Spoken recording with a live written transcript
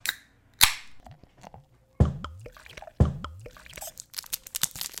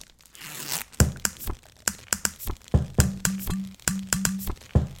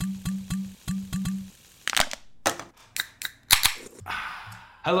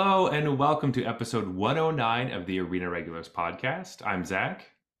Hello and welcome to episode 109 of the Arena Regulars podcast. I'm Zach,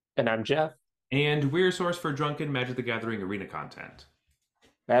 And I'm Jeff. and we're a source for Drunken Magic the Gathering arena content.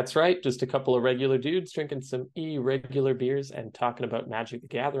 That's right. Just a couple of regular dudes drinking some irregular beers and talking about Magic the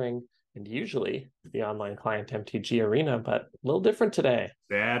Gathering and usually the online client MTG Arena, but a little different today.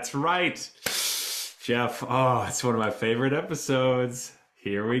 That's right, Jeff. Oh, it's one of my favorite episodes.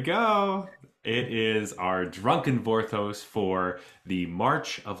 Here we go. It is our Drunken Vorthos for the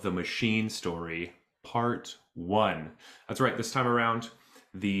March of the Machine story, part one. That's right. This time around,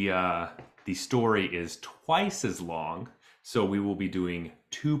 the story is twice as long, so we will be doing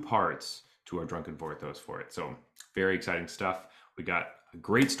two parts to our Drunken Vorthos for it. So very exciting stuff. We got a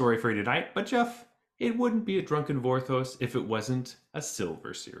great story for you tonight, but Jeff, it wouldn't be a Drunken Vorthos if it wasn't a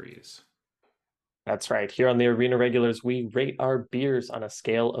silver series. That's right. Here on the Arena Regulars, we rate our beers on a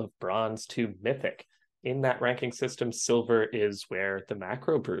scale of bronze to mythic. In that ranking system, silver is where the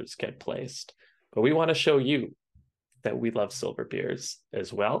macro brews get placed. But we want to show you that we love silver beers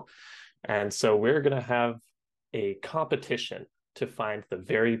as well. And so we're going to have a competition to find the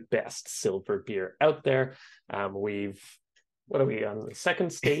very best silver beer out there. What are we on the second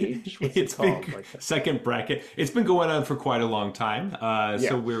stage? What's it It's been called? second bracket. It's been going on for quite a long time. So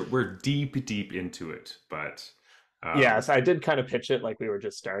Yeah. we're deep into it. But Yeah, um, so I did kind of pitch it like we were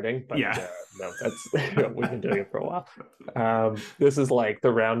just starting, but yeah. no, that's we've been doing it for a while. This is like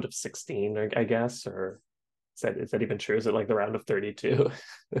the round of 16, I guess, or is that even true? Is it like the round of 32?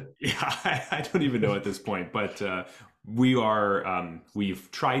 Yeah, I don't even know at this point, but we've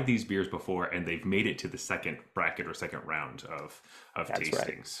tried these beers before and they've made it to the second bracket or second round of That's right.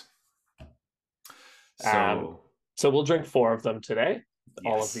 tastings. Um, So so we'll drink four of them today.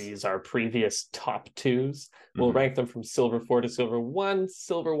 All of yes. these are previous top twos. We'll Mhm. rank them from silver four to silver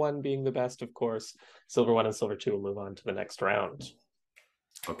one being the best, of course. Silver one and silver two will move on to the next round.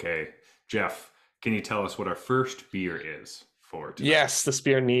 Okay, Jeff, can you tell us what our first beer is for tonight? Yes, the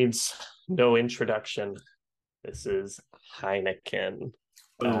spear needs no introduction. This is Heineken.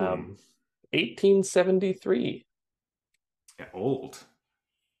 Boom. Um, 1873. Yeah, old.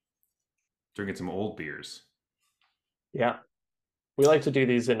 Drinking some old beers. Yeah, we like to do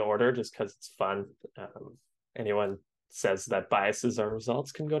these in order just because it's fun. Anyone says that biases our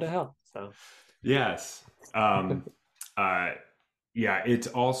results can go to hell. So Yes. Um, uh, yeah, it's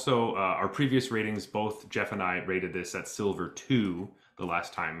also our previous ratings. Both Jeff and I rated this at silver two the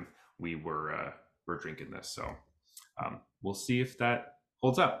last time we were drinking this. So we'll see if that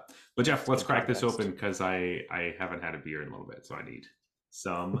holds up. But Jeff, let's some crack this context. open because I haven't had a beer in a little bit, so I need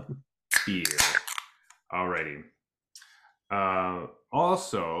some beer. Alrighty.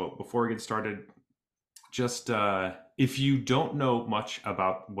 Also, before we get started, just if you don't know much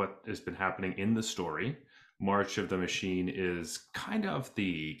about what has been happening in the story, March of the Machine is kind of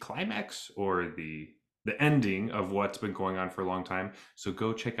the climax or the ending of what's been going on for a long time. So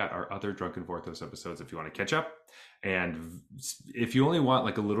go check out our other Drunken Vorthos episodes if you want to catch up. And if you only want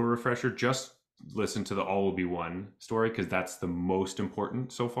like a little refresher, just listen to the All Will Be One story because that's the most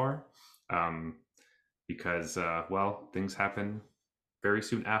important so far. Um, because well, things happen very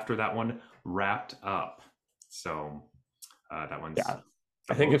soon after that one wrapped up. So that one's Yeah,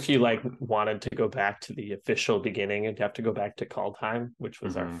 the I think if most you like important. wanted to go back to the official beginning, you'd have to go back to Call Time, which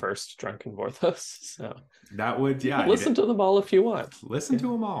was our Hmm. first Drunken Vorthos. So That would, you can yeah, you'd listen to them all if you want. listen Yeah.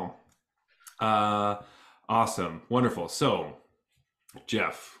 to them all. Uh, awesome, wonderful. So,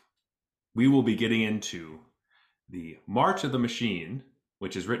 Jeff, we will be getting into the March of the Machine,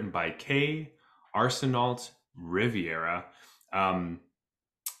 which is written by K. Arsenault Riviera. Um,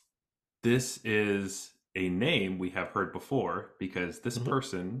 this is a name we have heard before because this Mhm.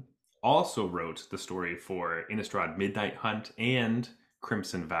 person also wrote the story for Innistrad Midnight Hunt and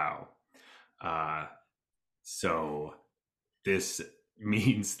Crimson Vow. Uh, so this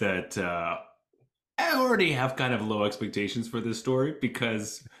means that I already have kind of low expectations for this story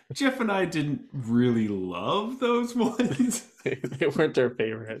because Jeff and I didn't really love those ones. They weren't our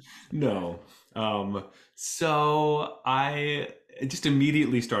favorite. No. Um, so I just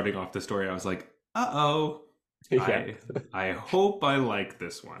immediately starting off the story, I was like, uh-oh, Yeah. I hope I like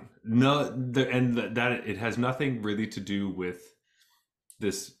this one. No, that it has nothing really to do with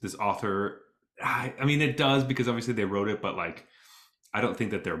this author. I mean, it does because obviously they wrote it, but like, I don't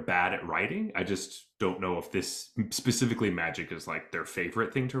think that they're bad at writing. I just don't know if this specifically magic is like their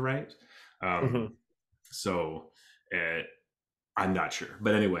favorite thing to write. Um, Mhm. so uh, I'm not sure,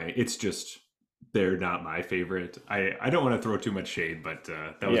 but anyway, it's just they're not my favorite. I don't want to throw too much shade, but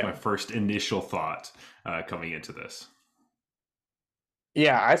that was my Yeah. first initial thought coming into this.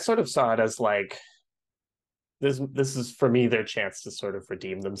 Yeah, I sort of saw it as like this is for me their chance to sort of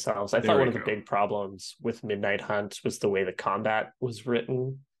redeem themselves. I There thought we one of the go. big problems with Midnight Hunt was the way the combat was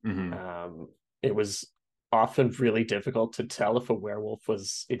written. Hmm. It was often really difficult to tell if a werewolf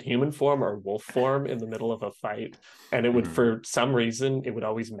was in human form or wolf form in the middle of a fight, and it would, Hmm. for some reason, it would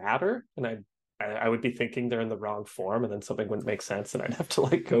always matter, and I would be thinking they're in the wrong form, and then something wouldn't make sense, and I'd have to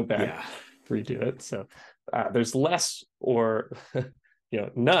like go back, Yeah. redo it. So there's less or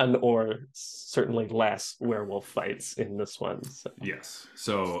none or certainly less werewolf fights in this one. So Yes.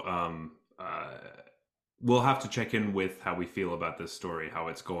 So we'll have to check in with how we feel about this story, how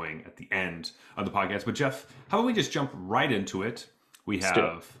it's going at the end of the podcast. But Jeff, how about we just jump right into it? We let's do it.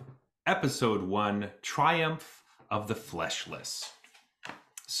 have episode 1, Triumph of the Fleshless.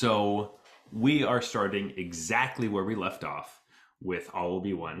 So we are starting exactly where we left off with All Will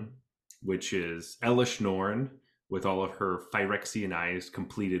Be One, which is Elish Norn with all of her Phyrexianized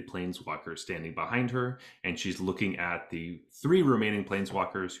completed planeswalkers standing behind her, and she's looking at the 3 remaining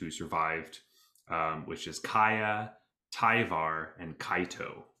planeswalkers who survived, which is Kaya, Tyvar, and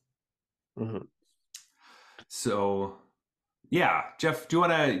Kaito. Mhm. So, yeah, Jeff, do you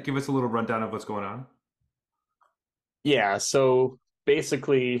want to give us a little rundown of what's going on? Yeah, so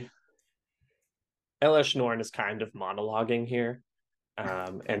basically Elish Norn is kind of monologuing here.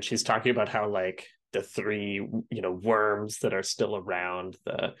 And she's talking about how like the 3 worms that are still around,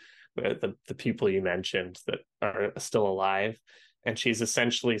 the people you mentioned that are still alive, and she's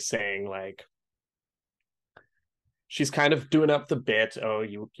essentially saying like she's kind of doing up the bit, oh,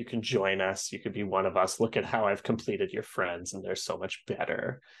 you can join us, you could be one of us, look at how I've completed your friends and they're so much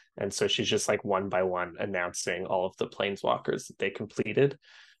better. And so she's just like one by one announcing all of the planeswalkers that they completed.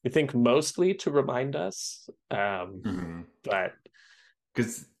 I think mostly to remind us, Mm-hmm. but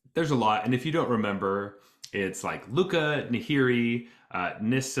Because there's a lot, and if you don't remember, it's like Luca, Nahiri,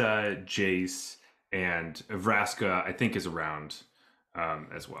 Nissa, Jace, and Vraska, I think, is around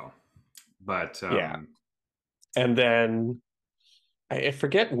as well. But yeah. And then I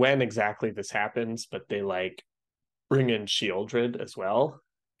forget when exactly this happens, but they like bring in Shieldred as well.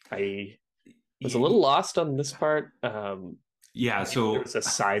 I was a little lost on this part. yeah, Maybe there so was a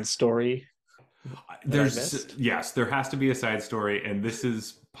side story that I there's, missed. yes, there has to be a side story, and this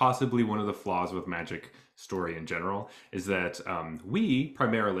is possibly one of the flaws with Magic story in general, is that we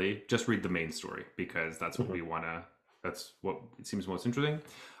primarily just read the main story because that's what Mhm. we want to, that's what it seems most interesting.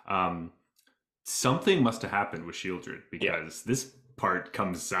 Um, Something must have happened with Shieldred Yeah. because this part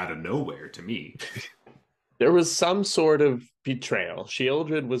comes out of nowhere to me. There was some sort of betrayal.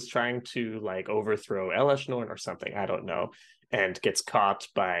 Shieldred was trying to like overthrow Eleshnorn or something, I don't know, and gets caught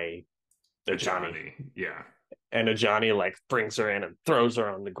by the Johnny. Ajani, yeah, And Ajani like brings her in and throws her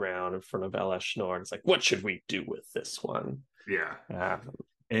on the ground in front of Eleshnorn. It's like, what should we do with this one? yeah. Uh,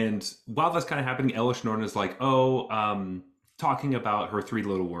 And while that's kind of happening, Elish Norn is like, oh, talking about her 3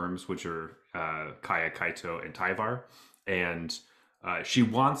 little worms, which are Kaya, Kaito, and Tyvar, and she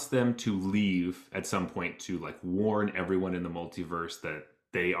wants them to leave at some point to like warn everyone in the multiverse that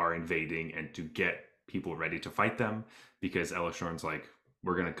they are invading and to get people ready to fight them because Elish Norn's like,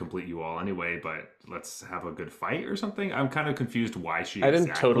 we're gonna complete you all anyway, but let's have a good fight or something. I'm kind of confused why she I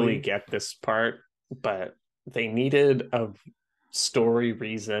didn't totally exactly. get this part, but they needed a story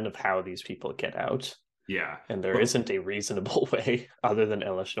reason of how these people get out. Yeah, And there but isn't a reasonable way other than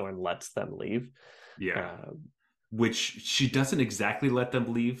Elishnorn lets them leave. yeah, Um, which she doesn't exactly let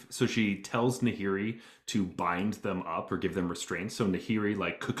them leave. So she tells Nahiri to bind them up or give them restraints. So Nahiri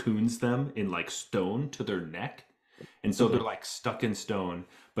like cocoons them in like stone to their neck. And so they're mhm. like stuck in stone.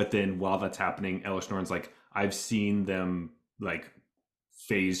 But then while that's happening, Elishnorn's like, I've seen them like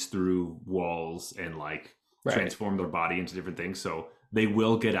phase through walls and like Right. transform their body into different things. So they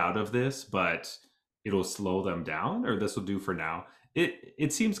will get out of this, but it'll slow them down, or this will do for now.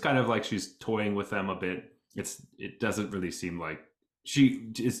 It seems kind of like she's toying with them a bit. It doesn't really seem like she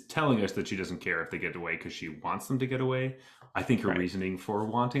is telling us that she doesn't care if they get away because she wants them to get away. I think her Right. reasoning for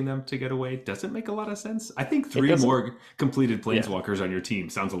wanting them to get away doesn't make a lot of sense. I think It 3 doesn't, more completed yeah. planeswalkers on your team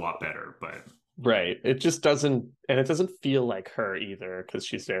sounds a lot better, but Right. It just doesn't, and it doesn't feel like her either because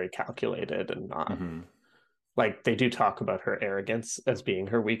she's very calculated and not mhm. like they do talk about her arrogance as being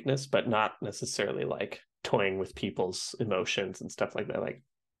her weakness, but not necessarily like toying with people's emotions and stuff like that. Like,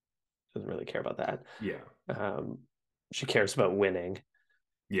 doesn't really care about that. Yeah. Um, she cares about winning.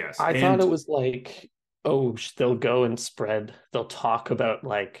 Yes. I thought And it was like, oh, they'll go and spread, they'll talk about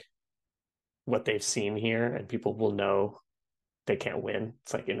like what they've seen here, and people will know they can't win.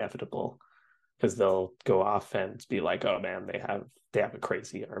 It's like inevitable because they'll go off and be like, oh man, they have a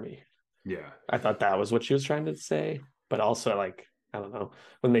crazy army. yeah. I thought that was what she was trying to say, but also like I don't know,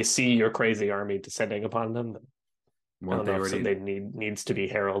 when they see your crazy army descending upon them. I Weren't don't know they if already? something needs to be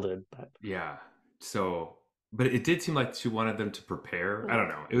heralded, but Yeah. So, but it did seem like she wanted them to prepare. I don't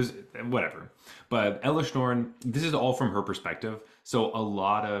know. It was whatever. But Elishnorn, this is all from her perspective. So a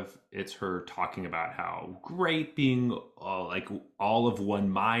lot of it's her talking about how great being like all of one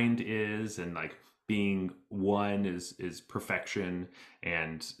mind is, and like being one is perfection,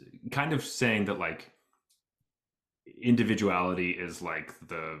 and kind of saying that like individuality is like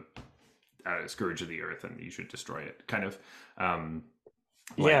the scourge of the earth, and you should destroy it. Kind of um,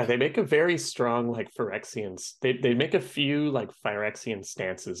 yeah, like they make a very strong like Phyrexians. They make a few like Phyrexian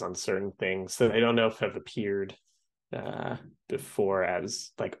stances on certain things that I don't know if have appeared uh before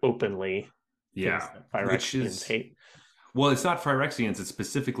as like openly things yeah, that which Phyrexians is hate. well, it's not Phyrexians, it's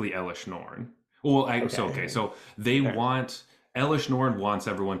specifically Elish Norn. Well, okay, Okay. so they Fair. want Elish Norn wants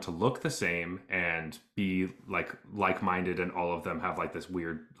everyone to look the same and be like-minded, and all of them have like this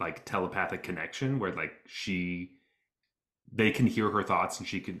weird like telepathic connection where like they can hear her thoughts and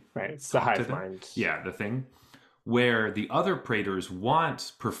she can Right. It's the talk to hive them. mind. Yeah, the thing where the other Praetors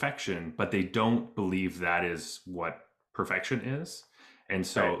want perfection, but they don't believe that is what perfection is. And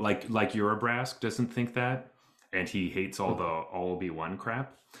so, Right. like Urabrask doesn't think that, and he hates all the Mhm. all be one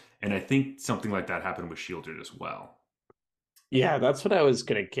crap. And I think something like that happened with Shieldred as well. Yeah, that's what I was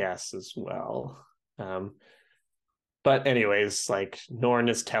gonna guess as well. But anyways, like Norn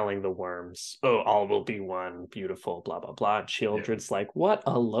is telling the worms, "Oh, all will be one, beautiful, blah blah blah." And Yeah, Childred's like, "What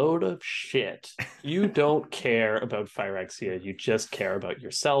a load of shit! You don't care about Phyrexia. You just care about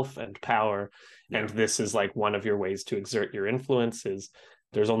yourself and power. And yeah, this is like one of your ways to exert your influence. Is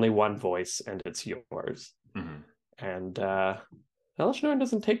there's only one voice, and it's yours." hmm And Elish Norn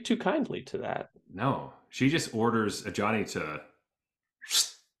doesn't take too kindly to that. no. She just orders a Johnny to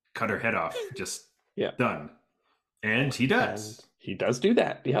cut her head off. Just Yeah, done, and he and does. he does do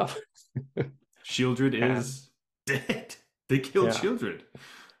that. Yeah, Shieldred and is dead. They killed yeah. Shieldred.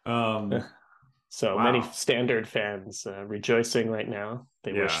 Um, So many wow. standard fans rejoicing right now.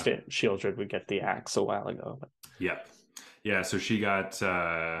 They wish Yeah. that Shieldred would get the axe a while ago. Yep. Yeah, so she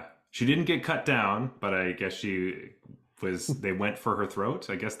didn't get cut down, but I guess she was they went for her throat.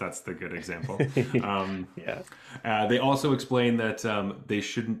 I guess that's the good example. Um, Yeah. they also explained that they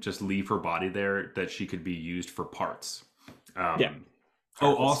shouldn't just leave her body there; that she could be used for parts. Yeah. Um,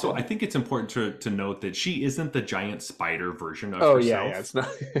 oh, also, I Harvested. think it's important to note that she isn't the giant spider version of Oh, yeah. Yeah.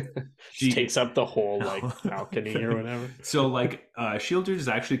 herself. It's not, just She takes up the whole like balcony or whatever. so like Shielder is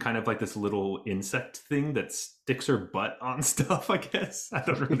actually kind of like this little insect thing that sticks her butt on stuff, I guess. I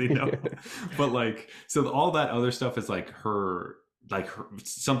don't really know. But like so all that other stuff is like her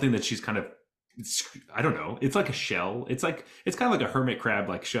something that she's kind of I don't know. It's like a shell. It's kind of like a hermit crab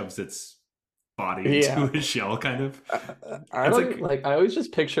like shoves its body into Yeah. a shell kind of. I It's don't like like, I always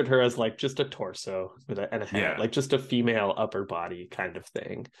just pictured her as like just a torso with and a head, yeah, like just a female upper body kind of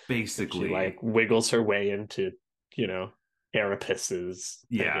thing. And she basically like wiggles her way into, you know, carapaces, I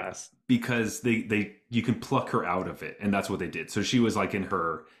yeah, guess. because they you can pluck her out of it, and that's what they did. So she was like in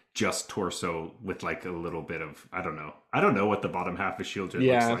her just torso with like a little bit of I don't know what the bottom half of Shieldred looks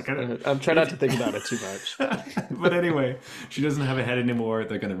Yeah, like. I don't, I'm trying not to it, think about it too much. but anyway, she doesn't have a head anymore.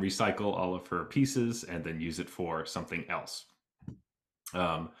 They're going to recycle all of her pieces and then use it for something else.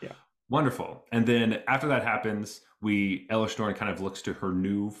 Um, Yeah. Wonderful. And then after that happens, we Elishnorn kind of looks to her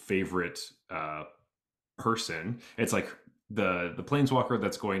new favorite person. It's like the planeswalker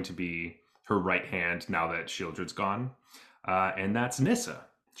that's going to be her right hand now that Shieldred's gone, and that's Nissa.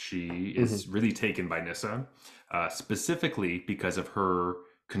 She Mhm. is really taken by Nissa, specifically because of her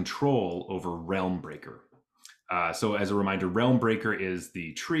control over Realmbreaker. So, as a reminder, Realmbreaker is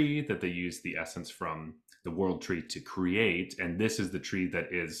the tree that they use the essence from the World Tree to create, and this is the tree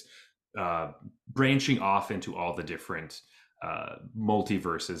that is uh, branching off into all the different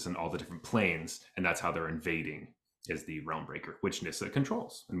multiverses and all the different planes, and that's how they're invading. Is the Realmbreaker, which Nissa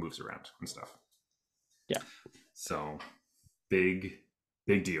controls and moves around and stuff. Yeah. So, big,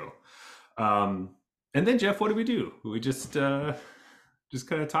 big deal. Um, and then Jeff, what do? We just kind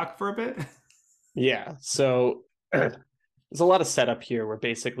of talk for a bit. Yeah. So there's a lot of setup here. We're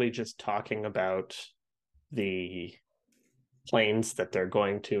basically just talking about the planes that they're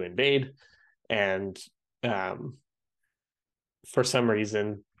going to invade. And um, for some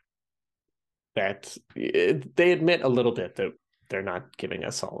reason, they admit a little bit that they're not giving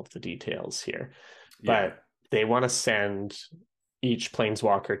us all of the details here, Yeah. but they want to send each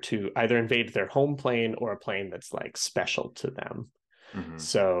planeswalker to either invade their home plane or a plane that's like special to them. Hmm.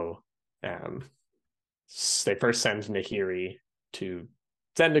 So um, they first send Nahiri to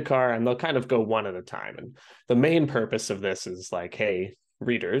Zendikar, and they'll kind of go one at a time. And the main purpose of this is like, hey,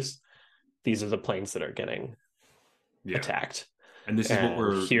 readers, these are the planes that are getting Yeah. attacked, And this is what and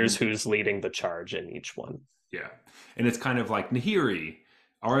we're here's who's leading the charge in each one. yeah. And it's kind of like, Nahiri,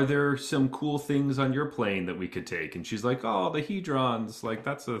 are there some cool things on your plane that we could take? And she's like, oh, the hedrons, like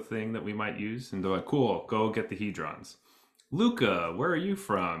that's a thing that we might use. And they're like, cool, go get the hedrons. Luca, where are you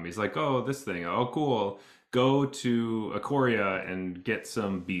from? He's like, oh, this thing. Oh, cool. Go to Akoria and get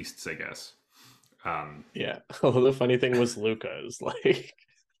some beasts, I guess. Um, Yeah. Oh, the funny thing was Luca is like,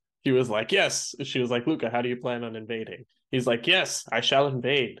 he was like, yes. She was like, Luca, how do you plan on invading? He's like, yes, I shall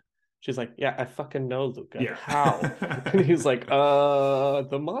invade. She's like, yeah, I fucking know, Luca. yeah. How? And he's like,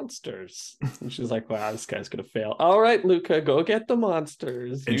 the monsters. And she's like, wow, this guy's gonna fail. All right, Luca, go get the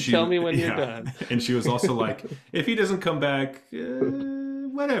monsters. And You tell me when you're yeah. done. And she was also like, if he doesn't come back,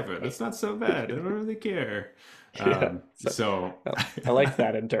 whatever. That's not so bad. I don't really care. Yeah. So So I like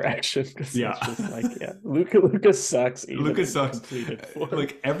that interaction because yeah. it's just like, yeah, Luca sucks even Luca in sucks. completed form.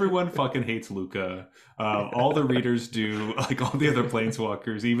 Like everyone fucking hates Luca. All the readers do. Like all the other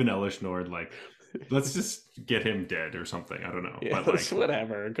planeswalkers, even Elish Nord. Like, let's just get him dead or something. I don't know, Yeah, but like,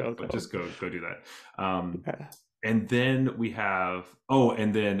 whatever. but just go do that. Yeah. And then we have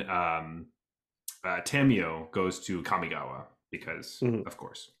and then Tamio goes to Kamigawa because, Mhm. of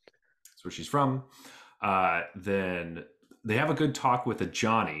course, that's where she's from. Then they have a good talk with a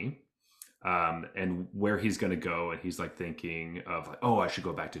Johnny, and where he's going to go, and he's like thinking of like, oh, I should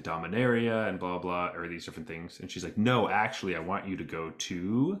go back to Dominaria and blah blah, or these different things. And she's like, no, actually, I want you to go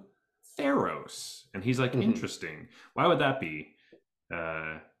to Theros. And he's like, Mhm. interesting. Why would that be?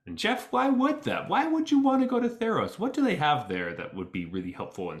 And Jeff, why would that? Why would you want to go to Theros? What do they have there that would be really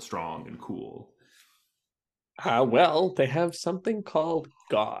helpful and strong and cool? Well, they have something called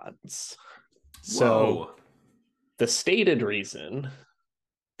gods. So Whoa. the stated reason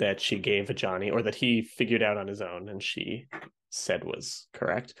that she gave Ajani, or that he figured out on his own and she said was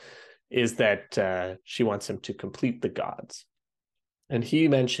correct, is that she wants him to complete the gods. And he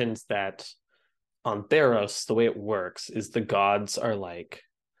mentions that on Theros, the way it works is the gods are like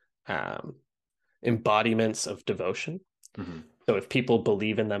um, embodiments of devotion. Mm-hmm. So if people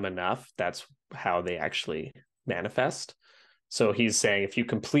believe in them enough, that's how they actually manifest. So he's saying if you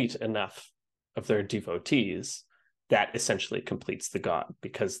complete enough of their devotees, that essentially completes the god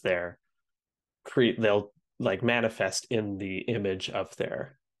because they'll like manifest in the image of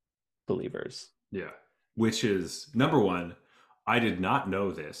their believers. Yeah. Which is number one, I did not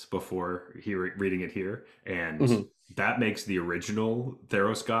know this before reading it here. And Mm-hmm. that makes the original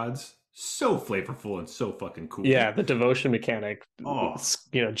Theros gods so flavorful and so fucking Yeah, cool. the devotion mechanic, Oh,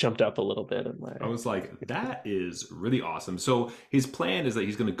 jumped up a little bit in I my. was like, that is really awesome. So his plan is that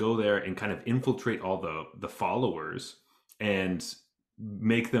he's going to go there and kind of infiltrate all the followers and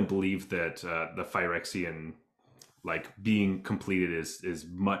make them believe that the Phyrexian like being completed is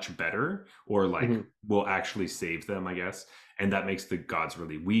much better, or like Mhm. will actually save them, I guess. And that makes the gods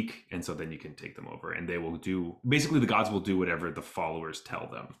really weak, and so then you can take them over, and they will do basically the gods will do whatever the followers tell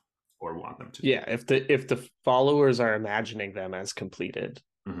them or want them to do. Yeah, if the followers are imagining them as completed,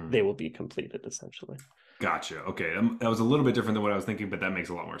 Mm-hmm. they will be completed essentially. Gotcha. Okay, that was a little bit different than what I was thinking, but that makes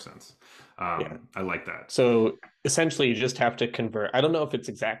a lot more sense. Yeah. I like that. So essentially, you just have to convert. I don't know if it's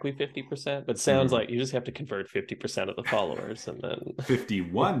exactly 50%, but sounds Mm-hmm. like you just have to convert 50% of the followers, and then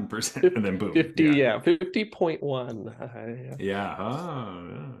 51%, and then boom. 50, Yeah, yeah, 50.1. Yeah. yeah. Oh,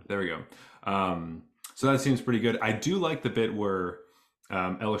 yeah. There we go. So that seems pretty good. I do like the bit where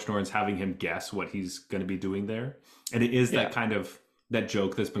Elishnorn's having him guess what he's going to be doing there, and it is that Yeah. kind of that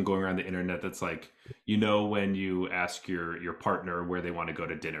joke that's been going around the internet. That's like, when you ask your partner where they want to go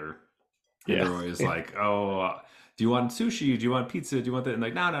to dinner, and Yeah. they're always like, "Oh, do you want sushi? Do you want pizza? Do you want that?" And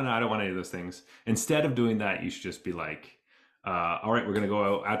like, no, no, no, I don't want any of those things. Instead of doing that, you should just be like, "All right, we're gonna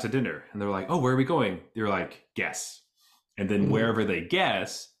go out to dinner." And they're like, "Oh, where are we going?" You're like, "Guess." And then Mhm. wherever they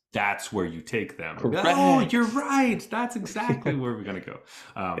guess, that's where you take them. And be like, oh, you're Correct. right. That's exactly where we're gonna go.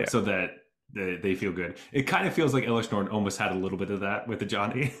 Yeah. So that they feel good. It kind of feels like Elishnorn almost had a little bit of that with the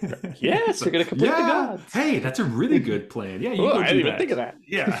Johnny. Yes, So, you're gonna complete the yeah, gods. hey, that's a really good plan. Yeah, you Oh, go I do didn't even think that. of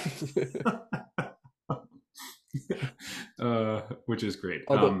that. Yeah. Which is great.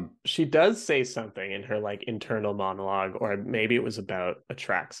 Although she does say something in her like internal monologue, or maybe it was about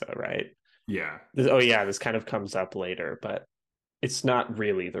Atraxa, right? Yeah. Oh yeah, this kind of comes up later, but it's not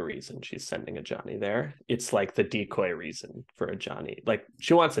really the reason she's sending a Johnny there. It's like the decoy reason for a Johnny. Like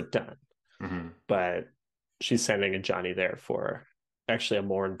she wants it done, Hmm. but she's sending a Johnny there for actually a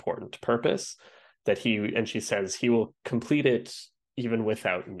more important purpose that and she says he will complete it even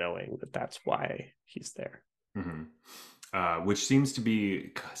without knowing that that's why he's there. Hmm. which seems to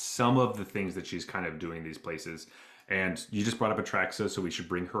be some of the things that she's kind of doing these places. And you just brought up Atraxa, so we should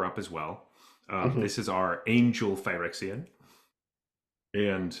bring her up as well. Mhm. This is our angel Phyrexian,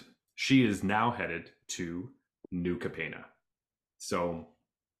 and she is now headed to New Capena. So,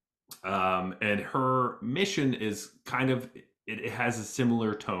 and her mission is kind of, it has a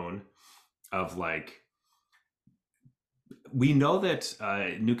similar tone of like, we know that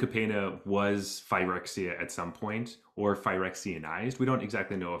New Capena was Phyrexia at some point or Phyrexianized. We don't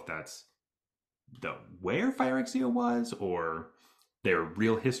exactly know if that's the where Phyrexia was or their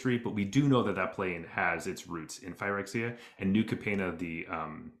real history, but we do know that that plane has its roots in Phyrexia, and New Capena,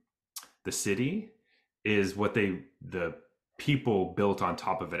 the city, is what the people built on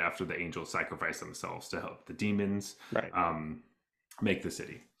top of it after the angels sacrificed themselves to help the demons Right. um, make the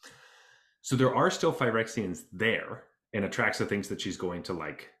city. So there are still Phyrexians there, and Atraxa thinks that she's going to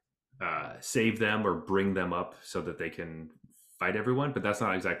like save them or bring them up so that they can fight everyone. But that's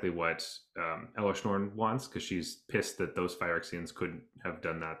not exactly what Elishnorn wants, because she's pissed that those Phyrexians couldn't have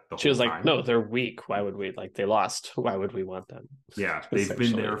done that the She whole was like, time. no, they're weak. Why would we, like, they lost. Why would we want them? Yeah, they've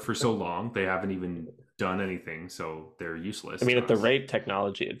been there Essentially. for so long; they haven't even done anything, so they're I useless mean, to at the us. rate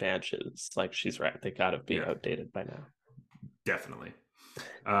technology advances, like she's right. They got to be Yeah, outdated by now. definitely.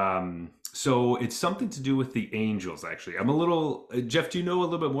 So it's something to do with the angels, actually. I'm a little, Jeff, do you know a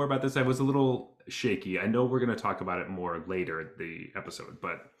little bit more about this? I was a little shaky. I know we're going to talk about it more later in the episode,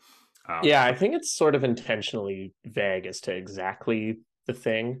 but Yeah, I but think it's sort of intentionally vague as to exactly the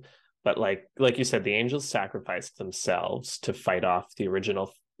thing, but like you said, the angels sacrificed themselves to fight off the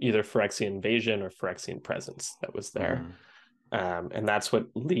original either Phyrexian invasion or Phyrexian presence that was there, mhm, and that's what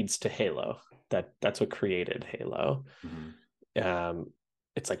leads to Halo. That's what created Halo. mhm. Um,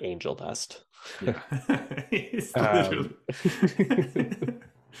 it's like angel dust. Yeah, it's literally, um,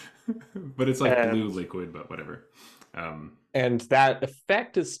 but it's like blue and liquid, but whatever. Um, and that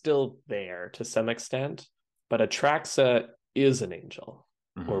effect is still there to some extent, but Atraxa is an angel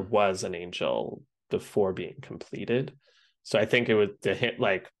or mhm. was an angel before being completed. So I think it was the hit,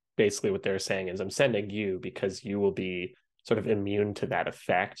 like basically what they're saying is I'm sending you because you will be sort of immune to that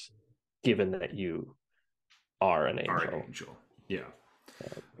effect, given that you are an Are an angel. angel. Yeah.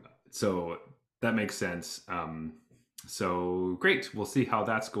 So that makes sense. So great. We'll see how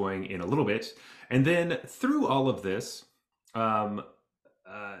that's going in a little bit. And then through all of this, um,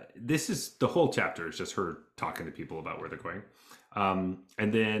 this is the whole chapter is just her talking to people about where they're going.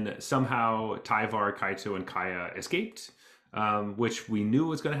 And then somehow Tyvar, Kaito, and Kaya escaped, which we knew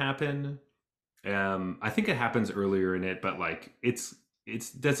was going to happen. I think it happens earlier in it, but like it's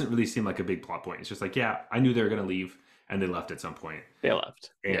doesn't really seem like a big plot point. It's just like, yeah, I knew they were going to leave, and they left at some point, They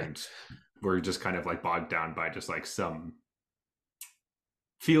left. Yeah. and we're just kind of like bogged down by just like some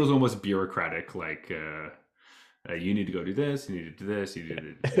feels almost bureaucratic, like you need to go do this, you need to do this, you need to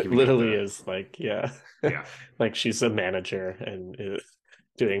It giving out literally the is like, yeah. yeah, Like she's a manager and is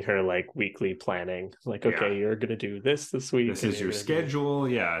doing her like weekly planning. Like, yeah. okay, you're gonna do this week, This and is you're your gonna do schedule,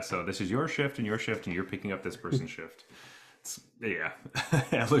 yeah. So this is your shift, and you're picking up this person's shift. Yeah,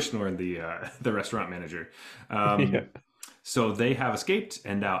 Elishnorn, the restaurant manager. yeah. So they have escaped,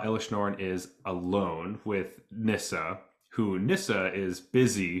 and now Elishnorn is alone with Nissa, who Nissa is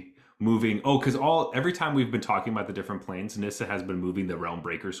busy moving. Oh, because every time we've been talking about the different planes, Nissa has been moving the realm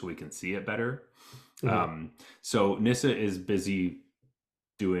breaker so we can see it better. Mhm. So Nissa is busy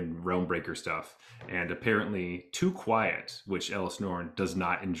doing realm breaker stuff, and apparently too quiet, which Elishnorn does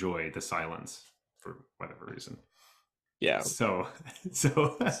not enjoy the silence for whatever reason. Yeah. So,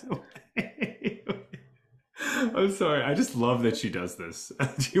 so I'm sorry. I just love that she does this.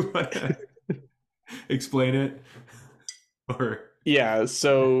 Do you want to explain it, or Yeah.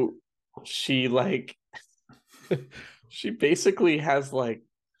 So she like she basically has like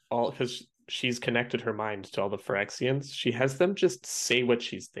all because she's connected her mind to all the Phyrexians. She has them just say what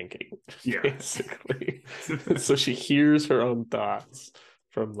she's thinking, yeah, basically. So she hears her own thoughts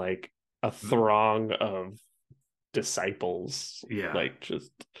from like a throng of disciples, yeah, like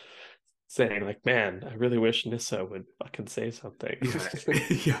just saying, like, man, I really wish Nissa would fucking say something. yeah,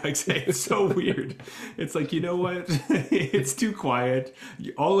 yeah. It's so weird. It's like, you know what? It's too quiet.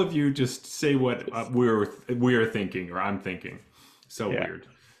 All of you just say what we're thinking or I'm thinking. So Yeah. weird.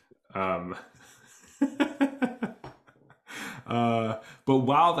 Um, but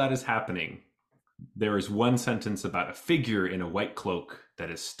while that is happening, there is one sentence about a figure in a white cloak that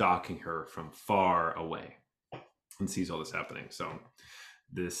is stalking her from far away and sees all this happening. So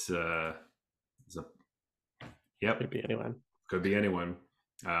this is a Could yep, be anyone. could be anyone.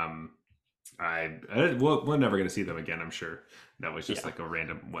 Um, we're never gonna see them again. I'm sure that was just Yeah. like a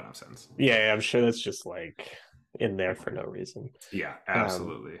random one-off sentence. Yeah, I'm sure that's just like in there for no reason. Yeah, Um,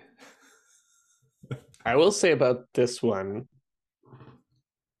 absolutely. I will say about this one,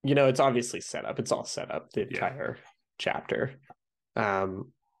 it's obviously set up. It's all set up, the Yeah. entire chapter.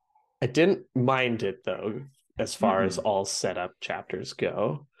 Um, I didn't mind it though, as far as Mm-mm. all set up chapters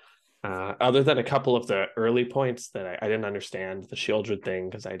go. Other than a couple of the early points that I didn't understand, the Shieldred thing,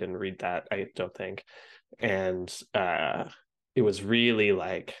 because I didn't read that, I don't think. And it was really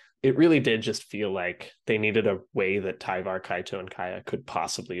like, it really did just feel like they needed a way that Tyvar, Kaito, and Kaya could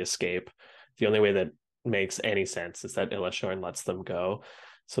possibly escape. The only way that makes any sense is that Elishnorn lets them go.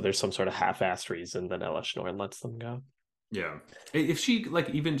 So there's some sort of half-assed reason that Elishnorn lets them go. Yeah. If she like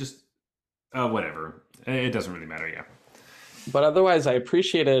even just whatever, it doesn't really matter. Yeah. But otherwise, I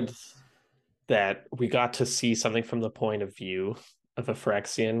appreciated that we got to see something from the point of view of a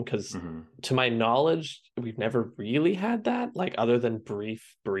Phyrexian, because Mm-hmm. to my knowledge, we've never really had that, like other than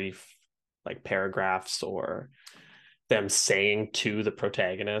brief like paragraphs or them saying to the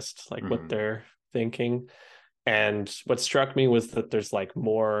protagonist like what Mm-hmm. they're thinking. And what struck me was that there's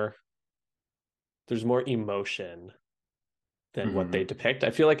more emotion than what Mm-hmm. they depict.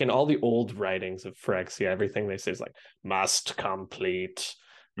 I feel like in all the old writings of Phyrexia, everything they say is like must complete.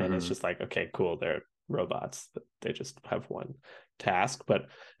 And it's Mm-hmm. just like, okay, cool, they're robots. They just have one task. But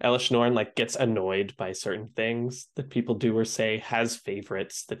Elish Norn like gets annoyed by certain things that people do or say, has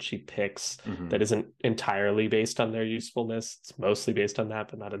favorites that she picks Mm-hmm. that isn't entirely based on their usefulness. It's mostly based on that,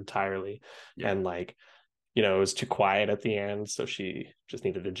 but not entirely. Yeah. And like, it was too quiet at the end, so she just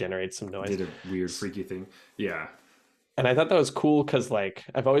needed to generate some noise. Did a weird freaky thing. Yeah. And I thought that was cool because, like,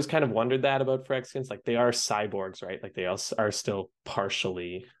 I've always kind of wondered that about Phyrexians. Like, they are cyborgs, right? Like, they also are still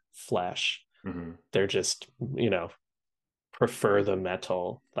partially flesh. Mm-hmm. They're just, prefer the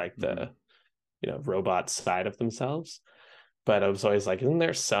metal, like Mm-hmm. the, robot side of themselves. But I was always like, isn't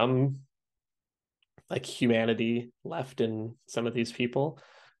there some, like, humanity left in some of these people?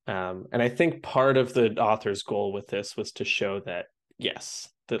 And I think part of the author's goal with this was to show that, yes,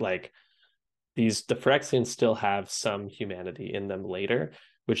 that, like, the Phyrexians still have some humanity in them later,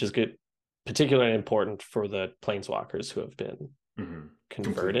 which is good, particularly important for the planeswalkers who have been Mm-hmm.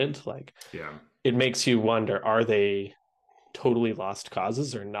 Completed. converted. Like, Yeah. it makes you wonder, are they totally lost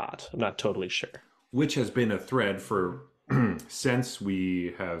causes or not? I'm not totally sure. Which has been a thread for since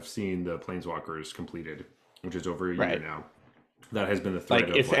we have seen the Planeswalkers completed, which is over a year Right. now. That has been the thread Like,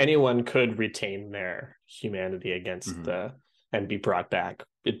 of if like, anyone could retain their humanity against mm-hmm. and be brought back,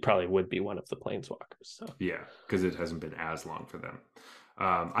 it probably would be one of the planeswalkers. So, Yeah, because it hasn't been as long for them.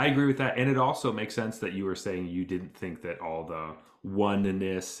 I agree with that, and it also makes sense that you were saying you didn't think that all the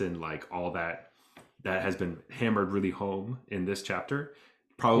oneness and like all that has been hammered really home in this chapter,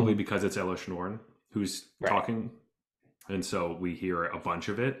 probably mhm. because it's Elish Norn who's Right. talking, and so we hear a bunch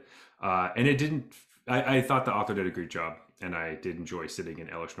of it. And it didn't. I thought the author did a great job, and I did enjoy sitting in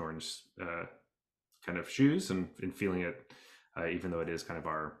Elish Norn's kind of shoes and feeling it, even though it is kind of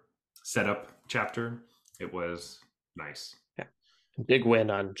our setup chapter. It was nice. Yeah. Big win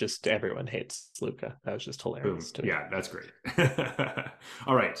on just everyone hates Luca. That was just Boom. hilarious to me. Yeah, that's great.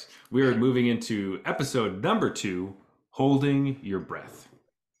 All right. We're moving into episode number 2, Holding Your Breath.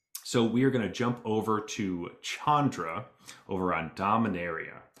 So we are going to jump over to Chandra over on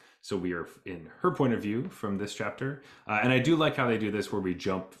Dominaria. So we are in her point of view from this chapter. And I do like how they do this where we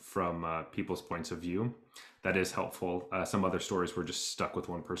jump from people's points of view. That is helpful. Some other stories were just stuck with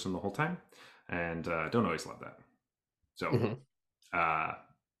one person the whole time. And don't always love that. So, Mhm. uh,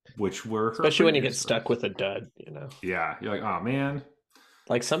 which were her Especially when you previous get stuck stories. with a dud. Yeah, you're like, oh man.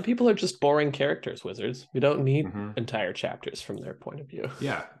 Like, some people are just boring characters, wizards. We don't need Hmm. entire chapters from their point of view.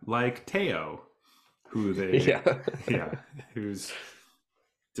 Yeah, like Teo, who they, Yeah. yeah, who's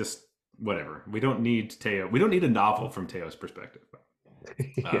just whatever. We don't need Teo. We don't need a novel from Teo's perspective.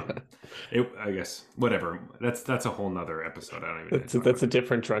 Yeah. Um, I guess whatever. That's a whole nother episode. I don't even need That's to a, talk that's about a it.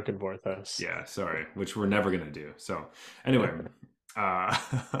 different Drunken Vorthos. Yeah, sorry, which we're never gonna do. So anyway,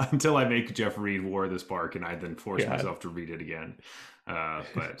 until I make Jeff read War of the Spark and I then force Yeah. myself to read it again.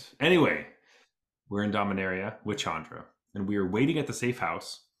 But anyway, we're in Dominaria with Chandra, and we are waiting at the safe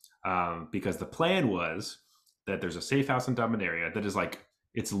house because the plan was that there's a safe house in Dominaria that is like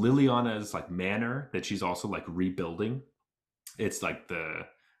it's Liliana's like manor that she's also like rebuilding. It's like the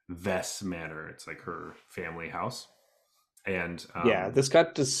Vess manor. It's like her family house, and Yeah. This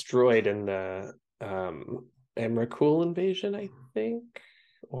got destroyed in the Emrakul invasion, I think.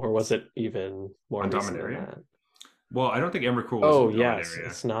 Or was it even more on recent than Dominaria. that? Well, I don't think Emrakul was Oh in yes, Dominaria.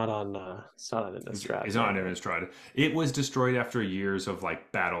 it's not on Innistrad. It's Yeah, not yeah. Innistrad. It was destroyed after years of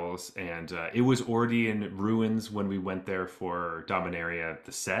like battles, and it was already in ruins when we went there for Dominaria,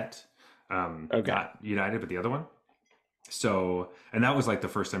 the set. Okay. not United, but the other one. So, and that was like the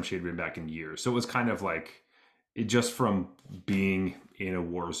first time she had been back in years. So it was kind of like it just from being in a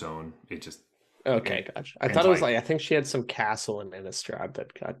war zone, it just Okay, it gotcha. I and thought it was like like I think she had some castle in Innistrad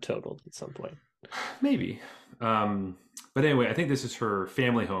that got totaled at some point. maybe. Um, but anyway, I think this is her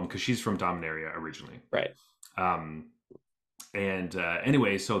family home because she's from Dominaria originally. Right. Um, and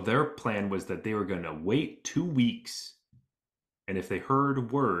anyway, so their plan was that they were going to wait 2 weeks, and if they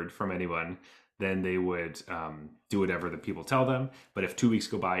heard word from anyone, then they would do whatever the people tell them. But if 2 weeks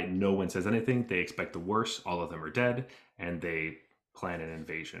go by, no one says anything, they expect the worst. All of them are dead, and they plan an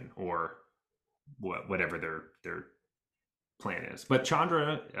invasion or whatever their plan is. But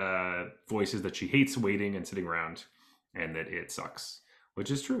Chandra voices that she hates waiting and sitting around, and that it sucks,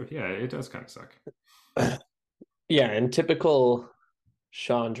 which is true. Yeah, it does kind of suck. Yeah, in typical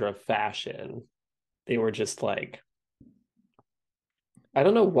Chandra fashion, they were just like I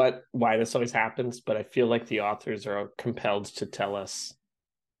don't know why this always happens, but I feel like the authors are compelled to tell us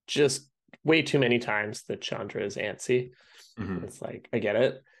just way too many times that Chandra is antsy. Mm-hmm. It's like I get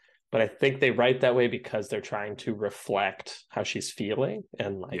it, but I think they write that way because they're trying to reflect how she's feeling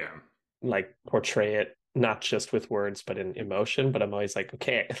and Yeah. like portray it not just with words but in emotion. But I'm always like,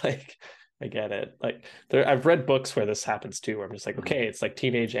 okay, like I get it. Like I've read books where this happens too, where I'm just like, Mm-hmm. okay, it's like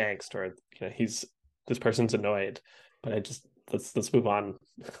teenage angst, or he's this person's annoyed, but I just let's move on.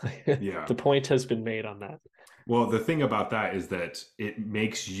 Yeah. The point has been made on that. Well, the thing about that is that it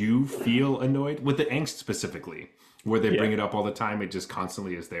makes you feel annoyed with the angst specifically, where they Yeah, bring it up all the time. It just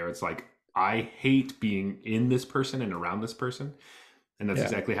constantly is there. It's like, I hate being in this person and around this person. And that's yeah.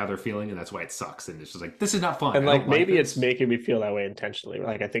 exactly how they're feeling. And that's why it sucks. And it's just like, this is not fun. And I don't like like maybe it's this. making me feel that way intentionally.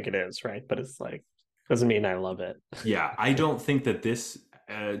 Like I think it is, right? But it's like doesn't mean I love it. Yeah. I don't think that this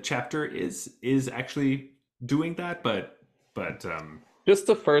chapter is actually doing that. But Just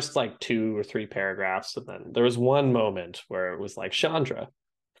the first like 2 or 3 paragraphs, and then there was one moment where it was like Chandra,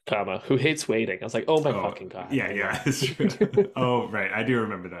 comma, who hates waiting. I was like, oh my oh, fucking god, yeah, I yeah. know. It's true. Oh, right. I do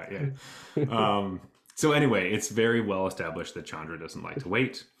remember that. Yeah. So anyway, it's very well established that Chandra doesn't like to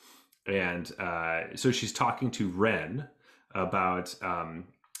wait, and so she's talking to Ren about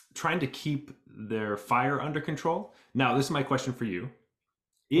trying to keep their fire under control. Now, this is my question for you: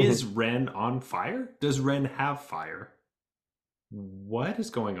 is Ren on fire? Does Ren have fire? What is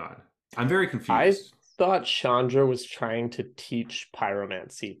going on? I'm very I confused. thought Chandra was trying to teach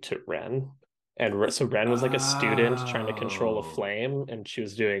pyromancy to Ren. And so Ren was like a student trying to control a Oh, flame, and she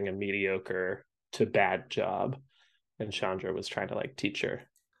was doing a mediocre to bad job. And Chandra was trying to like teach her.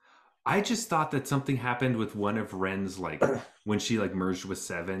 I just thought that something happened with one of Ren's like when she like merged with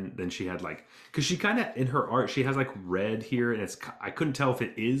Seven. Then she had like because she kind of in her art she has like red here, and it's I couldn't tell if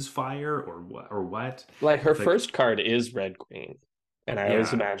it is fire or what or what. Like her It's like first card is red green. And I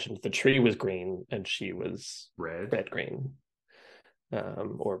always yeah, imagined the tree was green and she was red, red green,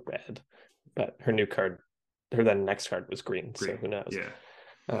 or red. But her new card, her then next card was green. So green, who knows? yeah.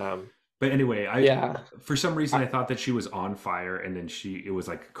 Um, But anyway, I yeah, for some reason I, I thought that she was on fire, and then it was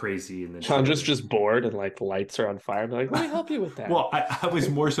like crazy, and then she had Chandra's this. just bored and like the lights are on fire. I'm like, let me help you with that. Well, I was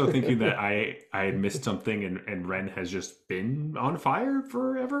more so thinking that I had missed something, and Ren has just been on fire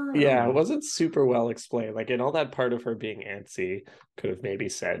forever. I don't Yeah, it know. wasn't super well explained. Like in all that part of her being antsy, could have maybe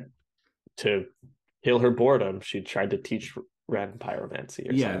said to heal her boredom, she tried to teach Ren pyromancy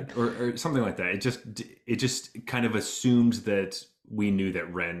or Yeah, something. or something like that. It just kind of assumes that we knew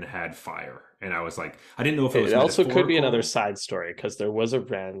that Ren had fire, and I was like, I didn't know if it It was also could be another metaphorical. side story because there was a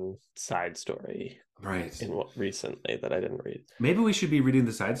Ren side story Right. in what recently that I didn't read. Maybe we should be reading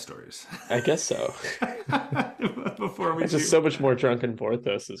the side stories I guess so. before we It's just do. so much more drunken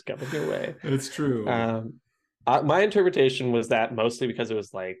Vorthos is coming your way. It's true. Um, my interpretation was that mostly because it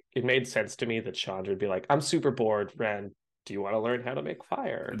was like it made sense to me that Chandra would be like, "I'm super bored, Ren. Do you want to learn how to make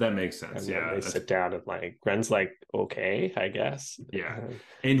fire?" That makes sense. And then Yeah, they that's sit down and like Ren's like, "Okay, I guess." yeah. Um,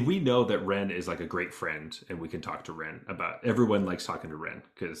 And we know that Ren is like a great friend, and we can talk to Ren about. Everyone likes talking to Ren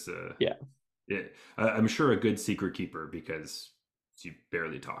because yeah, I'm sure a good secret keeper because she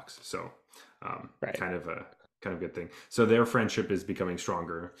barely talks. So, right. kind of good thing. So their friendship is becoming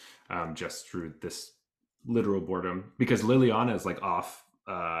stronger, just through this literal boredom because Liliana is like off.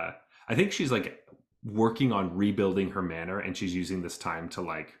 I think she's like working on rebuilding her manor, and she's using this time to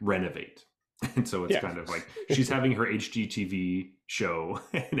like renovate. And so it's Yeah, kind of like she's having her HGTV show,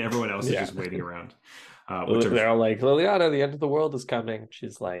 and everyone else is yeah. just waiting around. Which I'm They're all like, Liliana, the end of the world is coming.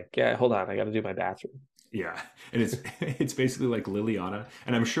 She's like, yeah, hold on, I got to do my bathroom. Yeah, and it's basically like Liliana,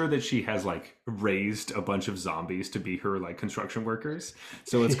 and I'm sure that she has like raised a bunch of zombies to be her like construction workers.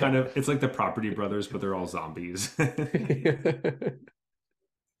 So it's Yeah. it's like the Property Brothers, but they're all zombies.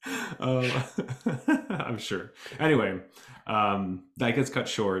 um, I'm sure. Anyway, that gets cut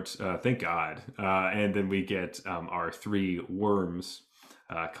short. Thank God. And then we get our three worms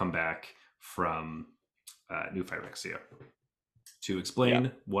come back from New Phyrexia to Yeah.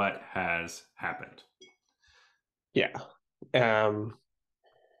 explain what has happened. Yeah. Um,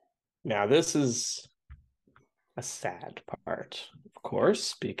 Now this is a sad part, of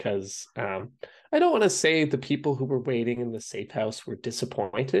course, because I don't want to say the people who were waiting in the safe house were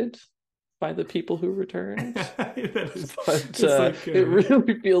disappointed by the people who returned, but It's like it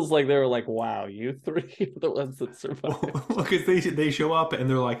really feels like they were like, "Wow, you three are the ones that survived." because they show up and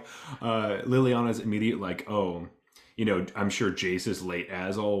they're like Liliana's immediate like, oh, I'm sure Jace is late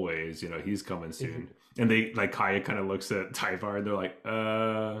as always, he's coming soon. And they like Kaya kind of looks at Tyvar and they're like,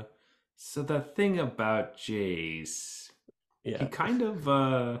 so the thing about Jace, he Yeah, kind of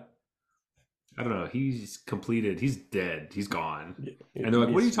I don't know, he's dead, he's gone. And they're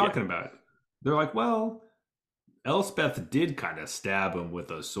like, what are you yeah. talking about? They're like, well, Elspeth did kind of stab him with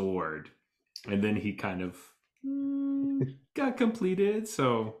a sword, and then he kind of got completed.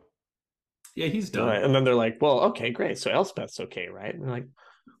 So yeah, he's done. Right. And then they're like, "Well, okay, great. So Elspeth's okay, right?" And they're like,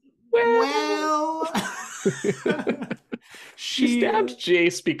 "Well." Well, She she, stabbed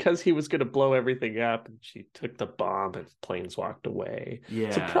Jace because he was going to blow everything up, and she took the bomb and planes walked away. So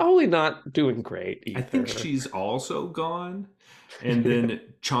yeah, probably not doing great I think either. she's also gone. And then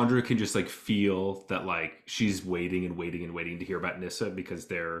Chandra can just like feel that like she's waiting and waiting and waiting to hear about Nissa because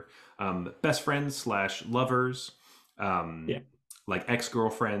they're best friends slash lovers, um, Yeah. like ex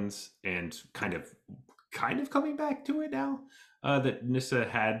girlfriends, and kind of coming back to it now. That Nissa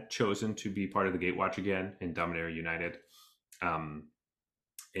had chosen to be part of the Gatewatch again in Dominaria United. Um,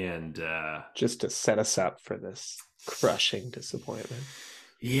 and Just to set us up for this crushing disappointment.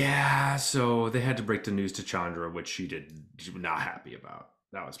 Yeah, so they had to break the news to Chandra, which she was not happy about.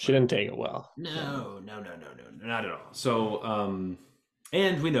 That was She bad. didn't take it well. No, not at all. So,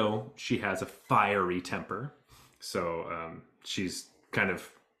 and we know she has a fiery temper, so she's kind of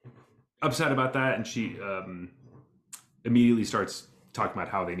upset about that, and she immediately starts talking about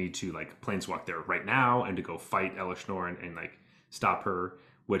how they need to like planeswalk there right now and to go fight Elishnorn and like stop her.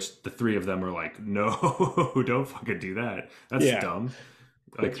 Which the three of them are like, no, don't fucking do that. That's Yeah. dumb.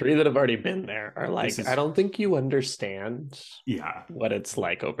 The Like three that have already been there are this like, "I is don't think you understand yeah, what it's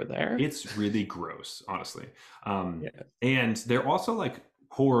like over there." it's really gross, honestly. Yeah. And they're also like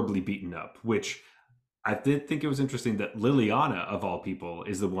horribly beaten up, which I did think it was interesting that Liliana, of all people,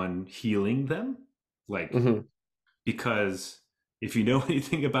 is the one healing them. Like, Mm-hmm. because if you know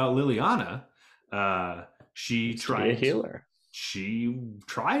anything about Liliana, uh, she Used to be a tried healer. she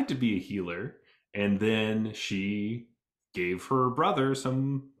tried to be a healer, and then she gave her brother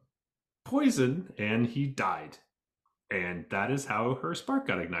some poison, and he died. And that is how her spark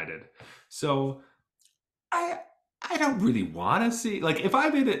got ignited. So I I don't really want to see like if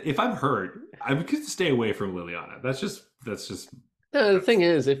I'm hurt, I'm going to stay away from Liliana. That's just No, the that's thing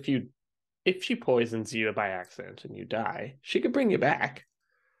is, if she poisons you by accident and you die, she could bring you back.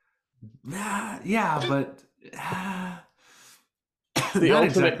 yeah, but The not ultimate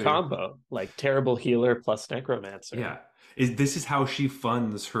exactly. combo, like terrible healer plus necromancer. Yeah. This is how she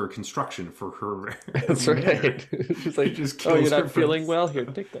funds her construction for her That's manor. right. She's She like, just "Oh, you're kills her not feeling friends. well? Here,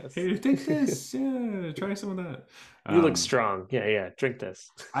 take this. Hey, take this. Yeah, try some of that. You look Um, strong. Yeah, yeah, drink this."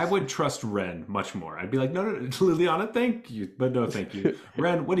 I would trust Ren much more. I'd be like, no, Liliana, thank you, but no, thank you.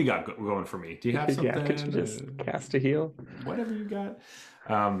 Ren, what do you got going for me? Do you have Yeah, could you something? just cast a heal? Whatever you got.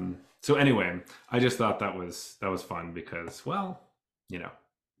 So anyway, I just thought that was fun because, well,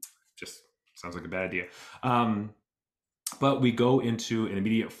 just sounds like a bad idea. But we go into an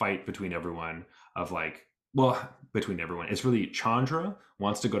immediate fight between everyone of like, well, between everyone. It's really Chandra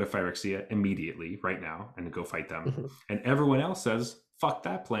wants to go to Phyrexia immediately, right now, and go fight them. Mhm. And everyone else says, fuck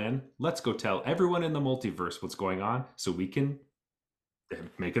that plan. Let's go tell everyone in the multiverse what's going on so we can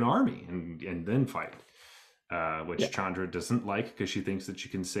make an army and then fight. Yeah. Which Chandra doesn't like because she thinks that she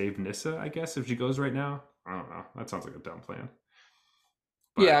can save Nissa, I guess, if she goes right now. I don't know. That sounds like a dumb plan.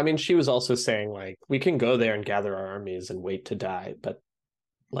 Yeah, I But mean, she was also saying like we can go there and gather our armies and wait to die, but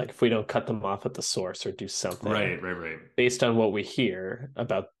like if we don't cut them off at the source or do something right. based on what we hear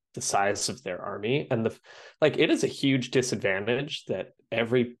about the size of their army and the like, it is a huge disadvantage that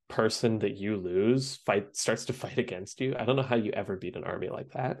every person that you lose starts to fight against you. I don't know how you ever beat an army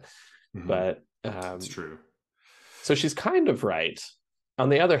like that, Mm-hmm. but It's true. so she's kind of right. On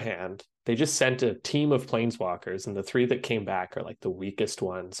the other hand, they just sent a team of planeswalkers, and the three that came back are like the weakest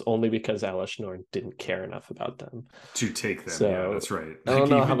ones, only because Alish Norn didn't care enough about them. To take them, yeah, So that's right. I Like don't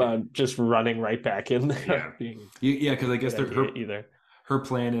know how even about just running right back in there yeah, being yeah, because a I guess good her idea either. her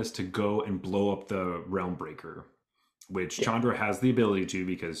plan is to go and blow up the realm breaker, which Yeah. Chandra has the ability to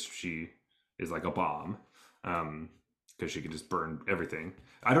because she is like a bomb. Because she can just burn everything.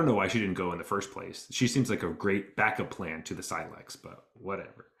 I don't know why she didn't go in the first place. She seems like a great backup plan to the Silex, but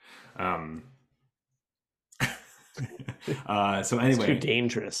whatever. Um, so It's too anyway,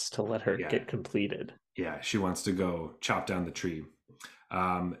 dangerous to let her yeah, get completed. yeah, she wants to go chop down the tree.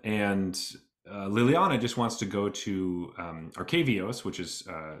 And Liliana just wants to go to Arcavios, which is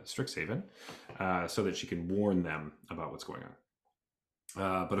Strixhaven, so that she can warn them about what's going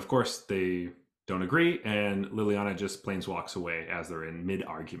on. But of course, they don't agree, and Liliana just plains walks away as they're in mid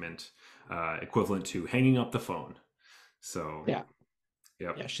argument, equivalent to hanging up the phone. So, Yeah.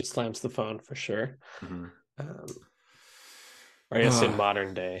 yep. Yeah, she slams the phone for sure. Mm-hmm. Um, or I guess in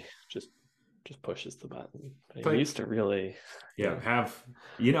modern day, just pushes the button. But you Like, used to really, yeah,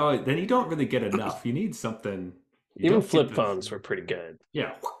 then you don't really get enough. You need something. You even don't get flip the, phones were pretty good.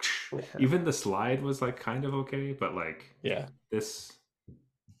 yeah. Yeah. Even the slide was like kind of okay, but like Yeah. this,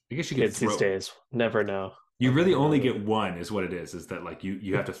 I guess you could Kids these throw. days never know. You They'll really never only know. get one, is what it is that like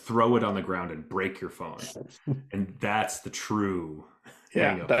you have to throw it on the ground and break your phone, and that's the true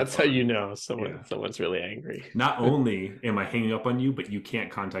Yeah, hang up the that's how you phone. know Yeah. someone's really angry. Not only am I hanging up on you, but you can't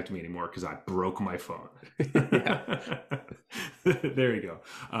contact me anymore because I broke my phone. Yeah. There you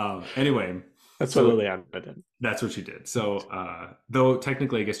go. Anyway, That's what so Liliana did. that's what she did. So, though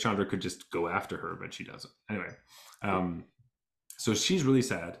technically, I guess Chandra could just go after her, but she doesn't. Anyway, um, so she's really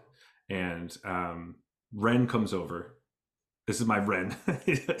sad, and Ren comes over. This is my Ren.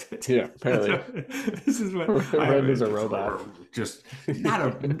 Yeah, apparently. This is what Ren is a robot. just not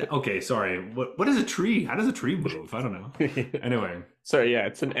a okay. Sorry. What is a tree? How does a tree move? I don't know. Anyway, So yeah,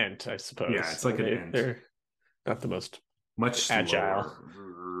 it's an ent, I yeah, suppose. it's like an ant, They're not the most much agile.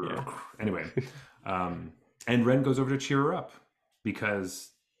 slower. Yeah. Anyway, um, and Ren goes over to cheer her up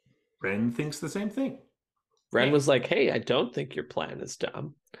because Ren thinks the same thing. Ren Hey. was like, "Hey, I don't think your plan is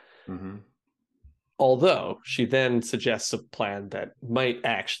dumb." Mm-hmm. Although she then suggests a plan that might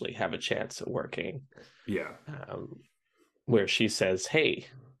actually have a chance at working, Yeah. um, where she says, "Hey,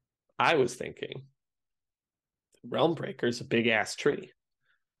 I was thinking Realm Breaker's a big ass tree,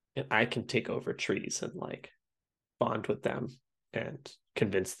 and I can take over trees and like bond with them and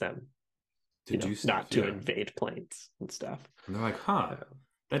convince them, To do stuff. not to Yeah. invade planes and stuff." And they're like, huh,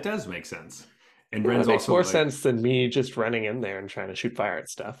 that does make sense. And Yeah, Ren's that makes also more like, sense than me just running in there and trying to shoot fire at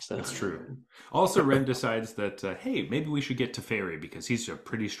stuff. So that's true. Also, Ren decides that, hey, maybe we should get Teferi because he's a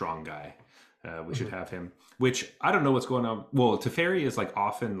pretty strong guy. We should have him. Which I don't know what's going on. Well, Teferi is like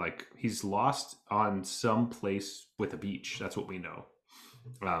often like he's lost on some place with a beach. That's what we know.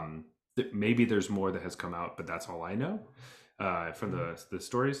 Maybe there's more that has come out, but that's all I know from the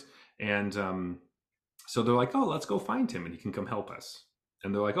stories. And so they're like, oh, let's go find him and he can come help us.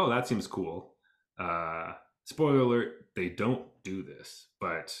 And they're like, oh, that seems cool. Spoiler alert, they don't do this,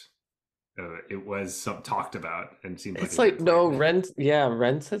 but it was talked about and seemed like it's a good like no, plan.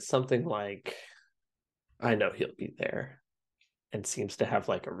 Ren said something like, "I know he'll be there," and seems to have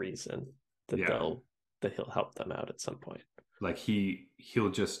like a reason that Yeah, he'll help them out at some point. like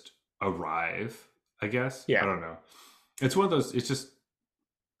he'll just arrive, I guess. I Yeah, don't know. It's one of those. It's just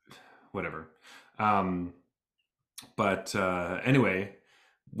whatever. Um, but anyway,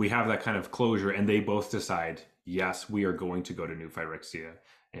 we have that kind of closure, and they both decide, yes, we are going to go to New Phyrexia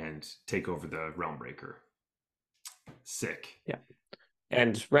and take over the Realm Breaker. Sick. yeah.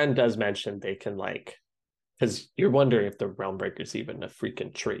 And Ren does mention they can like, because you're wondering if the Realm Breaker's even a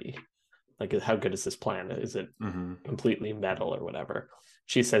freaking tree. Like, how good is this plan? Is it Mm-hmm. completely metal or whatever?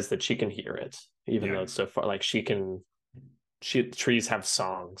 She says that she can hear it, even Yeah. though it's so far. Like trees have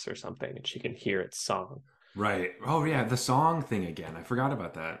songs or something, and she can hear its song. Right. Oh yeah, the song thing again. I forgot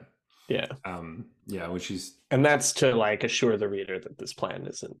about that. Yeah, Yeah, when she's and that's to like assure the reader that this plan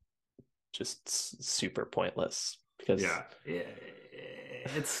isn't just super pointless because yeah,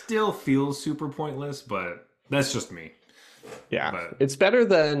 it still feels super pointless, but that's just me. yeah, But it's better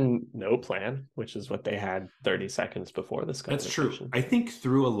than no plan, which is what they had 30 seconds before this that's true. conversation. I think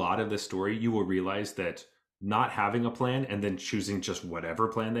through a lot of this story, you will realize that not having a plan and then choosing just whatever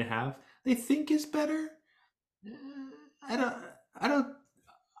plan they have, they think is better. Eh, I don't. I don't.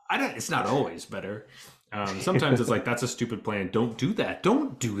 I don't. It's not always better. Sometimes it's like that's a stupid plan. Don't do that.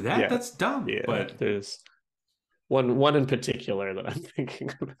 Don't do that. Yeah, That's dumb. yeah. But There's one in particular that I'm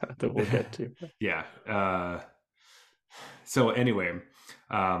thinking about that we'll get to. yeah. So anyway,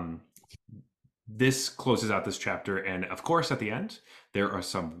 um, this closes out this chapter, and of course, at the end, there are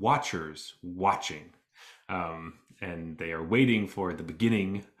some watchers watching, and they are waiting for the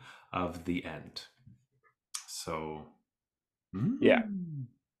beginning of the end. So Yeah. Mm.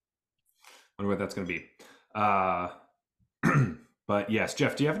 Wonder what that's going to be. Uh, but yes,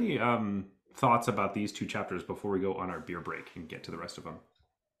 Jeff, do you have any thoughts about these two chapters before we go on our beer break and get to the rest of them?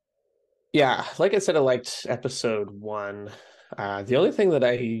 Yeah, like I said, I liked episode one. The only thing that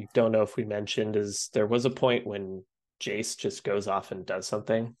I don't know if we mentioned is there was a point when Jace just goes off and does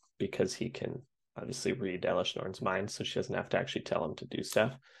something because he can obviously read Elishnorn's mind, so she doesn't have to actually tell him to do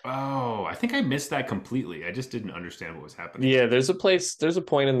stuff. Oh, I think I missed that completely. I just didn't understand what was happening. Yeah, there's a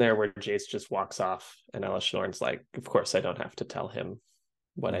point in there where Jace just walks off, and Elishnorn's like, "Of course, I don't have to tell him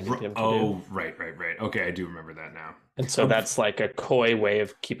what I need him to do." Oh, right, right, right. Okay, I do remember that now. And so that's like a coy way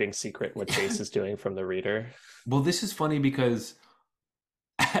of keeping secret what Jace is doing from the reader. Well, this is funny because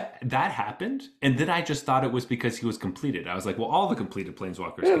that happened, and then I just thought it was because he was completed. I was like, well, all the completed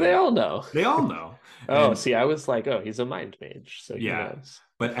planeswalkers Yeah, they can. all know. They all know, Oh, and see, I was like, oh, he's a mind mage, so he yeah. knows.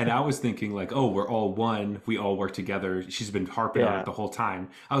 But and I was thinking like, oh, we're all one. We all work together. She's been harping on it Yeah, the whole time.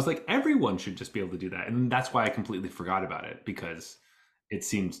 I was like, everyone should just be able to do that, and that's why I completely forgot about it because it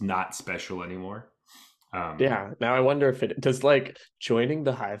seems not special anymore. Um, yeah. Now I wonder if it does like joining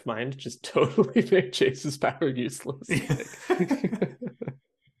the hive mind just totally make Chase's power useless. Like,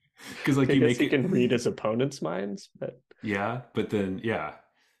 because like I you guess make he it, can read his opponent's minds, but yeah, but then yeah,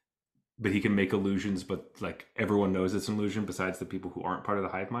 but he can make illusions, but like everyone knows it's an illusion besides the people who aren't part of the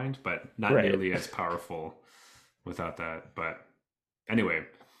hive mind, but not right. nearly as powerful without that. But anyway,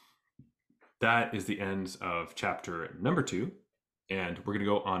 that is the end of chapter number 2, and we're gonna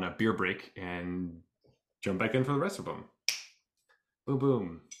go on a beer break and jump back in for the rest of them. Boom,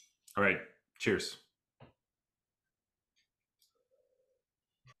 boom. All right, cheers.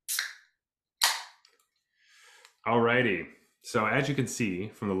 Alrighty. So as you can see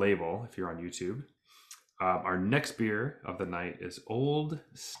from the label, if you're on YouTube, our next beer of the night is Old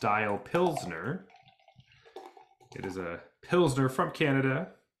Style Pilsner. It is a Pilsner from Canada,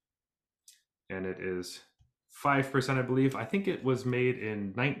 and it is 5%, I believe. I think it was made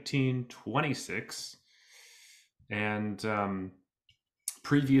in 1926. And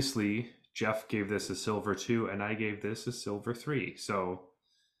previously, Jeff gave this a silver 2, and I gave this a silver 3. So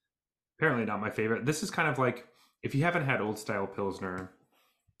apparently not my favorite. This is kind of like, if you haven't had Old Style Pilsner,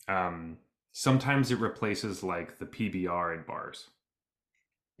 um, sometimes it replaces like the PBR in bars.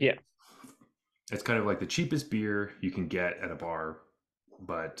 Yeah. It's kind of like the cheapest beer you can get at a bar,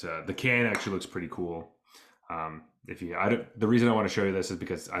 but the can actually looks pretty cool. If you, I don't, the reason I want to show you this is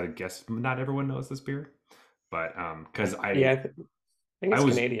because I guess not everyone knows this beer, but because Yeah, I think I it's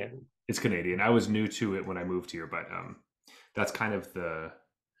was, Canadian. it's Canadian. I was new to it when I moved here, but that's kind of the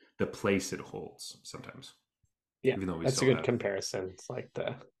place it holds sometimes, Yeah, even though we that's a still good have, comparison. It's like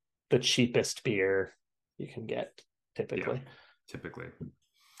the cheapest beer you can get yeah, typically. typically.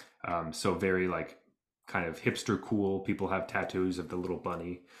 So very like kind of hipster cool. People have tattoos of the little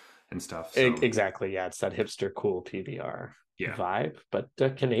bunny and stuff. So Exactly. Yeah, it's that hipster cool PBR yeah, vibe, but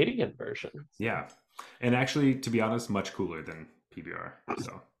the Canadian version. yeah, and actually, to be honest, much cooler than PBR.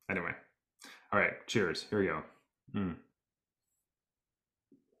 So anyway, all right, cheers. Here we go. Mm.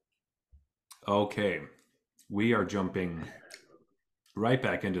 Okay, we are jumping right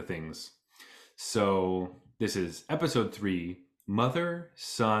back into things. So this is episode 3, Mother,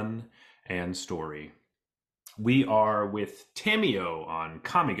 Son, and Story. We are with Tamio on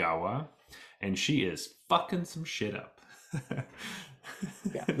Kamigawa, and she is fucking some shit up.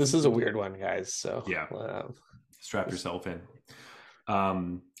 Yeah, this is a weird one, guys. So Yeah, strap yourself in.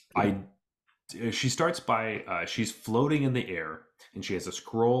 Um, I she starts by she's floating in the air, and she has a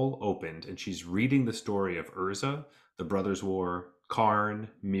scroll opened, and she's reading the story of Urza, the Brothers' War, Karn,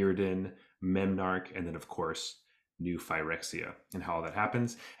 Mirrodin, Memnarch, and then of course New Phyrexia, and how that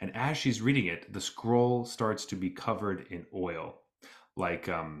happens. And as she's reading it, the scroll starts to be covered in oil, like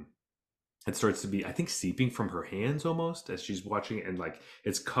it starts to be, I think, seeping from her hands almost as she's watching it, and like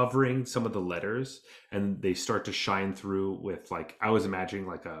it's covering some of the letters, and they start to shine through with, like, I was imagining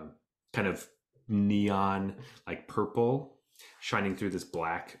like a kind of neon like purple shining through this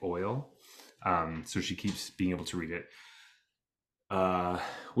black oil. So she keeps being able to read it, uh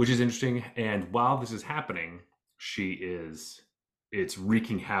which is interesting. And while this is happening, she is it's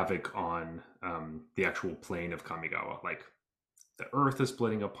wreaking havoc on the actual plane of Kamigawa. Like, the earth is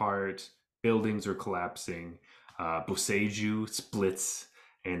splitting apart, buildings are collapsing, Boseiju splits,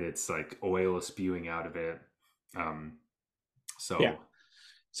 and it's like oil is spewing out of it. Um, yeah, so,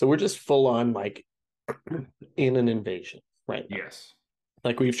 so we're just full on like in an invasion right now. yes.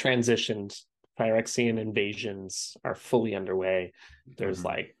 Like we've transitioned. Phyrexian invasions are fully underway. There's Hmm.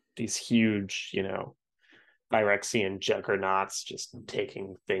 like these huge, Phyrexian juggernauts just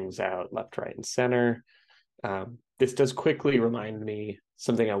taking things out left, right, and center. this does quickly remind me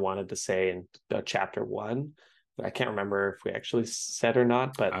something I wanted to say in chapter one. I can't remember if we actually said or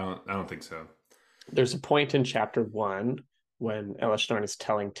not, but I don't think so. there's a point in chapter one when Elishnorn is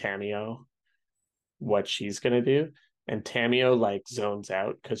telling Tamio what she's gonna do, and Tamio like zones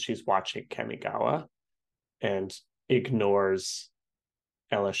out because she's watching Kamigawa and ignores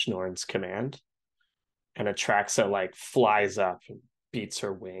Elishnorn's command, and Atraxa like flies up and beats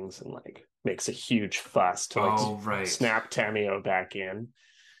her wings and like makes a huge fuss to like Oh, right. snap Tamio back in.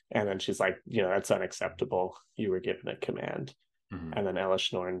 And then she's like, that's unacceptable. You were given a command. Hmm. And then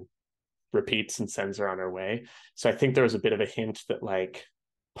Elishnorn repeats and sends her on her way. So I think there was a bit of a hint that like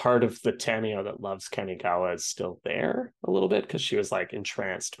part of the Tamio that loves Kamigawa is still there a little bit because she was like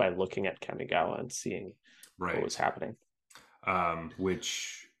entranced by looking at Kamigawa and seeing what was Right. happening.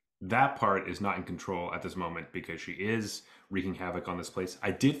 Which that part is not in control at this moment because she is wreaking havoc on this place.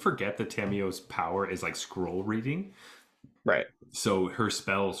 I did forget that Tamio's power is like scroll reading. Right. So her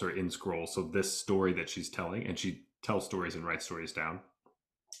spells are in scroll. So this story that she's telling, and she tells stories and writes stories down.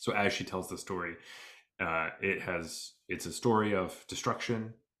 So as she tells the story, it's a story of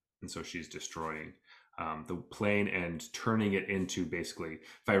destruction, and so she's destroying the plane and turning it into basically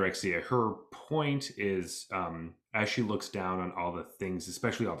Phyrexia. Her point is as she looks down on all the things,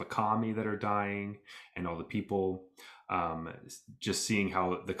 especially all the kami that are dying and all the people, um, just seeing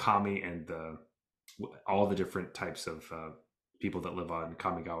how the kami and all the different types of people that live on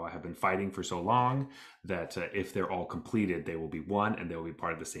Kamigawa have been fighting for so long that if they're all completed, they will be one and they will be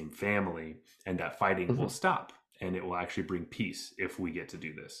part of the same family, and that fighting will Mm-hmm. stop and it will actually bring peace if we get to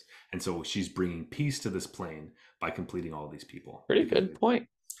do this. And so she's bringing peace to this plane by completing all these people. Pretty Because good point.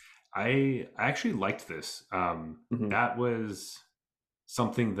 I actually liked this. Mm-hmm. That was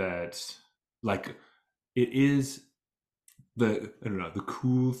something that, like, it is the I don't know the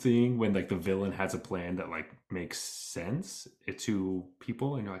cool thing when like the villain has a plan that like makes sense to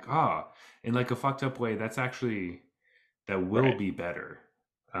people, and you're like, in like a fucked up way, that's actually that will Right. be better.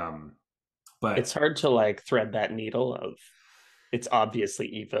 Um, It's but hard to like thread that needle of it's obviously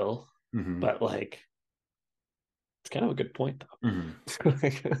evil, mhm, but like it's kind of a good point mhm.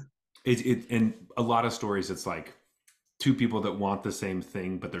 though. It in a lot of stories, it's like two people that want the same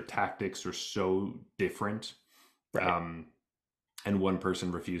thing, but their tactics are so different. Right. Um, and one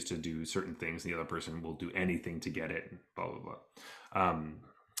person refused to do certain things, and the other person will do anything to get it. Blah blah blah.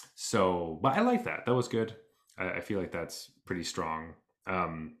 So, but I like that. That was good. I feel like that's pretty strong.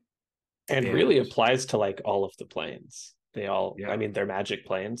 Um, And really and applies to like all of the planes. They all, I yeah, mean, they're magic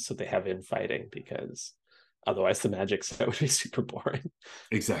planes, so they have infighting because otherwise the magic set would be super boring.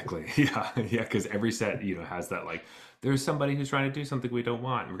 exactly. Yeah, yeah. Because every set, has that like, there's somebody who's trying to do something we don't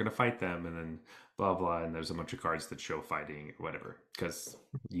want, and we're gonna fight them, and then blah blah. And there's a bunch of cards that show fighting or whatever. Because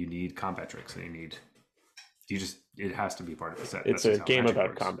you need combat tricks, and it has to be part of the set. It's That's a just how game Magic about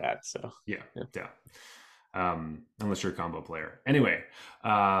works. combat, so Yeah, yeah. yeah. Unless you're a combo player. Anyway,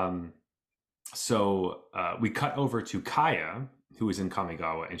 um, so we cut over to Kaya, who is in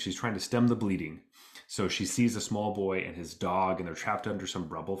Kamigawa, and she's trying to stem the bleeding. So she sees a small boy and his dog, and they're trapped under some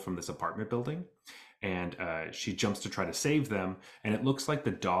rubble from this apartment building. And she jumps to try to save them, and it looks like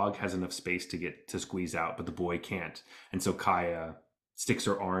the dog has enough space to squeeze out, but the boy can't. And so Kaya sticks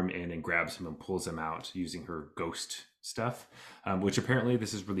her arm in and grabs him and pulls him out using her ghost stuff, which apparently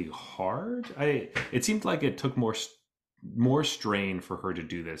this is really hard. It seemed like it took more strain for her to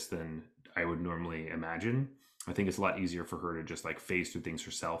do this than I would normally imagine. I think it's a lot easier for her to just like phase through things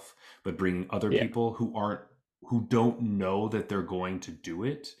herself, but bringing other Yeah. people who don't know that they're going to do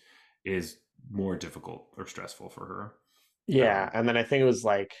it is more difficult or stressful for her. Yeah. Um, And then I think it was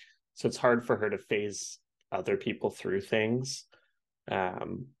like, so it's hard for her to phase other people through things.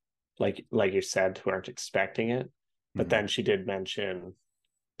 Um, like you said, who aren't expecting it. But mhm. then she did mention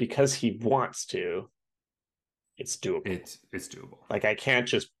because he wants to, it's doable. It's doable. Like I can't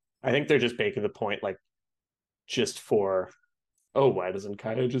just I think they're just making the point like just for oh, why doesn't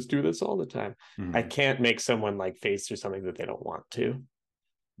Kaya just do this all the time? I Mhm. can't make someone like face through something that they don't want to.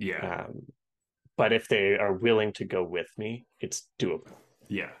 Yeah, Um, but if they are willing to go with me, it's doable.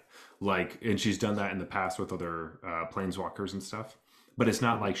 yeah. Like, and she's done that in the past with other planeswalkers and stuff. But it's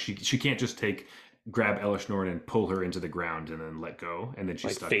not Mhm. like she can't just grab Elishnorn and pull her into the ground and then let go, and then she's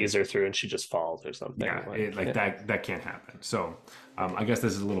Like stuck in. phase her through and she just falls or something. Yeah, Like like yeah. that can't happen. So I guess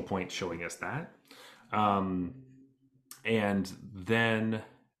this is a little point showing us that. Um, and then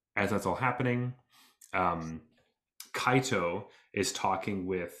as that's all happening, um, Kaito is talking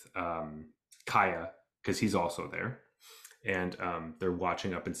with Kaya because he's also there, and they're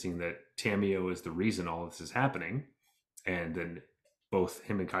watching up and seeing that Tamio is the reason all of this is happening. And then both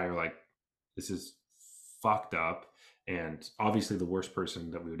him and Kaya are like, "This is fucked up, and obviously the worst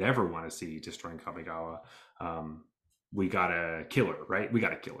person that we would ever want to see destroying Kamigawa. Um, we gotta kill her, right? We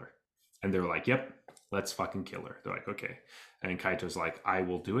gotta kill her. And they're like, yep, let's fucking kill her. They're like, okay. And Kaito's like, I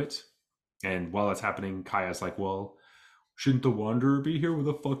will do it. And while that's happening, Kaya's like, well, shouldn't the Wanderer be here? Where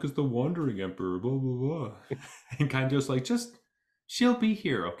the fuck is the Wandering Emperor? Blah, blah, blah. And Kaito's like, just, she'll be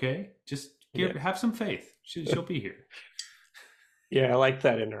here, okay? Just Yeah. have some faith. She'll be here. Yeah, I like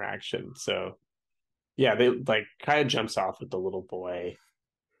that interaction. So yeah, they like Kaya jumps off with the little boy.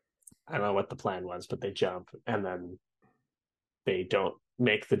 I don't know what the plan was, but they jump and then they don't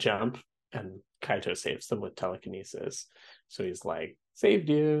make the jump, and Kaito saves them with telekinesis. So he's like, saved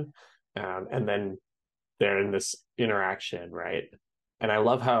you. And then they're in this interaction, right? And I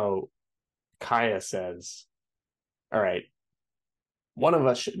love how Kaya says, all right, one of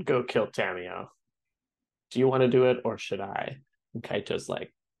us should go kill Tamio. Do you want to do it or should I? And Kaito's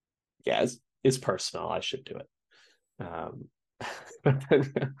like, yeah, it's personal. I should do it. But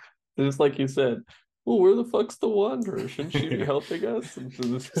then, just like you said, well, where the fuck's the Wanderer? Shouldn't she be helping us? And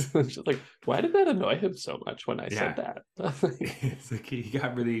she's like, why did that annoy him so much when I said Yeah. that? It's like he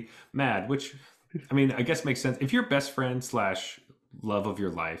got really mad, which, I mean, I guess makes sense. If your best friend slash love of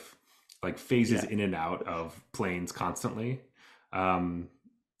your life like phases Yeah. in and out of planes constantly, um,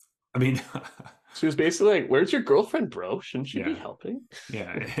 I mean, She was basically like, where's your girlfriend, bro? Shouldn't she be yeah, helping?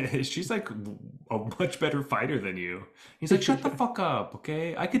 yeah, she's like a much better fighter than you. He's like, shut the fuck up,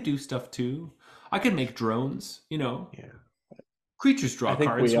 okay? I could do stuff too. I could make drones, you know. Yeah. Creatures I draw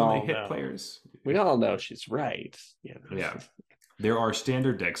think cards when they hit players. we all know she's right. You know? Yeah. There are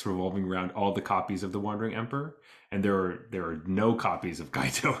standard decks revolving around all the copies of the Wandering Emperor, and there are no copies of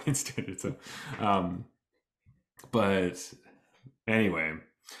Kaito in standard. So, um, but anyway,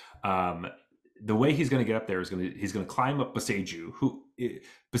 um, the way he's going to get up there is he's going to climb up Beseiju.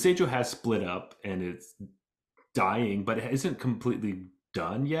 Beseiju has split up and it's dying, but it isn't completely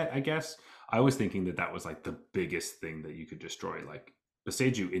done yet. I guess I was thinking that that was like the biggest thing that you could destroy. Like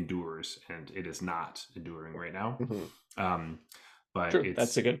Beseiju endures, and it is not enduring right now. Mm-hmm. Um, but True.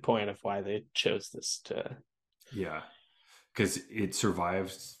 That's a good point of why they chose this to. yeah, because it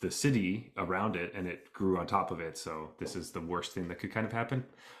survived the city around it and it grew on top of it. So this is the worst thing that could kind of happen.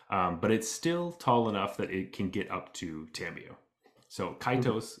 But it's still tall enough that it can get up to Tamio. So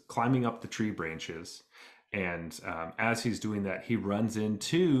Kaito's climbing up the tree branches, and as he's doing that, he runs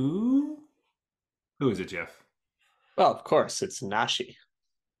into who is it, Jeff? Well, of course, it's Nashi.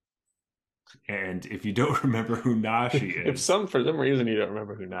 And if you don't remember who Nashi If is, for some reason you don't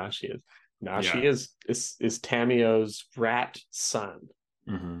remember who Nashi is, yeah, Nashi is Tamio's rat son.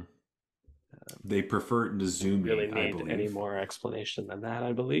 mm-hmm. They prefer Nezumi, Really I need any believe. more explanation than that?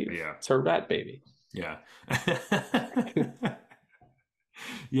 I believe Yeah, it's her rat baby. yeah.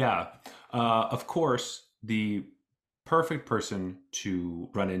 Yeah. Of course, the perfect person to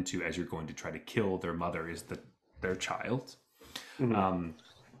run into as you're going to try to kill their mother is their child. Mm-hmm. Um,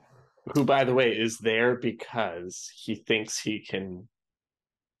 Who, by the way, is there because he thinks he can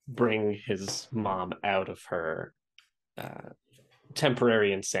bring his mom out of her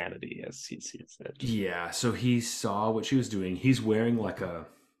temporary insanity, as he sees it. yeah. So he saw what she was doing. He's wearing like a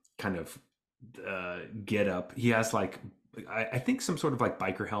kind of get up. He has like I think some sort of like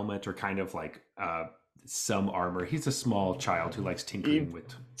biker helmet or kind of like some armor. He's a small child who likes tinkering He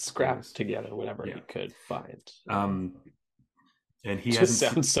with scrapped things. together whatever Yeah. he could find. And he Just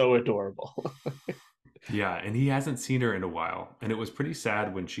hasn't sounds so adorable. yeah, and he hasn't seen her in a while. And it was pretty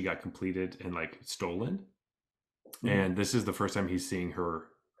sad when she got completed and like stolen. And this is the first time he's seeing her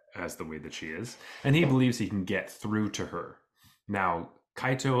as the way that she is. And he believes he can get through to her. Now,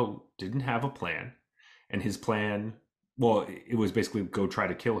 Kaito didn't have a plan. And his plan, well, it was basically go try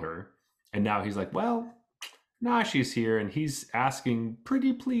to kill her. And now he's like, well, nah, she's here. And he's asking,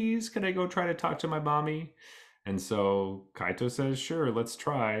 pretty please, can I go try to talk to my mommy? And so Kaito says, sure, let's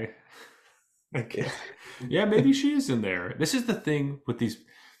try. Okay. Yeah, maybe she is in there. This is the thing with these.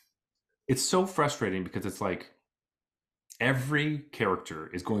 It's so frustrating because it's like every character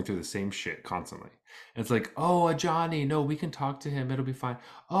is going through the same shit constantly. And it's like, oh, a Johnny, no, we can talk to him. It'll be fine.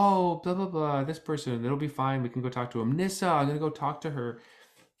 Oh, blah, blah, blah. This person, it'll be fine. We can go talk to him. Nissa, I'm going to go talk to her.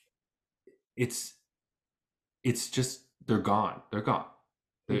 It's just, they're gone. They're gone.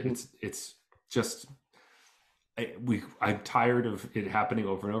 It's just, I'm tired of it happening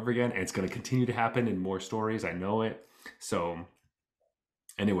over and over again. And it's going to continue to happen in more stories. I know it. So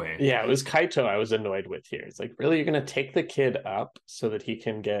anyway. Yeah, it was Kaito I was annoyed with here. It's like, really, you're going to take the kid up so that he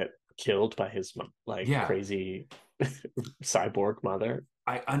can get killed by his crazy cyborg mother?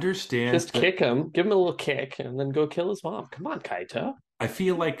 I understand. Just kick him, give him a little kick, and then go kill his mom. Come on, Kaito. I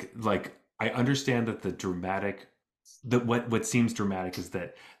feel like I understand that what seems dramatic is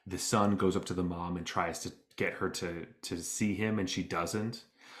that the son goes up to the mom and tries to get her to see him, and she doesn't.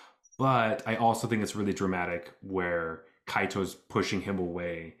 But I also think it's really dramatic where Kaito's pushing him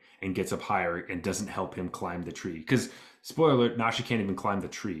away and gets up higher and doesn't help him climb the tree. Because spoiler alert, Nashi can't even climb the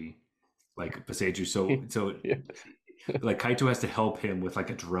tree like Paseju. So Yeah. like Kaito has to help him with like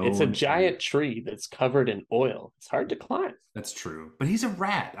a It's a drone and giant tree that's covered in oil. It's hard to climb. that's true. But he's a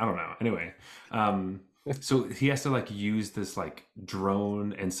rat. I don't know. Anyway, um, so he has to like use this like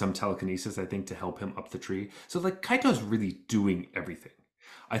drone and some telekinesis, I think, to help him up the tree. So like Kaito's really doing everything.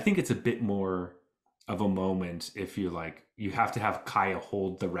 I think it's a bit more of a moment if you like you have to have Kaya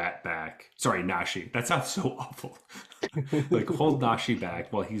hold the rat back. Sorry, Nashi. That sounds so awful. Like hold Nashi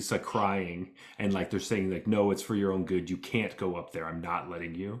back while he's like crying and like they're saying like no, it's for your own good. You can't go up there. I'm not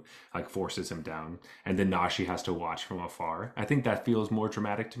letting you. Like forces him down, and then Nashi has to watch from afar. I think that feels more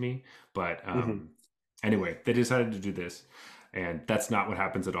dramatic to me. But Mhm. anyway, they decided to do this, and that's not what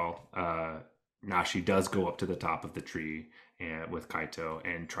happens at all. Nashi does go up to the top of the tree and with Kaito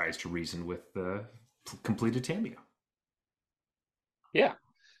and tries to reason with the completed Tamio. Yeah.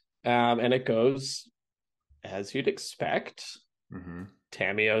 And it goes as you'd expect. Mm-hmm.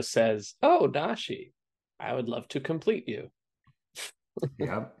 Tamio says, "Oh, Dashi, I would love to complete you."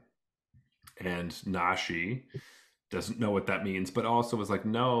 Yep. And Nashi doesn't know what that means, but also was like,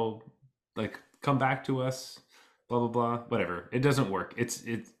 no, like come back to us, blah blah blah, whatever. It doesn't work. It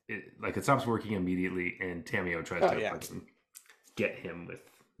like it stops working immediately, and Tamio tries Oh to yeah. fucking get him with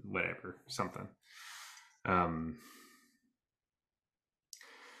whatever something. Um,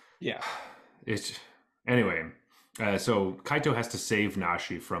 Yeah. it's anyway. So Kaito has to save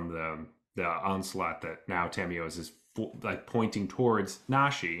Nashi from the onslaught that now Tamio is like pointing towards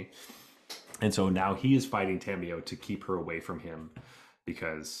Nashi, and so now he is fighting Tamio to keep her away from him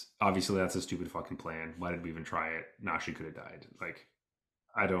because obviously that's a stupid fucking plan. Why did we even try it? Nashi could have died. Like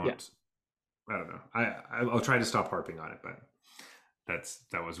I Yeah. don't I don't know. I'll try to stop harping on it, but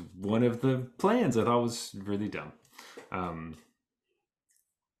that was one of the plans I thought was really dumb. Um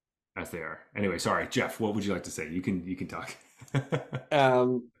as they are. Anyway, sorry, Jeff, what would you like to say? You can talk.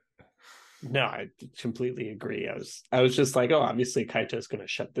 Um, no, I completely agree. I was just like, oh, obviously Kaito's gonna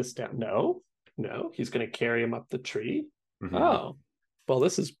shut this down. No, no, he's gonna carry him up the tree. Hmm. Oh, well,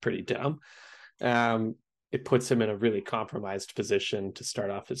 this is pretty dumb. Um, it puts him in a really compromised position to start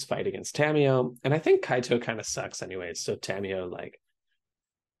off his fight against Tamio. And I think Kaito kind of sucks anyway. So Tamio like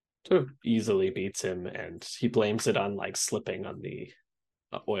sort of easily beats him and he blames it on like slipping on the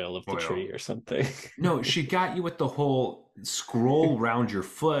oil of the Oil. tree or something. No, she got you with the whole scroll round your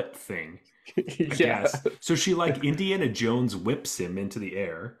foot thing. I Yeah. guess. So she like Indiana Jones whips him into the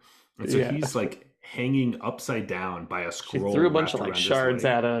air. And so Yeah. he's like hanging upside down by a She threw scroll a bunch of wrapped like around his shards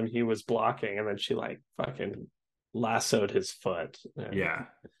leg. at him. He was blocking, and then she like fucking lassoed his foot. And Yeah.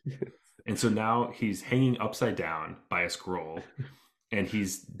 And so now he's hanging upside down by a scroll and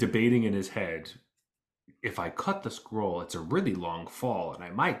he's debating in his head, if I cut the scroll, it's a really long fall and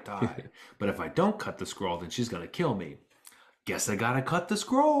I might die. But if I don't cut the scroll, then she's going to kill me. Guess I got to cut the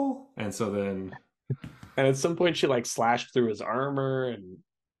scroll. And so then and at some point she like slashed through his armor and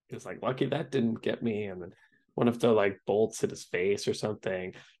he was like, lucky that didn't get me. And then one of the like bolts hit his face or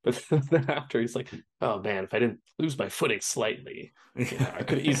something. But then after he's like, oh man, if I didn't lose my footing slightly, I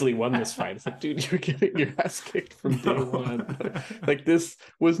could have easily won this fight. It's like, dude, you're getting your ass kicked from day no. one. Like this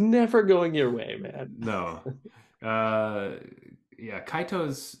was never going your way, man. No. Uh, yeah,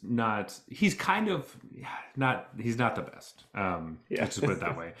 Kaito's not. He's kind of not. He's not the best. Yeah. Let's just put it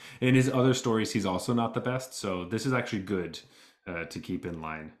that way. In his other stories, he's also not the best. So this is actually good to keep in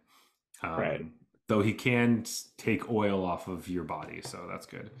line. Right. Though he can take oil off of your body, so that's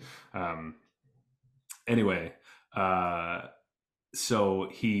good. Anyway, uh, so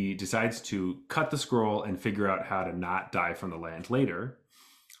he decides to cut the scroll and figure out how to not die from the land later.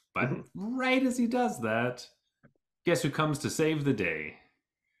 But Mhm. right as he does that, guess who comes to save the day?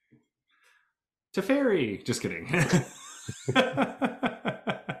 Teferi. Just kidding.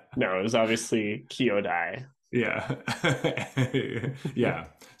 No, it was obviously Kyodai. Yeah. Yeah.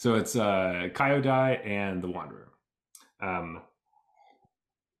 So it's Kyodai and the Wanderer. Um,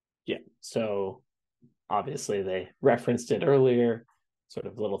 Yeah. So obviously they referenced it earlier, sort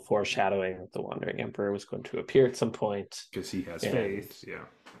of little foreshadowing that the Wandering Emperor was going to appear at some point, because he has and faith.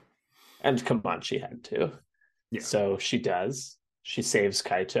 Yeah. Comanche had to. Yeah. So she does. She saves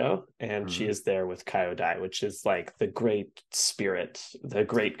Kaito, and she Mhm. is there with Kyodai, which is like the great spirit, the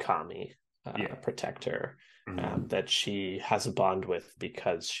great kami Yeah. protector Mhm. that she has a bond with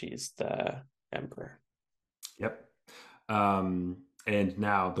because she's the emperor. Yep. Um, and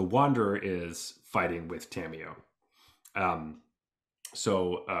now the Wanderer is fighting with Tamio. Um,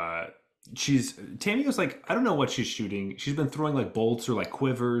 so she's Tamio's like, I don't know what she's shooting. She's been throwing like bolts or like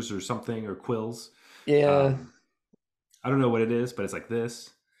quivers or something or quills. Yeah, Um, I don't know what it is, but it's like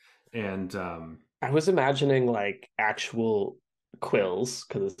this. And I was imagining like actual quills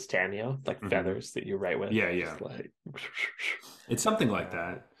because it's Tanyo, like mhm. feathers that you write with. Yeah, yeah, Just like it's something like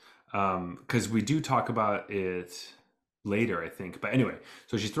uh, that. Because we do talk about it later, I think. But anyway,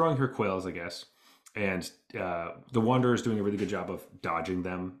 so she's throwing her quails, I guess, and the Wanderer is doing a really good job of dodging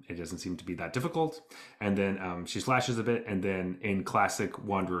them. It doesn't seem to be that difficult. And then she slashes a bit, and then in classic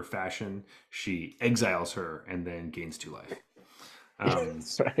Wanderer fashion, she exiles her and then gains 2 life. Um,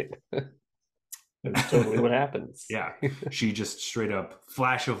 that's right. That's totally what happens. yeah, she just straight up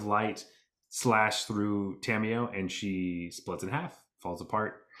flash of light slash through Tamio, and she splits in half, falls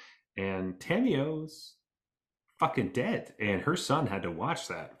apart, and Tamio's fucking dead. And her son had to watch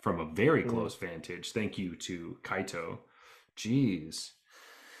that from a very Mm. close vantage. Thank you to Kaito. Jeez.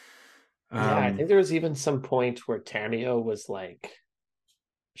 Yeah, I Um, think there was even some point where Tamio was like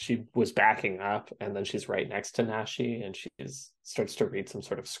she was backing up and then she's right next to Nashi and she's starts to read some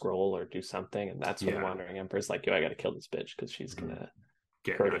sort of scroll or do something, and that's when the yeah. Wandering Emperor's like, yo, I gotta kill this bitch because she's Mhm. gonna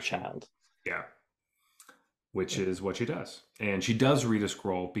Get hurt a Nashi. child. Yeah. Which is what she does. And she does read a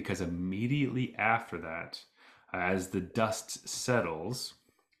scroll because immediately after that, as the dust settles,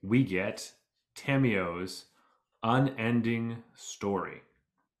 we get Tamio's unending story.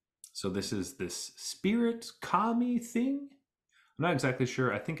 So this is this spirit kami thing. I'm not exactly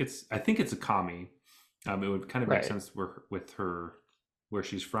sure. I think it's a kami. It would kind of make Right. sense with her where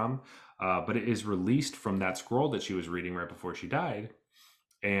she's from, but it is released from that scroll that she was reading right before she died,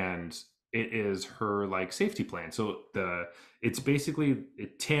 and it is her like safety plan. So it's basically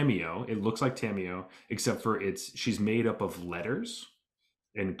Tamio. It looks like Tamio, except for she's made up of letters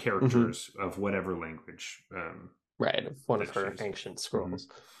and Mm-hmm. characters of whatever language Right. One of that her she's. ancient Mhm. scrolls.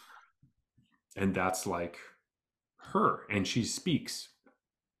 And that's like her, and she speaks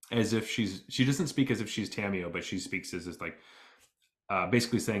as if she doesn't speak as if she's Tamio, but she speaks as like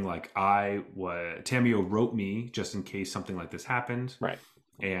basically saying like Tamio wrote me just in case something like this happened, Right.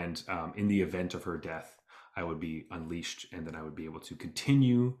 and in the event of her death, I would be unleashed, and then I would be able to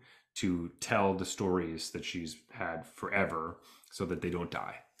continue to tell the stories that she's had forever, so that they don't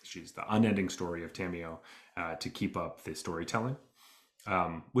die. She's the unending story of Tamio, to keep up the storytelling,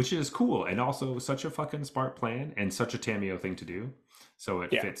 which is cool and also such a fucking smart plan and such a Tamio thing to do. So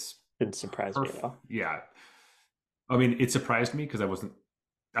it Yeah. fits Didn't surprise me at perfect. all. Yeah, I mean, it surprised me because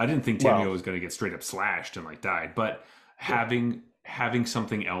I didn't think Tamio Well, was going to get straight up slashed and like died, but yeah. having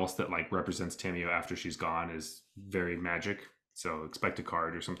something else that like represents Tamio after she's gone is very magic. So expect a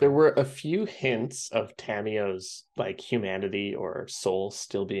card or There something. were a few hints of Tamio's like humanity or soul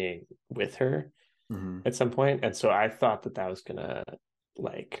still being with her Mm-hmm. at some point, and so I thought that that was gonna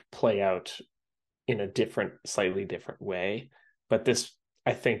like play out in a different, slightly different way. But this,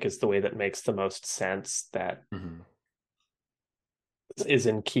 I think, is the way that makes the most sense. That Mm-hmm. is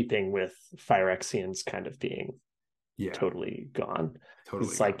in keeping with Phyrexian's kind of being Yeah, totally gone. totally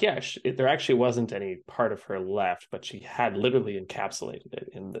It's like, gone. yeah, there actually wasn't any part of her left, but she had literally encapsulated it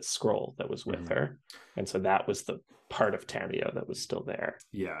in the scroll that was with Mm-hmm. her. And so that was the part of Tamio that was still there.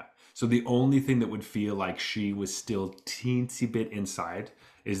 Yeah. So the only thing that would feel like she was still teensy bit inside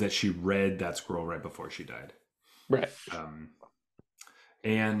is that she read that scroll right before she died. Right. Um,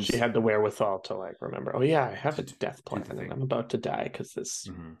 and She had the wherewithal to like remember, oh yeah, I have to a death do plan the and thing. I'm about to die because this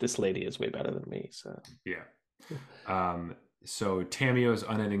Mm-hmm. this lady is way better than me. So Yeah. Um, so Tamio's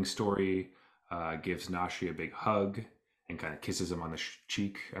unending story gives Nashi a big hug and kind of kisses him on the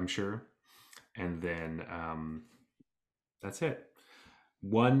cheek, I'm sure. And then that's it.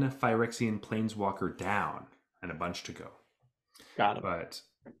 One Phyrexian planeswalker down and a bunch to go. got him. But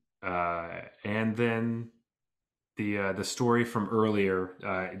and then the story from earlier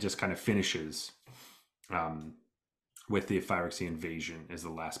just kind of finishes um, with the Phyrexian invasion is the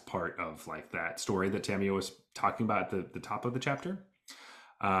last part of like that story that Tamio was talking about at the top of the chapter.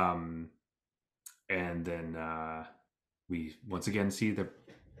 Um, and then we once again see that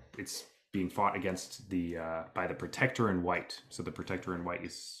it's being fought against the by the Protector in White. So the Protector in White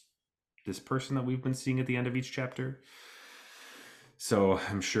is this person that we've been seeing at the end of each chapter. So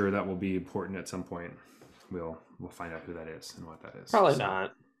I'm sure that will be important at some point. We'll find out who that is and what that is. Probably So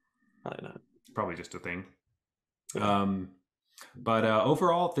not. Probably not. it's probably just a thing. Yeah. Um, but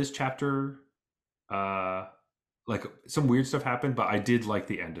overall, this chapter, uh, like some weird stuff happened, but I did like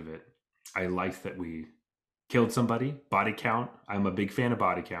the end of it. I liked that we killed somebody. Body count. I'm a big fan of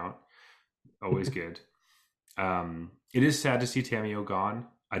body count. Always good. it is sad to see Tamio gone.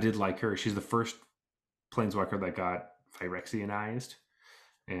 I did like her. She's the first planeswalker that got Phyrexianized,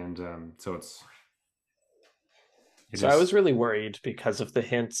 and so it So I is. was really worried because of the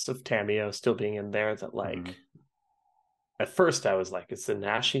hints of Tamio still being in there that Mhm. like at first I was like, is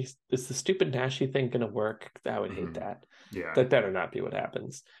the stupid Nashi thing gonna work? I would hate Mhm. that. Yeah. That better not be what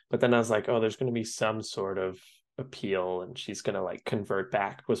happens. But then I was like, oh, there's gonna be some sort of appeal and she's gonna like convert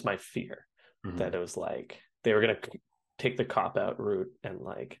back was my fear. Mhm. That it was like they were gonna take the cop out route and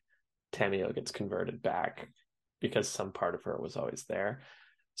like Tamio gets converted back because some part of her was always there.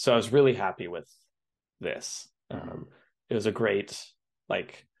 So I was really happy with this. Mhm. It was a great,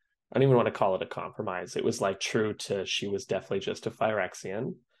 like, I don't even want to call it a compromise. It was like true to she was definitely just a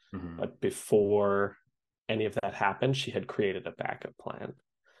Phyrexian, Mhm. but before any of that happened, she had created a backup plan.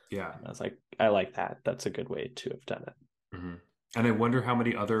 Yeah. And I was like, I like that. That's a good way to have done it. Mhm. And I wonder how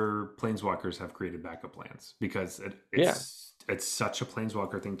many other planeswalkers have created backup plans because Yeah, it's such a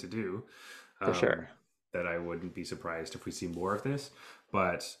planeswalker thing to do, for um, sure. that I wouldn't be surprised if we see more of this.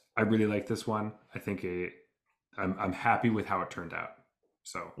 But I really like this one. I think I'm happy with how it turned out.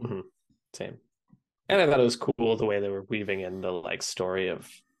 So Mm-hmm. Same. And yeah. I thought it was cool the way they were weaving in the like story of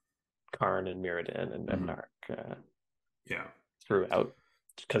Karn and Mirrodin and Mhm. Nark Yeah. throughout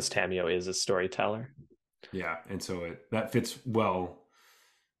because Tamio is a storyteller. Yeah. And so that fits well.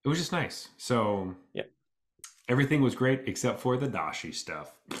 It was just nice. So Yeah. everything was great except for the Dashi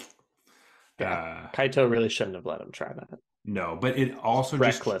stuff. Yeah. Uh, Kaito really shouldn't have let him try that. no, but it also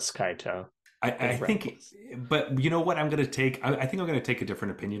just Reckless Kaito. I Like think, reckless. but you know what? I'm going to take, I think I'm going to take a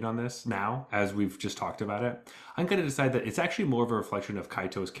different opinion on this now, as we've just talked about it. I'm going to decide that it's actually more of a reflection of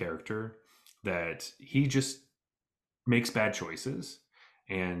Kaito's character, that he just makes bad choices.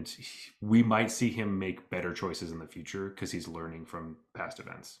 And we might see him make better choices in the future because he's learning from past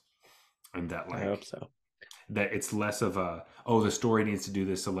events. And that, I hope like, so. that it's less of a, oh, the story needs to do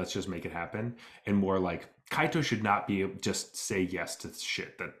this, so let's just make it happen. And more like, Kaito should not be just say yes to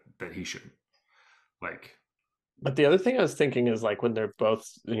shit that he shouldn't. Like, But the other thing I was thinking is like when they're both,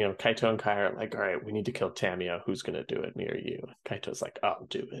 Kaito and Kai are like, all right, we need to kill Tamio. Who's gonna do it? Me or you? Kaito's like, I'll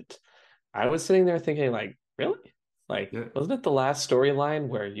do it. I was sitting there thinking, like, really? Like, yeah, wasn't it the last storyline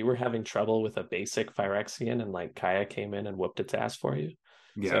where you were having trouble with a basic Phyrexian and like Kaya came in and whooped its ass for you?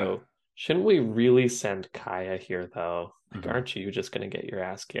 yeah. So shouldn't we really send Kaya here though? Like, Hmm. aren't you just gonna get your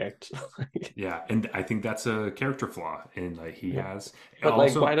ass kicked? Like, Yeah, and I think that's a character flaw, and like he yeah. has But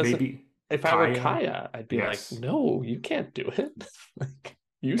like, why also doesn't maybe if I were Kaya. Kaya, I'd be like, Yes, no, you can't do it. Like,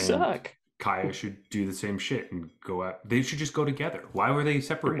 you and suck. Kaya should do the same shit and go out. They should just go together. Why were they Why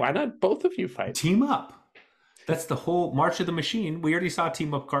separated? not both of you fight? Team up. That's the whole March of the Machine. We already saw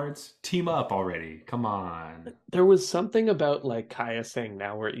team up cards. Team up already. Come on. There was something about like Kaya saying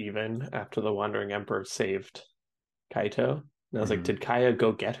now we're even after the Wandering Emperor saved Kaito. And I was like, Hmm. did Kaya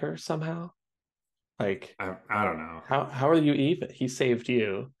go get her somehow? Like, I don't know. how are you even? He saved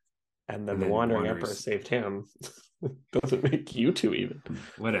you, and then And the then Wandering Emperor Wanderers. saved him. Doesn't make you two even.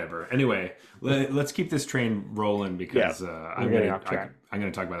 Whatever. Anyway, us keep this train rolling Yeah, because we're getting off track. I'm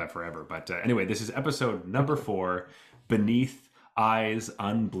gonna talk about that forever. But anyway, this is episode number 4, Beneath Eyes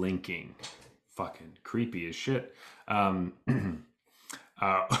Unblinking. Fucking creepy as shit. Um,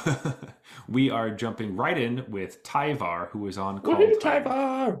 uh, we are jumping right in with Tyvar, who is on call Woohoo, time.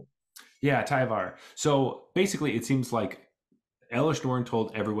 Tyvar! Yeah, Tyvar. So basically, it seems like Elish Norn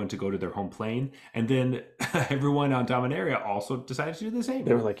told everyone to go to their home plane, and then everyone on Dominaria also decided to do the same.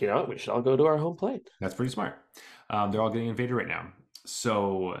 They were like, we should all go to our home plate. That's pretty smart. They're all getting invaded right now.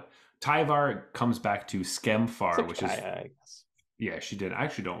 So Tyvar comes back to Skemfar, Except which is, Kaya, I guess. yeah, she did. I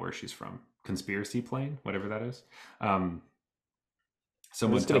actually don't know where she's from. Conspiracy plane, whatever that is. Um, I'm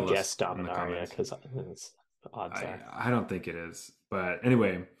someone just gonna tell us guess in the Dominaria comments. because odds I are. I don't think it is, but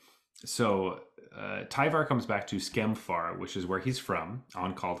anyway. So Tyvar comes back to Skemfar, which is where he's from,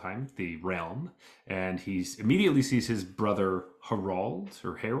 on Kaldheim, the realm, and he's immediately sees his brother Harald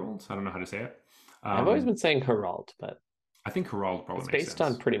or Harold. I don't know how to say it. I've always Um, been saying Herald, but I think Harald probably it's makes based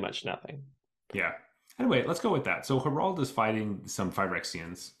on sense. pretty much nothing. Yeah. Anyway, let's go with that. So Harald is fighting some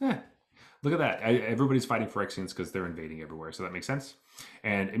Phyrexians. Look at that. Everybody's fighting Phyrexians because they're invading everywhere. So that makes sense.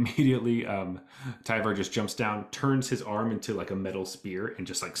 And immediately, Tyvar just jumps down, turns his arm into like a metal spear, and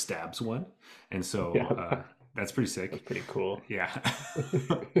just like stabs one. And so Yeah, that's pretty that's sick. pretty cool. Yeah.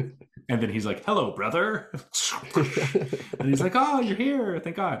 And then he's like, "Hello, brother." And he's like, "Oh, you're here.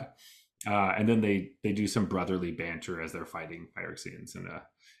 Thank God." And then they do some brotherly banter as they're fighting Phyrexians, and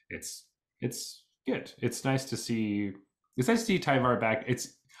it's it's good. It's nice to see. It's nice to see Tyvar back.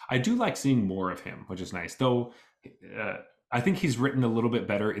 It's I do like seeing more of him, which is nice. Though, uh, I think he's written a little bit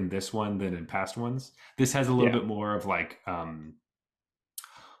better in this one than in past ones. This has a little Yeah, bit more of like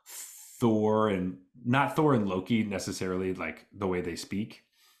Thor and not Thor and Loki necessarily, like the way they speak,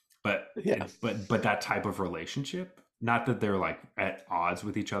 but yeah, but that type of relationship. Not that they're like at odds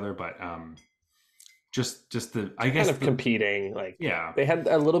with each other, but just the I kind guess of the competing. Like yeah, they had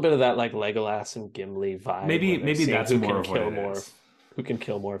a little bit of that like Legolas and Gimli vibe where they're maybe seeing that's more of what it is. who can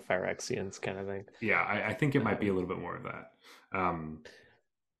kill more Phyrexians kind of thing. Yeah, I think it might be a Um, little bit more of that.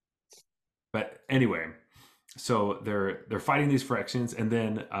 But anyway, so they're fighting these fractions, and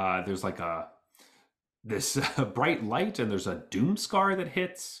then there's like a this bright light, and there's a doom scar that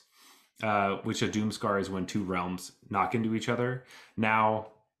hits, which a doom scar is when two realms knock into each other. Now,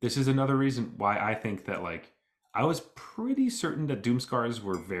 this is another reason why I think that like I was pretty certain that doom scars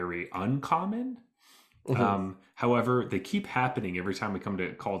were very uncommon. mhm. However, they keep happening every time we come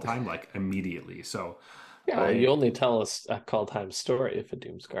to call time, like immediately. So Yeah, well, you I only tell us a call time story if a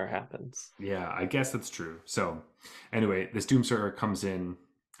Doomscar happens. yeah, I guess that's true. So anyway, this Doomstar comes in,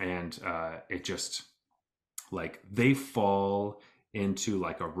 and it just like they fall into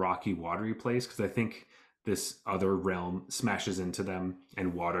like a rocky, watery place because I think this other realm smashes into them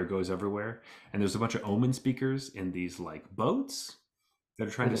and water goes everywhere. And there's a bunch of omen speakers in these like boats that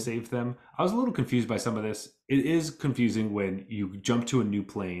are trying to Mhm. save them. I was a little confused by some of this. It is confusing when you jump to a new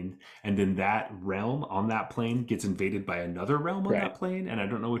plane and then that realm on that plane gets invaded by another realm on that Right. plane, and I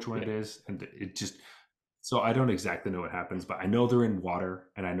don't know which one Yeah. it is, and it just so I don't exactly know what happens, but I know they're in water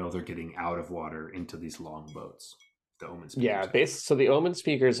and I know they're getting out of water into these long boats. The omen Yeah, speakers are. so the Omen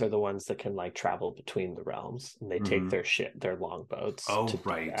speakers are the ones that can like travel between the realms, and they take Mm-hmm. their longboats to Oh, do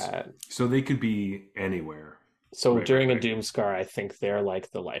right. that. So they could be anywhere. So Right, right, during a right. Doomscar, I think they're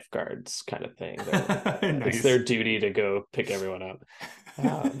like the lifeguards kind of thing. They're like it's Nice. their duty to go pick everyone up.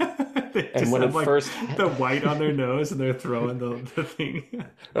 Um, They and just when have it like first the white on their nose and they're throwing the thing.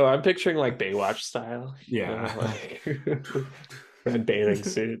 oh, I'm picturing like Baywatch style, Yeah. like red bathing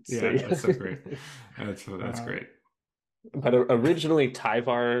suits. Yeah, that's so great. That's Uh, great. but originally,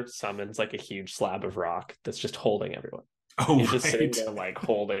 Tyvar summons like a huge slab of rock that's just holding everyone. Oh, He's just sitting right. there like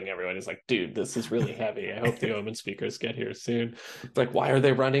holding everyone. He's like, dude, this is really heavy. I hope the Omen speakers get here soon. It's like, why are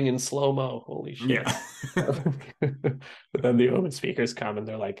they running in slow mo? Holy shit. Yeah. But then the Omen speakers come and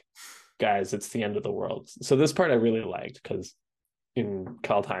they're like, guys, it's the end of the world. So this part I really liked because in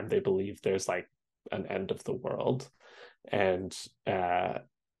Kaldheim they believe there's like an end of the world, and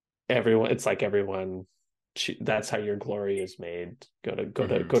everyone it's like everyone that's how your glory is made.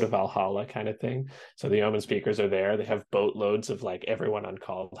 Hmm. Go to Valhalla kind of thing. So the Omen speakers are there. They have boatloads of like everyone on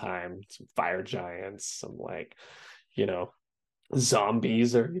Kaldheim, some fire giants, some like you know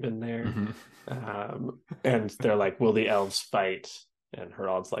zombies are even there. Hmm. And they're like, will the elves fight? And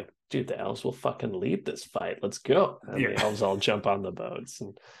Harald's like, dude, the elves will fucking lead this fight. Let's go. And the Yeah. elves all jump on the boats.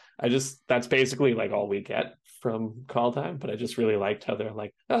 And that's basically like all we get from Call Time. But I just really liked how they're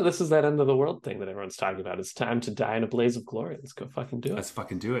like, oh, this is that end of the world thing that everyone's talking about. It's time to die in a blaze of glory. Let's go fucking do Let's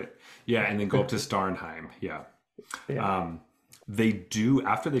fucking do it. Yeah, and then go up to it. Starnheim. Yeah. Yeah. Um, they do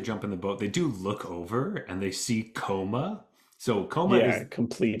after they jump in the boat, they do look over and they see Coma. So Coma is Yeah.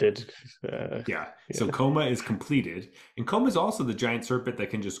 Completed. yeah. So Yeah. Coma is completed, and Coma is also the giant serpent that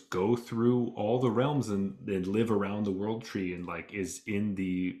can just go through all the realms and live around the world tree and like is in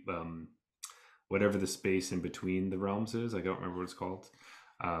the whatever the space in between the realms is. I don't remember what it's called.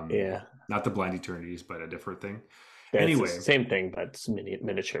 Um, Yeah. Not the blind eternities, but a different thing. Yeah. It's the Anyway, same thing, but it's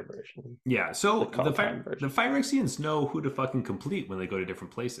miniature version, yeah, the so Call Time The version. Phyrexians know who to fucking complete when they go to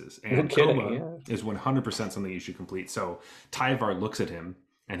different places, No and kidding. Coma Yeah. is 100% something you should complete. So Tyvar looks at him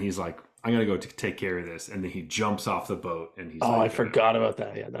and he's like, "I'm gonna go take care of this," and then he jumps off the boat and he's Oh, I like, forgot about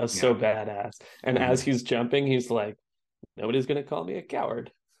that. Yeah, that was "Yeah, so badass. And as hmm he's jumping, he's like, nobody's gonna call me a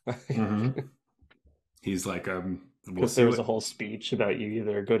coward. hmm he's like, we'll Because there see was what." a whole speech about you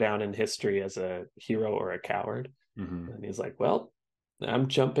either go down in history as a hero or a coward. Hmm. And he's like, well, I'm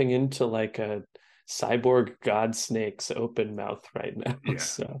jumping into like a cyborg god snake's open mouth right now. Yeah,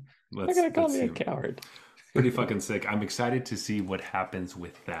 So they're gonna call let's me see a him. coward. Pretty fucking sick. I'm excited to see what happens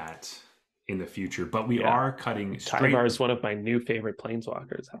with that in the future. But we Yeah. are cutting Tyvar straight. is one of my new favorite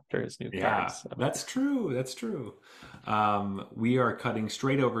planeswalkers after his new Yeah, cards. So that's true. That's true. We are cutting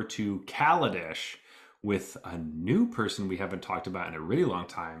straight over to Kaladesh with a new person we haven't talked about in a really long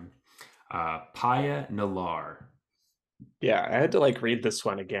time, Paya Nalar. yeah, I had to like read this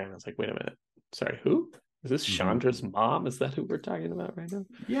one again. I was like, wait a minute. Sorry, who? Is this Hmm. Chandra's mom? Is that who we're talking about right now?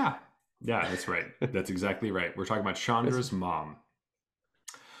 Yeah, yeah, that's right. That's exactly right. We're talking about It's, Chandra's mom.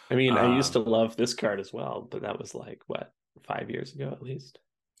 I mean, I used Uh, to love this card as well, but that was like what, 5 years ago at least.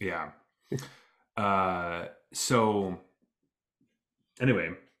 yeah. So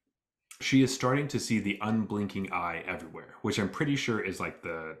Anyway, she is starting to see the unblinking eye everywhere, which I'm pretty sure is like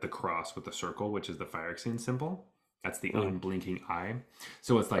the cross with the circle, which is the Phyrexian symbol. That's the Mm, unblinking eye.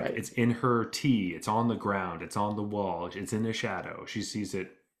 So it's like right. it's in her tea, it's on the ground, it's on the wall, it's in the shadow. She sees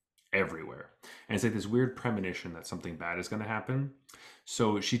it everywhere. And it's like this weird premonition that something bad is going to happen.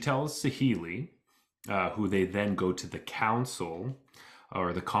 So she tells Sahili, who they then go to the council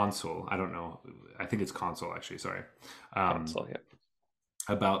or the consul. I don't know. I think it's consul actually. Sorry. Um, Console, yeah.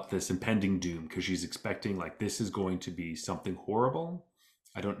 about this impending doom because she's expecting like this is going to be something horrible.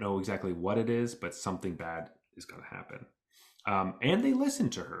 I don't know exactly what it is, but something bad is going to happen. And they listen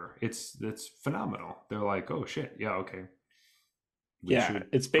to her. It's phenomenal. They're like, oh shit, yeah, okay, we Yeah, should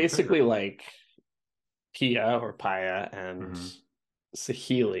it's prepare. basically like Pia or Paya and Mm-hmm.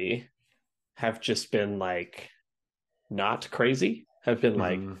 Sahili have just been like not crazy, have been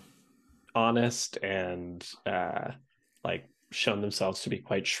like Mm-hmm. honest and like shown themselves to be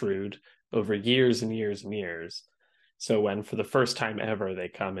quite shrewd over years and years and years. So when for the first time ever they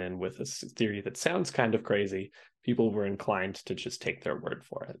come in with a theory that sounds kind of crazy, people were inclined to just take their word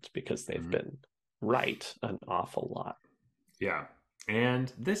for it because they've Mm-hmm. been right an awful lot. Yeah,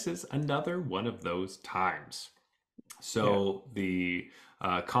 and this is another one of those times. Yeah. So the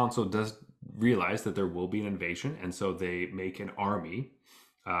consul does realize that there will be an invasion, and so they make an army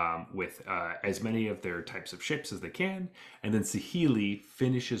with as many of their types of ships as they can. And then Sahili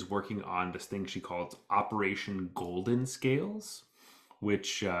finishes working on this thing she calls Operation Golden Scales,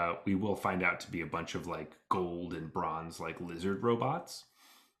 which we will find out to be a bunch of like gold and bronze like lizard robots.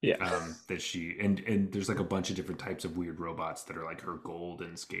 Yeah. That she and there's like a bunch of different types of weird robots that are like her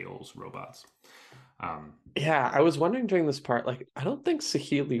golden scales robots. Um, Yeah, I was wondering during this part, like, I don't think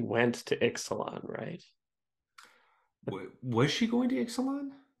Sahili went to Ixalan, right? was she going to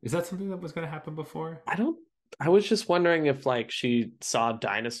Ixalan? Is that something that was going to happen before? I don't, I was just wondering if, like, she saw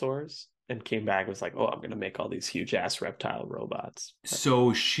dinosaurs and came back and was like, oh, I'm going to make all these huge ass reptile robots. But,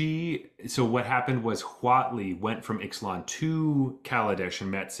 So what happened was Huatli went from Ixalan to Kaladesh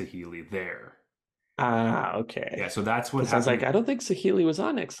and met Sahili there. Yeah, okay. so that's what Because I was like, happened. I don't think Sahili was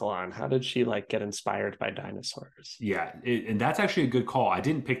on Ixalan. How did she, like, get inspired by dinosaurs? Yeah, and that's actually a good call. I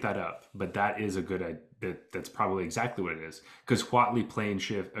didn't pick that up, but that is a good. That's probably exactly what it is. Because Huatli plane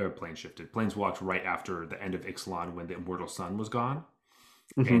shifted, planes walked right after the end of Ixalan when the immortal sun was gone,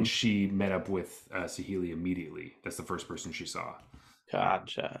 and Hmm. she met up with Sahili immediately. That's the first person she saw, um,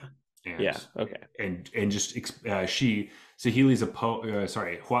 Gotcha. and Yeah. Okay. and just she Sahili's a poet.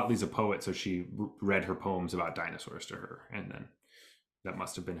 Sorry, Huatli's a poet, so she read her poems about dinosaurs to her, and then that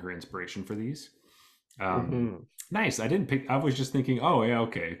must have been her inspiration for these. Um, Hmm. nice. I didn't pick. I was just thinking, oh yeah,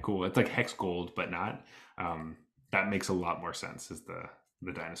 okay, cool. It's like hex gold, but not. That makes a lot more sense as the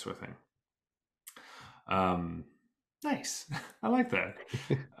dinosaur thing. Um, nice. I like that.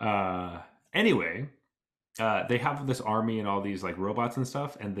 Uh, anyway, they have this army and all these like robots and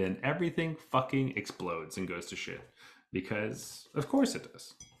stuff, and then everything fucking explodes and goes to shit because of course it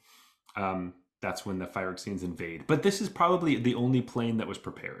does. That's when the Phyrexians invade. But this is probably the only plane that was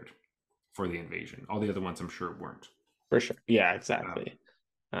prepared for the invasion. All the other ones, I'm sure, weren't. For sure. Yeah, Um, exactly.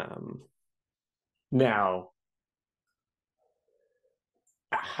 Um, now,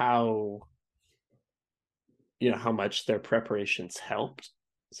 how how much their preparations helped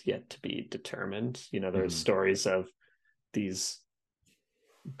is yet to be determined. There's mhm, stories of these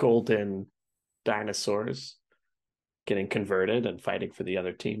golden dinosaurs getting converted and fighting for the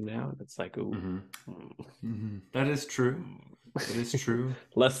other team now. And it's like, ooh, mhm, mm, mhm. That is true. That is mm. true.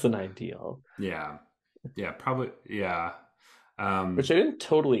 Less than ideal. Yeah. Yeah. Probably. Yeah. Which Um, I didn't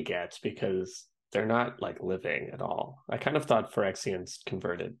totally get because they're not like living at all. I kind of thought Phyrexians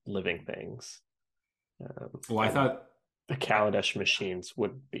converted living things, well, I and thought. the I, Kaladesh machines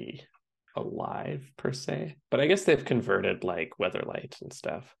would be alive per se. But I guess they've converted like Weatherlight and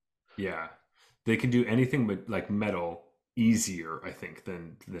stuff. yeah. They can do anything but like metal easier, I think,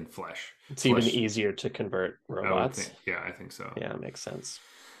 than flesh. It's even Flesh. easier to convert I would robots. think. Yeah, I think so. Yeah, makes sense.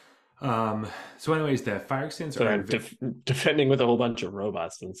 Um, so, anyways, the Phyrexians So are then defending with a whole bunch of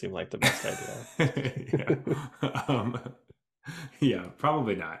robots doesn't seem like the best idea. yeah. Um, yeah,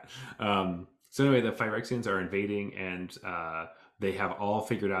 probably not. So anyway, the Phyrexians are invading, and they have all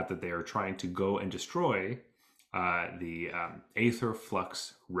figured out that they are trying to go and destroy the Aether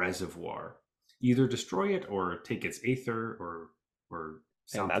Flux Reservoir. Either destroy it or take its aether or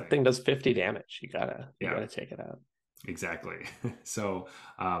And that something. thing does 50 damage. You Yeah, gotta take it out. exactly. So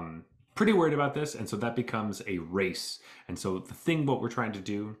pretty worried about this, and so that becomes a race. And so the thing, what we're trying to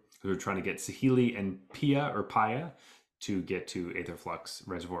do is we're trying to get Sahili and Pia or Paya to get to Aetherflux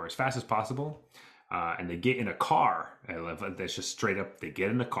Reservoir as fast as possible. and they get in a car. I love it. That's just straight up. They get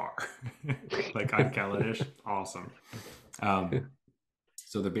in a car, like on Kaladesh. Awesome. Um,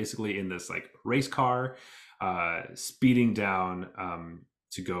 so they're basically in this like race car, speeding down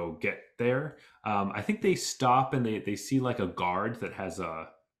to go get there. I think they stop and they see like a guard that has a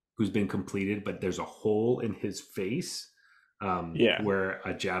who's been completed, but there's a hole in his face Yeah. where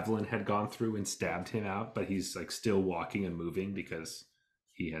a javelin had gone through and stabbed him out, but he's like still walking and moving because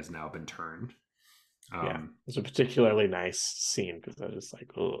he has now been turned. Yeah. Um, It's a particularly nice scene because I was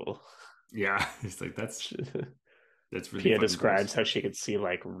like, oh. yeah, it's like that's really Pia fucking describes gross. how she could see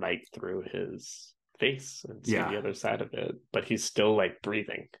like right through his face and see Yeah, the other side of it, but he's still like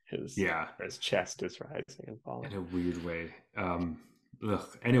breathing. yeah, His chest is rising and in falling. a weird way. Ugh.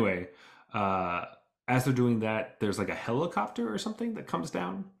 Anyway, uh, as they're doing that, there's like a helicopter or something that comes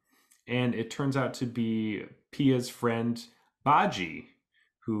down, and it turns out to be Pia's friend Baji,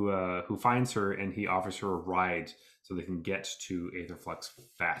 who finds her and he offers her a ride so they can get to Aetherflux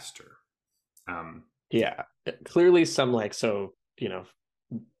faster. Um, Yeah, clearly some like so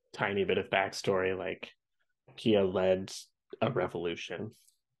tiny bit of backstory like Pia led a revolution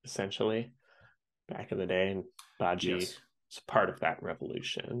essentially back in the day, and Baji yes, is part of that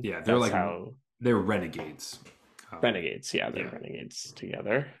revolution. yeah, That's how they're renegades. renegades. Yeah, they're Yeah, renegades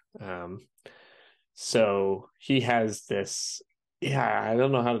together. Um, so he has this. Yeah, I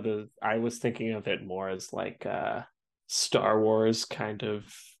don't know how to. I was thinking of it more as like Star Wars kind of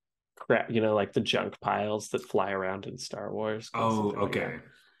crap. Like the junk piles that fly around in Star Wars, oh, something like that. okay.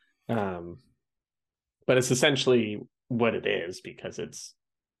 Um, but it's essentially what it is because it's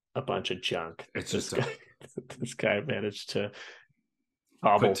a bunch of junk that It's just a this guy managed to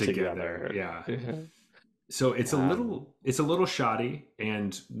put cobble together. together. Yeah. So um, it's a little shoddy,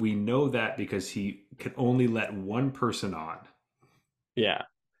 and we know that because he can only let one person on. yeah,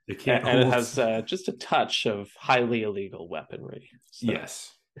 It can't and it hold. has just a touch of highly illegal weaponry. So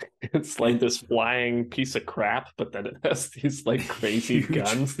Yes, it's like and this flying piece of crap, but then it has these like crazy huge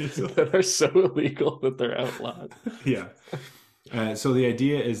guns missile. that are so illegal that they're outlawed. Yeah. So the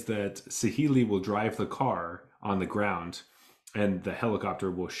idea is that Sahili will drive the car on the ground, and the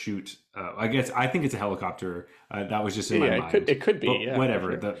helicopter will shoot. I think it's a helicopter. That was just in my Yeah, mind. it could be, But yeah, for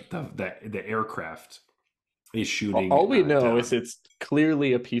whatever. sure. The aircraft is shooting All we know is down. it's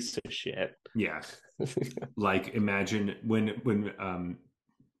clearly a piece of shit. Yeah. Like imagine when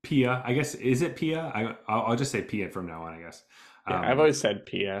Pia. I guess is it Pia? I'll just say Pia from now on. I guess. Yeah, I've Um, always said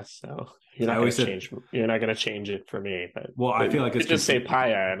PS, so you're I not going always to said. change. You're not going to change it for me, Well, I but feel you like it's could just say confusing.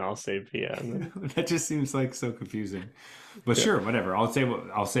 Paya, and I'll say Pia, and then That just seems like so confusing. But yeah, sure, whatever. I'll say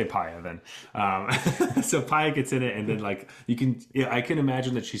Paya then. So Paya gets in it, and then like you can, yeah, I can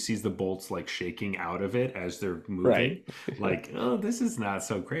imagine that she sees the bolts like shaking out of it as they're moving. right. Like, oh, this is not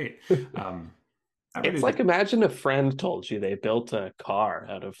so great. Um, I It's really like imagine a friend told you they built a car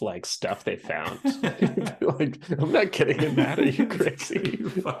out of like stuff they found. Like, I'm not getting in that. Are you crazy? You're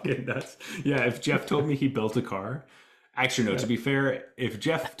fucking nuts. Yeah, if Jeff told me he built a car, actually, no, to Yeah. be fair, if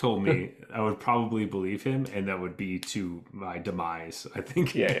Jeff told me, I would probably believe him, and that would be to my demise, I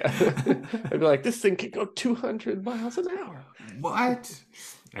think. Yeah, yeah. I'd be like, this thing can go 200 miles an hour. What?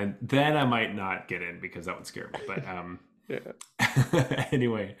 And then I might not get in because that would scare me. But Yeah.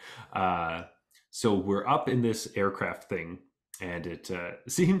 anyway, uh, so we're up in this aircraft thing, and it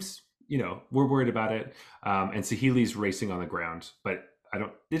seems, we're worried about it. And Sahili's racing on the ground, but I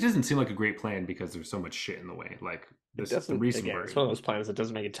don't. It doesn't seem like a great plan because there's so much shit in the way. Like It the doesn't, recent again, it's version. one of those plans that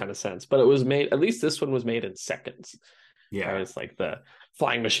doesn't make a ton of sense, but it was made, at least this one was made in seconds. Right? Yeah, It's like the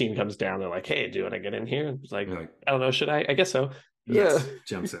flying machine comes down. They're like, "Hey, do you want to get in here?" And it's like, you're like, "I don't know. Should I? I guess so." yes,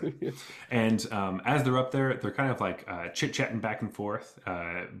 jumps in. And as they're up there, they're kind of like chit chatting back and forth,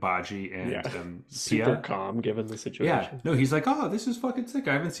 Baji and Yeah, super Pia. calm given the Yeah, situation. no, he's like, oh, this is fucking sick.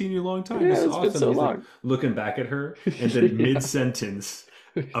 I haven't seen you in a long time. This Yeah, is it's been awesome. so He's like long. looking back at her, and then mid sentence,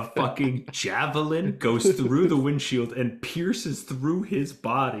 a fucking javelin goes through the windshield and pierces through his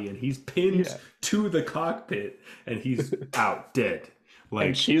body, and he's pinned Yeah, to the cockpit, and he's out dead.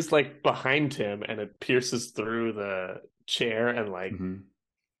 and Like, she's like behind him, and it pierces through the chair and like mhm,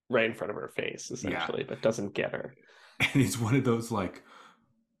 right in front of her face, yeah, essentially, but doesn't get her. and it's one of those like,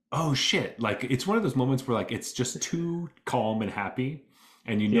 oh shit, like it's one of those moments where like it's just too calm and happy,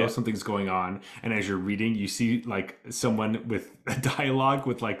 and Yeah, something's going on, and as you're reading you see like someone with a dialogue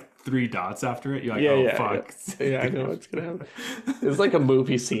with like three dots after it. You're like, yeah, oh yeah, yeah. fuck. Yeah, I know what's gonna happen. It's like a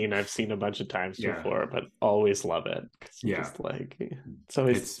movie scene I've seen a bunch of times Yeah, before, but always love it because you're yeah, just like, it's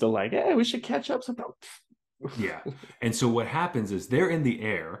always it's still like, yeah, we should catch up sometime. yeah. And so what happens is they're in the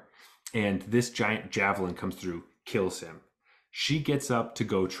air, and this giant javelin comes through, kills him. She gets up to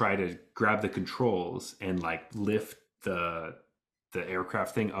go try to grab the controls and like lift the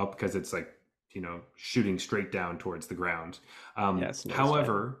aircraft thing up because it's like, shooting straight down towards the ground. Yes, nosedive.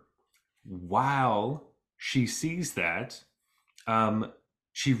 However, while she sees that, um,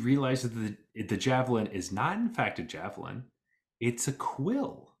 she realizes that the javelin is not in fact a javelin; it's a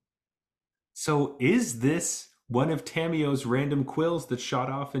quill. So is this one of Tamio's random quills that shot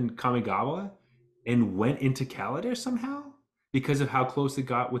off in Kamigawa and went into Kaladesh somehow because of how close it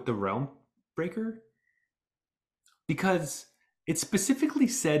got with the Realm Breaker? Because it specifically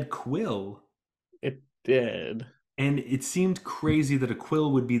said quill, It did. and it seemed crazy that a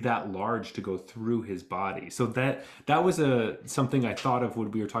quill would be that large to go through his body. So that was a something I thought of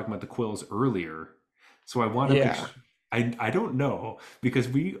when we were talking about the quills earlier. So I want to make Yeah. sure. I don't know because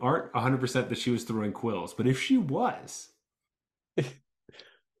we aren't 100% that she was throwing quills, but if she was,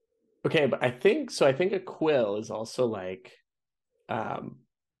 Okay, but I think so. I think a quill is also like um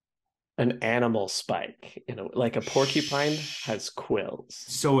an animal spike, like a porcupine has quills.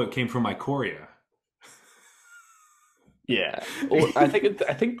 so it came from Ikoria. Yeah. Or I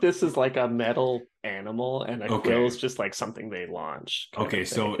think this is like a metal animal and a quill Okay. is just like something they launch kind Okay, of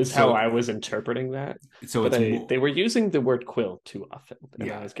thing. so Is how so I was interpreting that. so But it's they more. were using the word quill too often and I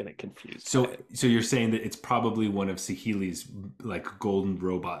Yeah. was getting confused by So it. so you're saying that it's probably one of Sahili's like golden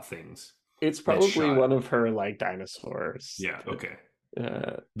robot things It's that probably shot. one of her like dinosaurs, Yeah, okay. one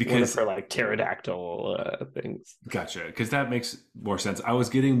of Because her like pterodactyl things. gotcha, because that makes more sense. I was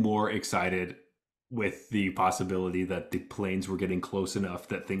getting more excited with the possibility that the planes were getting close enough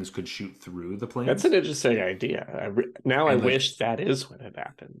that things could shoot through the That's an planes. interesting idea. Now I And like wish that is what had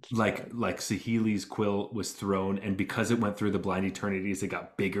happened. like like Sahili's quill was thrown, and because it went through the blind eternities, it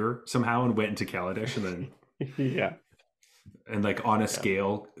got bigger somehow and went into Kaladesh, and then Yeah, like on a yeah.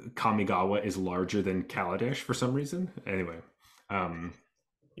 scale, Kamigawa is larger than Kaladesh for some reason. Anyway, um,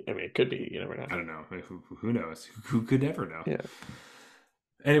 I mean, it could be. You never know. I don't know. Who knows? Who could ever know? Yeah.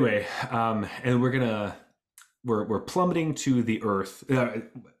 Anyway, and we're plummeting to the earth.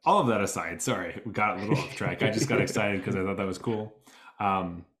 All of that aside, sorry, we got a little off track. I just got excited because I thought that was cool.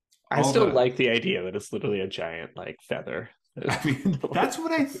 Um, I all still the, like the idea that it's literally a giant like feather. I mean, that's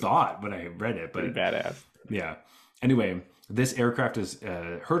what I thought when I read it, Pretty but badass. yeah. Anyway, this aircraft is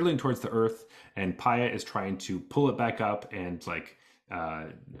hurtling towards the earth, and Paya is trying to pull it back up and like uh,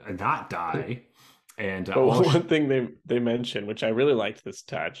 not die. And But all, one thing they mentioned, which I really liked this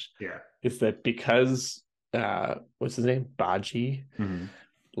touch, yeah. is that because what's his name? Baji, Mhm.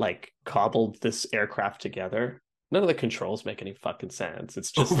 like cobbled this aircraft together. None of the controls make any fucking sense.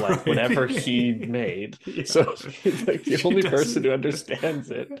 It's Oh, just like whatever he right. made. Yeah. So he's like the She only person doesn't. who understands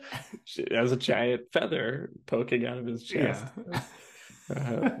it. She has a giant feather poking out of his Yeah. chest.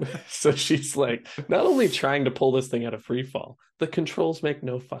 Uh, so she's like not only trying to pull this thing out of free fall, the controls make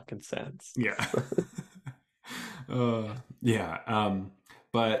no fucking sense. Yeah. Yeah.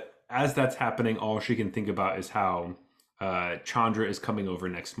 But as that's happening, all she can think about is how Chandra is coming over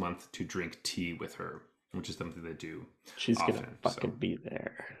next month to drink tea with her, which is something they do She's gonna often. So, fucking be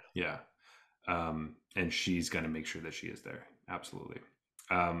there. yeah. And she's going to make sure that she is there. Absolutely.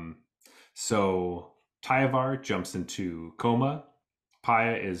 Um, so Tyavar jumps into coma.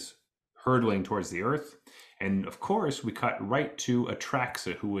 Paya is hurtling towards the earth. And of course, we cut right to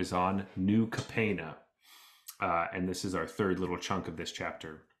Atraxa, who is on New Capena. And this is our third little chunk of this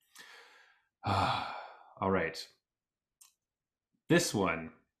chapter. All right. This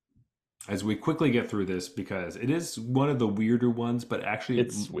one, as we quickly get through this, because it is one of the weirder ones, but actually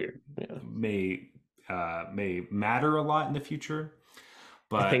It's weird. Yeah. may matter a lot in the future. I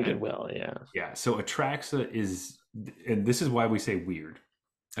But think it will, yeah. yeah, so Atraxa is, and this is why we say weird.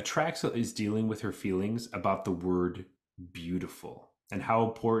 Atraxa is dealing with her feelings about the word beautiful and how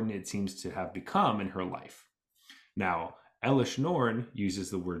important it seems to have become in her life. Now, Elish Norn uses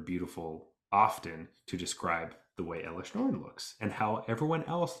the word beautiful often to describe the way Elish Norn looks and how everyone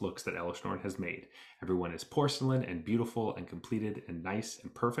else looks that Elish Norn has made. Everyone is porcelain and beautiful and completed and nice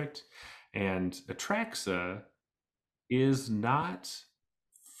and perfect. And Atraxa is not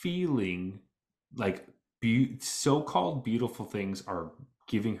feeling like so-called beautiful things are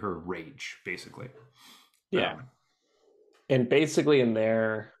giving her rage, basically. Yeah. Um, And basically in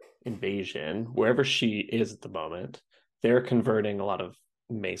their invasion, wherever she is at the moment, they're converting a lot of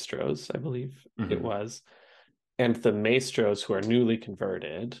maestros, I believe it mhm. was. And the maestros who are newly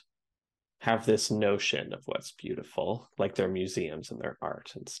converted have this notion of what's beautiful, like their museums and their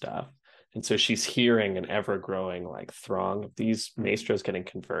art and stuff. And so she's hearing an ever growing like throng of these maestros getting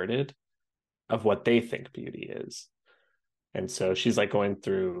converted of what they think beauty is. And so she's like going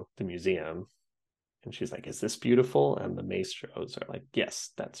through the museum And she's like, "Is this beautiful?" And the maestros are like,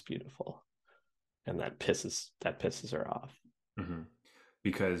 "Yes, that's beautiful." And that pisses her off. Hmm.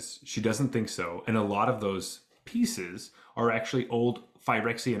 Because she doesn't think so. And a lot of those pieces are actually old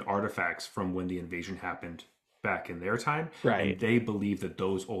Phyrexian artifacts from when the invasion happened back in their time. And Right, they believe that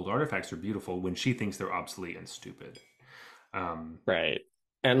those old artifacts are beautiful when she thinks they're obsolete and stupid. Um, right.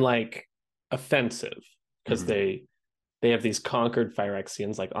 And like offensive because mhm. they have these conquered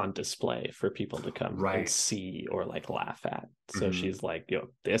Phyrexians like on display for people to come and Right. see or like laugh at. So Hmm. she's like, "Yo,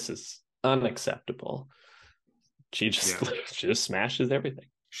 this is unacceptable." She just Yeah. she just smashes everything.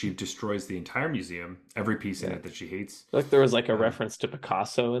 She destroys the entire museum, every piece in Yeah. it that she hates. Like there was like a Um, reference to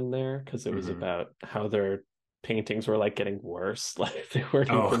Picasso in there because it was mhm. about how their paintings were like getting worse. Like they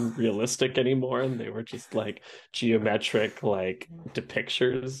weren't Oh, even realistic anymore, and they were just like geometric like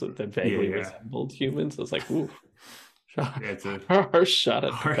depictures that yeah, vaguely yeah. resembled humans. I was like, ooh, It's a harsh shot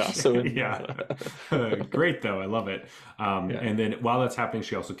at harsh, Picasso in yeah. there. Great though, I love it. Yeah. And then while that's happening,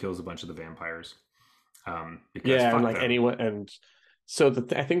 she also kills a bunch of the vampires. Because Yeah, and fuck like them. anyone, and so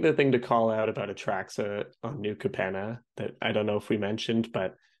I think the thing to call out about Atraxa on New Capenna that I don't know if we mentioned,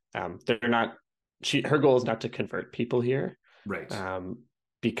 but they're not. Her goal is not to convert people here, Right. um,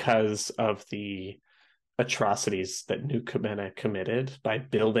 because of the atrocities that New Capenna committed by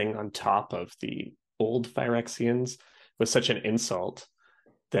building on top of the old Phyrexians was such an insult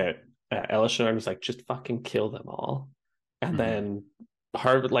that Elishonard was like, just fucking kill them all, and Hmm. then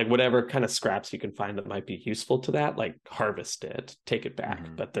harvest like whatever kind of scraps you can find that might be useful to that, like harvest it, take it back.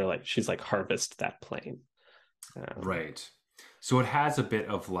 Hmm. But they're like, she's like, harvest that plane. Um, Right. So it has a bit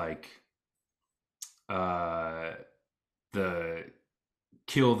of like uh the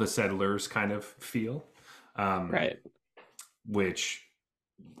kill the settlers kind of feel. Um, right. which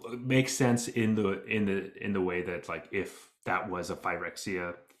makes sense in the way that like if that was a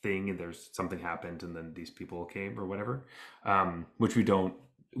Phyrexia thing and there's something happened and then these people came or whatever, which we don't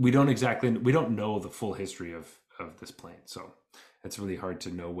know the full history of this plane, so it's really hard to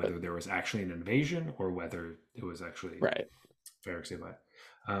know But whether there was actually an invasion or whether it was actually right, Phyrexia. But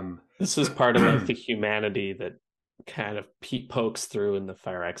um, this is part of like the humanity that kind of pokes through in the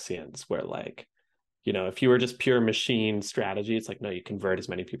Phyrexians, where like, if you were just pure machine strategy, it's like, no, you convert as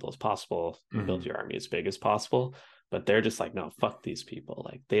many people as possible and build mhm, your army as big as possible. But they're just like, no, fuck these people.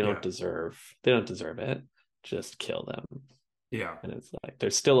 Like yeah, they don't deserve it. Just kill them. yeah. And it's like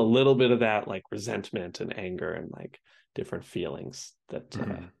there's still a little bit of that like resentment and anger and like different feelings that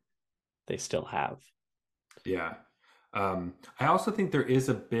Mhm. they still have. Yeah. I also think there is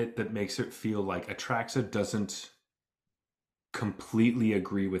a bit that makes it feel like Atraxa doesn't completely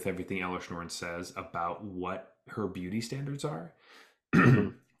agree with everything Elishnorn says about what her beauty standards are. Mm-hmm.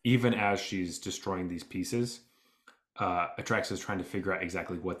 Even as she's destroying these pieces, Atraxa is trying to figure out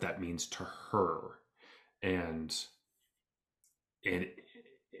exactly what that means to her. And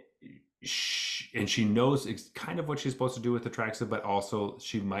she knows kind of what she's supposed to do with Atraxa, but also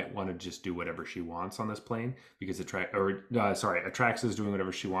she might want to just do whatever she wants on this plane because Atraxa is doing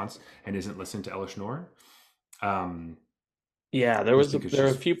whatever she wants and isn't listening to Elish Norn, um, Yeah, just because there were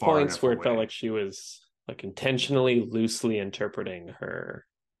she's a few far points enough where it felt away. like she was like intentionally loosely interpreting her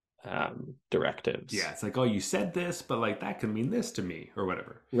Yeah, directives. it's like, oh, you said this, but like that can mean this to me or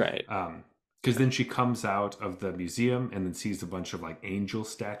whatever. Right. Because then she comes out of the museum and then sees a bunch of like angel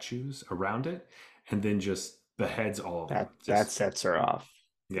statues around it, and then just beheads all of them. That Just sets her off.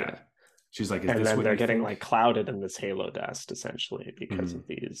 yeah, Yeah. she's like, "Is And this then what they're you getting think?" like clouded in this halo dust essentially because Mm-hmm. of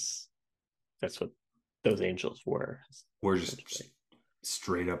these. That's what those angels were, We're just essentially.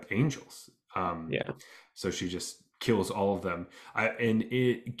 straight up angels. Yeah. So she just kills all of them. And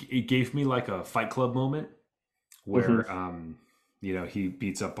it gave me like a Fight Club moment Hmm. where he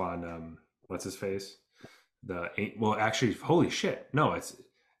beats up on what's his face, well, actually, holy shit, no, it's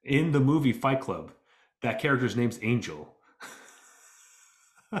in the movie Fight Club. That character's name's Angel.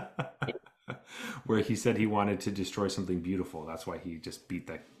 Where he said he wanted to destroy something beautiful. That's why he just beat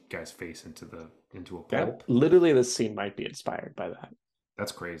that guy's face into a That pulp. literally this scene might be inspired by that.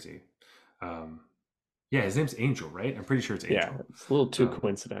 That's crazy. Um, yeah, his name's Angel, right? I'm pretty sure it's Yeah, Angel. it's a little too Um,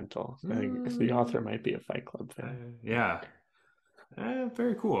 coincidental. I think the mm, author might be a Fight Club fan. yeah,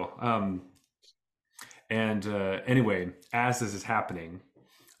 very cool. And anyway, as this is happening,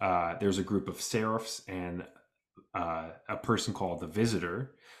 there's a group of seraphs and a person called the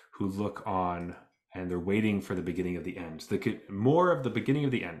Visitor who look on and they're waiting for the beginning of the end. More of the beginning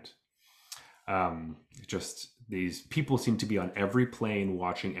of the end. Just these people seem to be on every plane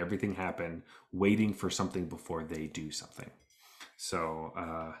watching everything happen, waiting for something before they do something. So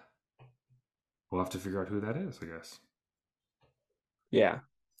we'll have to figure out who that is, I guess. Yeah.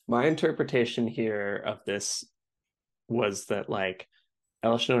 My interpretation here of this was that like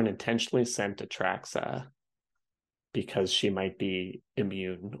Elishnorn intentionally sent Atraxa because she might be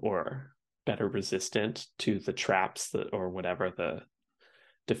immune or better resistant to the traps that or whatever the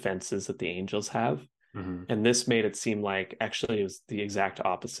defenses that the angels have. Mm-hmm. And this made it seem like actually it was the exact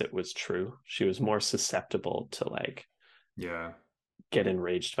opposite was true. She was more susceptible to like Yeah. get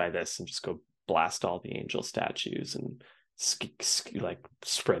enraged by this and just go blast all the angel statues and like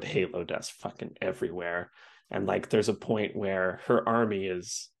spread halo dust fucking everywhere. And like there's a point where her army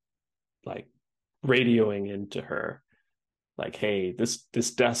is like radioing into her like, hey, this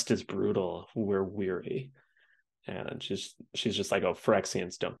dust is brutal, we're weary. And she's just like, oh,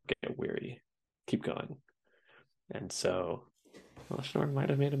 Phyrexians don't get weary, keep going. And so Elishnorn might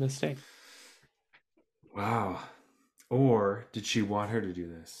have made a mistake. Wow. Or did she want her to do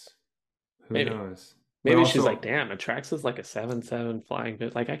this? Who Maybe. knows? But Maybe she's like, also, damn, Atraxa's like a 7/7 flying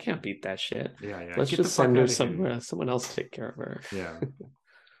bit. Like, I can't beat that shit. yeah, Let's get the just fuck send her out of here. somewhere, someone else to take care of her. Yeah.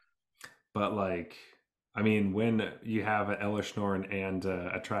 But like, I mean, when you have an Elishnorn and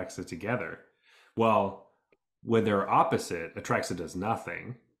Atraxa together, well, when they're opposite, Atraxa does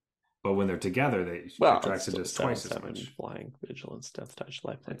nothing. But when they're together, Well, it's Atraxa still does seven twice as seven much. flying, vigilance, death touch,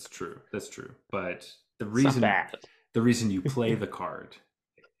 lifelink. That's true. That's true. But It's not bad. the reason you play the card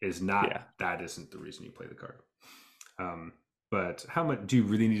is not Yeah. that isn't the reason you play the card. Um, but how much do you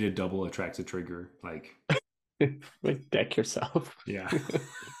really need a double Atraxa trigger? Like, Like deck yourself. yeah.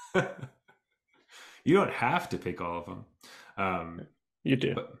 You don't have to pick all of them. You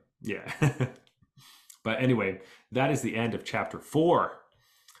do. But yeah. But anyway, that is the end of chapter 4.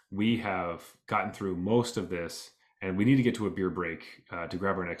 We have gotten through most of this, and we need to get to a beer break to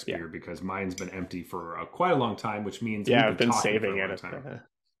grab our next beer because mine's been empty for quite a long time, which means we've Yeah, been I've been talking for saving a it long at time. the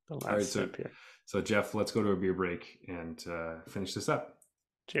All right, last step here. so Jeff, let's go to a beer break and finish this up.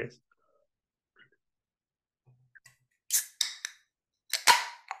 Cheers.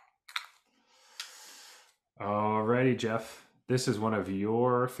 Alrighty, Jeff. This is one of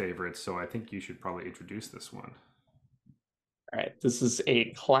your favorites, so I think you should probably introduce this one. All right, this is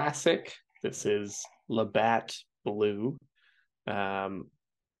a classic. This is Labatt Blue. Um,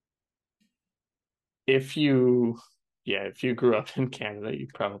 if you, if you grew up in Canada, you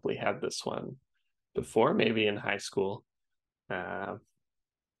probably had this one before, maybe in high school.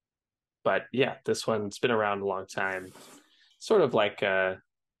 But yeah, this one's been around a long time. Sort of like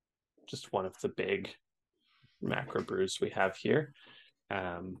just one of the big macro brews we have here.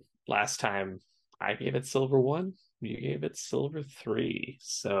 Last time I gave it silver 1, you gave it silver 3.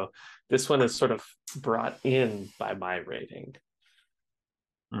 So this one is sort of brought in by my rating.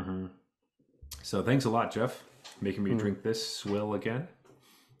 Mm-hmm. So thanks a lot, Jeff, making me drink this swill again.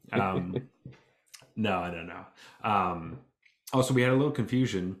 No. Also, we had a little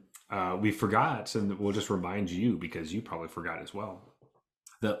confusion. We forgot, and we'll just remind you because you probably forgot as well.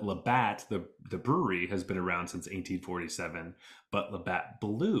 That Labatt, the brewery, has been around since 1847, but Labatt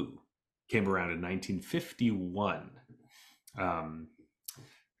Blue came around in 1951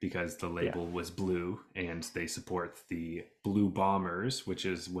 because the label was blue, and they support the Blue Bombers, which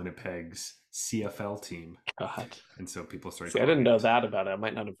is Winnipeg's CFL team. God. And so people started. See, I didn't know that about it. I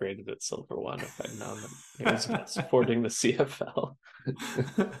might not have rated it silver 1 if I'd known that it was about supporting the CFL.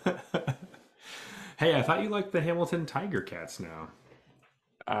 Hey, I thought you liked the Hamilton Tiger Cats now.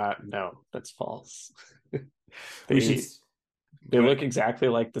 No, that's false. We should. They look exactly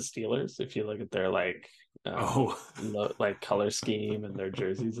like the Steelers if you look at their like like color scheme and their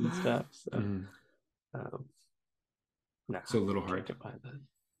jerseys and stuff. So, no, so a little hard. Can't get by that.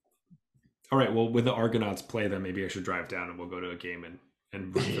 All right, well, when the Argonauts play them, maybe I should drive down and we'll go to a game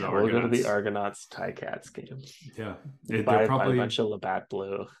and root for the we'll Argonauts. go to the Argonauts Ticats game. Yeah, buy a bunch of Labatt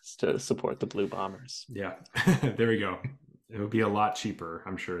Blue to support the Blue Bombers. Yeah, there we go. It would be a lot cheaper,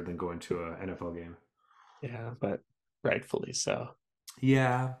 I'm sure, than going to an NFL game. Yeah, but rightfully so.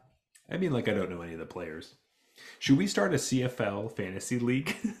 Yeah, I mean, like I don't know any of the players. Should we start a CFL fantasy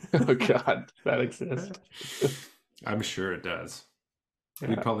league? Oh God, that exists. I'm sure it does. Yeah.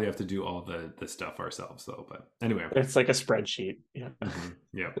 We'd probably have to do all the stuff ourselves, though. But anyway, it's like a spreadsheet. Yeah,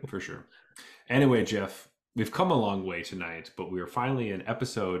 yeah, for sure. Anyway, Jeff, we've come a long way tonight, but we are finally in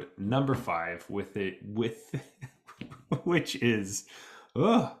episode number 5 with which is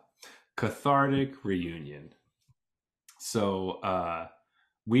cathartic reunion. So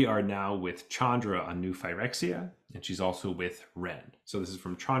we are now with Chandra on New Phyrexia, and she's also with Ren. So this is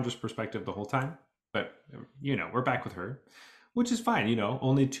from Chandra's perspective the whole time, but we're back with her, which is fine.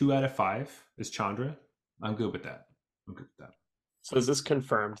 Only 2 out of 5 is Chandra. I'm good with that. So is this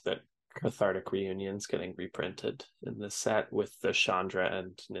confirmed that cathartic reunions getting reprinted in this set with the Chandra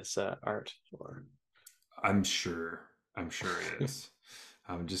and Nissa art. Or I'm sure. I'm sure it is.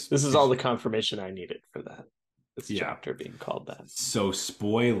 Just this is all because, the confirmation I needed for that. This yeah. chapter being called that. So,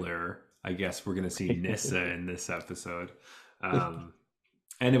 spoiler, I guess we're going to see Nissa in this episode. Um,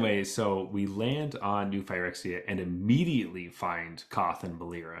 Anyway, so we land on New Phyrexia and immediately find Koth and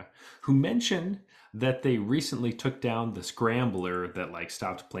Malira, who mention that they recently took down the scrambler that like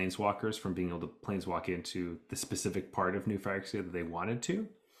stopped planeswalkers from being able to planeswalk into the specific part of New Phyrexia that they wanted to.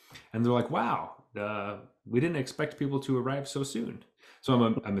 And they're like, "Wow, we didn't expect people to arrive so soon."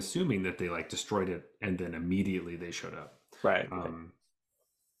 So I'm assuming that they like destroyed it and then immediately they showed up, Right.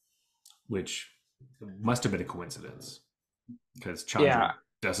 which must have been a coincidence because Yeah, Chandra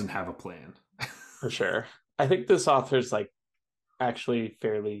doesn't have a plan. for sure. I think this author's like actually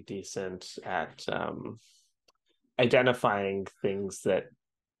fairly decent at identifying things that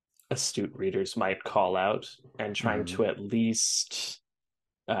astute readers might call out and trying Mm-hmm. to at least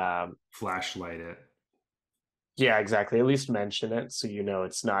Flashlight it. yeah, exactly, at least mention it so you know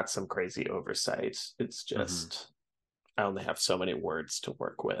it's not some crazy oversight. It's Mm-hmm. just I only have so many words to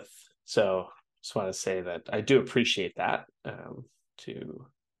work with. So just want to say that I do appreciate that to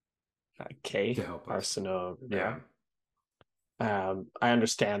To Kay help us. Arsenault Yeah. Rivera. I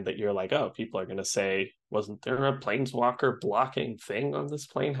understand that you're like, oh, people are going to say, wasn't there a planeswalker blocking thing on this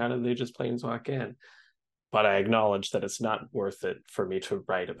plane? How did they just planeswalk in? But I acknowledge that it's not worth it for me to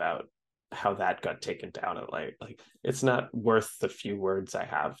write about how that got taken down. And like it's not worth the few words I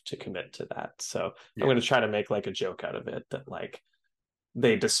have to commit to that. So I'm Yeah. going to try to make like a joke out of it that like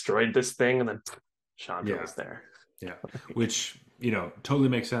they destroyed this thing and then Chandra Yeah. was there. Yeah. Which, totally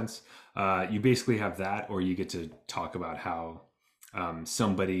makes sense. You basically have that, or you get to talk about how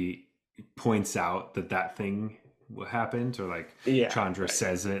somebody points out that thing happened, or like Yeah, Chandra right.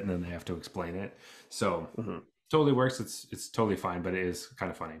 says it and then they have to explain it. So Mm-hmm. totally works. It's totally fine, but it is kind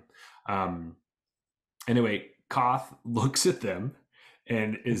of funny. Um, anyway, Koth looks at them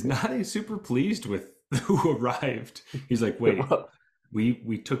and is not super pleased with who arrived. He's like, "Wait, Well,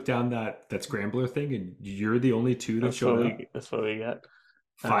 we took down that scrambler thing, and you're the only two that showed up. that's what we get.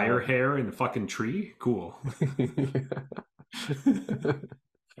 Fire Um, hair and a fucking tree. Cool."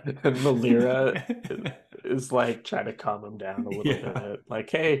 and Malira is like trying to calm him down a little Yeah. bit. Like,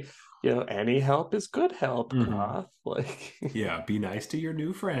 hey, any help is good help, Hmm. Koth. Like, Yeah. Be nice to your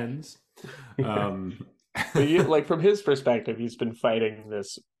new friends. Um, but like from his perspective, he's been fighting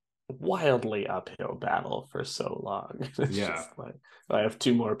this wildly uphill battle for so long. It's yeah. just like I have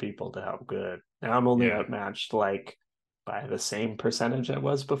two more people to help. Good. Now I'm only Yeah. outmatched like by the same percentage I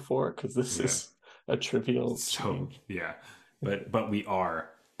was before because this Yeah. is a trivial So change. yeah, but we are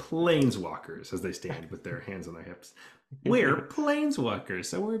planeswalkers as they stand with their hands on their hips. We're planeswalkers,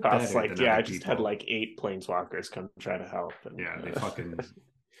 so we're Costs better like, than yeah, other I just had people. like 8 planeswalkers come try to help, and Yeah, they fucking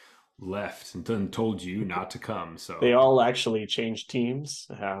left and then told you not to come. they So all actually changed teams.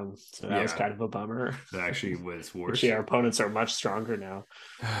 So that was yeah, kind of a bummer. that actually was Actually, worse. our opponents are much stronger now.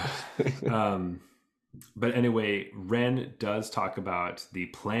 um, but anyway, Ren does talk about the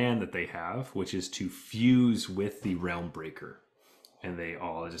plan that they have, which is to fuse with the Realm Breaker, and they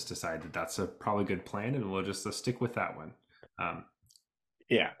all just decide that that's a probably good plan, and we'll just stick with that one. Um,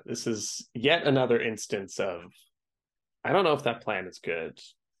 Yeah, this is yet another instance of I don't know if that plan is good,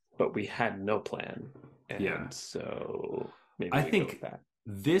 but we had no plan, yeah, and so maybe I we go with think that.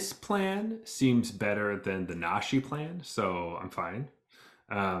 this plan seems better than the Nashi plan, so I'm fine.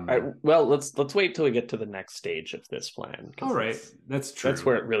 All Um, right, well, let's wait till we get to the next stage of this plan all because right, that's that's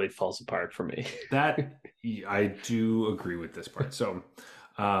true. where it really falls apart for me. That I do agree with this part. So,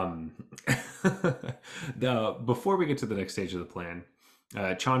 um, the before we get to the next stage of the plan,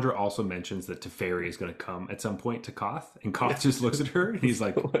 Chandra also mentions that Teferi is going to come at some point to Koth, and Yeah, Koth just looks at her and he's it's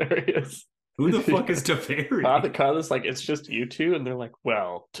like, hilarious. "Who the fuck Yeah. is Teferi?" Kata's like, it's just you two, and they're like,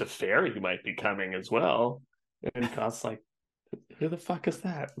 well, Teferi might be coming as well. And Kata's like, who the fuck is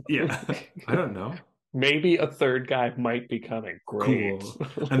that? Yeah, I don't know. Maybe a third guy might be coming. Great. Cool.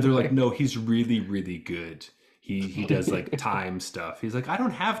 And they're like, "No, he's really, really good. He does like time stuff." He's like, "I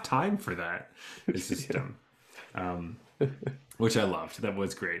don't have time for that." It's just um, which I loved. That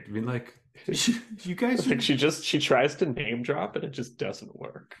was great. I mean, like, you guys Like are, she tries to name drop and it just doesn't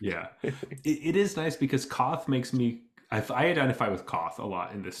work. yeah. It is nice because Koth makes me. I identify with Koth a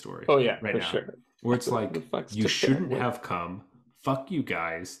lot in this story Oh yeah, right for now, sure. where it's The like, fuck's you shouldn't Teferi? have come. Fuck you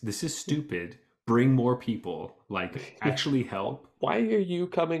guys. This is stupid. Bring more people. Like, Yeah. actually help. Why are you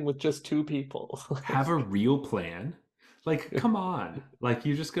coming with just two people? Have a real plan. Like, come on. Like,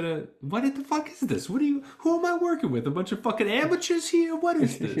 you're just gonna. What the fuck is this? What are you. Who am I working with? A bunch of fucking amateurs here? What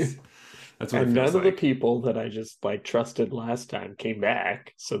is this? That's what it And feels none of the like. people that I just like trusted last time came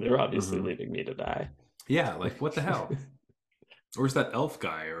back, so they're obviously Hmm. leaving me to die. Yeah, like, what the hell? Where's that elf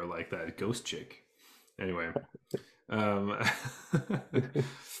guy or like that ghost chick? Anyway, um,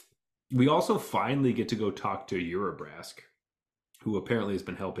 we also finally get to go talk to Eurobrask, who apparently has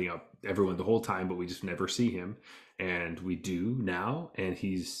been helping out everyone the whole time, but we just never see him. And we do now, and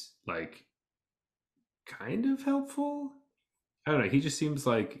he's like kind of helpful. I don't know. He just seems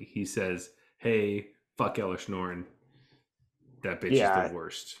like he says, "Hey, fuck Elishnorn. That bitch is the Yeah,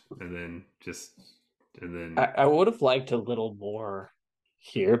 worst." And I, then I would have liked a little more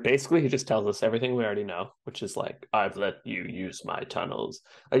here. Basically, he just tells us everything we already know, which is like, I've let you use my tunnels.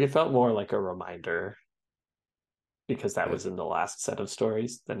 Like, it felt more like a reminder because that that, was in the last set of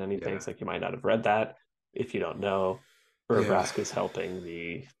stories than anything. yeah, It's like you might not have read that. If you don't know, yeah. Urabrask is helping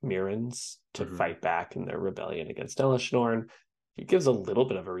the Mirrans to Hmm. fight back in their rebellion against Elishnorn. He gives a little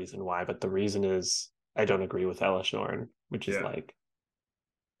bit of a reason why, but the reason is I don't agree with Elishnorn, which is Yeah, like,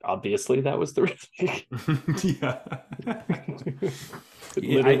 obviously that was the reason. yeah. I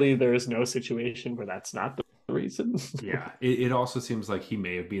Literally, there is no situation where that's not the reason. Yeah, it also seems like he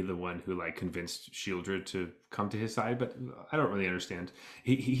may have been the one who like convinced Shieldred to come to his side, but I don't really understand.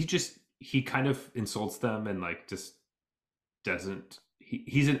 He just he kind of insults them and like just doesn't.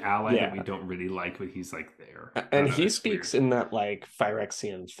 He's an ally that we Yeah. don't really like, but he's like there. I And don't know. he It's speaks weird. in that like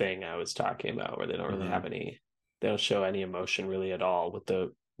Phyrexian thing I was talking about, where they don't really have Hmm. any, they don't show any emotion really at all, with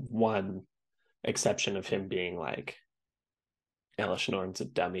the one exception of him being like, Elishnorn's a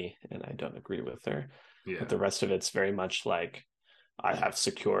dummy, and I don't agree with her. But Yeah. the rest of it's very much like, I have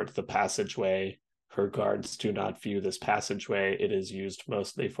secured the passageway. Her guards do not view this passageway. It is used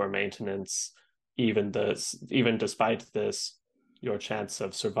mostly for maintenance. Even despite this, your chance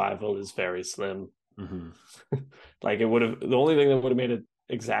of survival is very slim. Hmm. Like it would have, the only thing that would have made it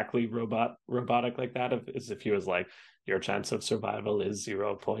exactly robotic like that is if he was like, your chance of survival is Yeah.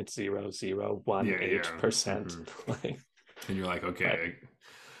 Yeah. 0.0018%. Hmm. Like, And you're like, but okay,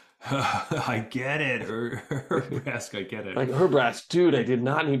 I get it, or Brask, I get it. like Herbras, dude, I did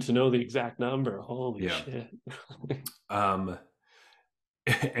not need to know the exact number. Holy Yeah. shit. Um.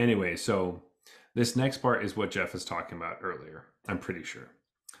 Anyway, so this next part is what Jeff was talking about earlier. I'm pretty sure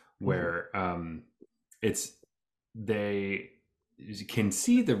where it's they can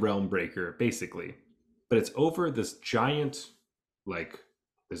see the realm breaker basically, but it's over this giant like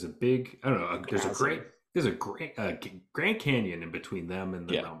there's a big I don't know Chasm. there's a great Grand Canyon in between them and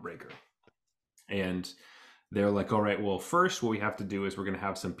the Yeah. realm breaker, and they're like, all right, well, first what we have to do is we're going to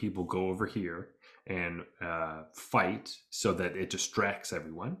have some people go over here and fight so that it distracts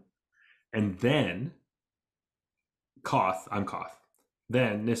everyone, and then I'm Koth.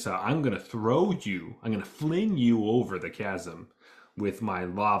 Then, Nissa, I'm going to throw you, I'm going to fling you over the chasm with my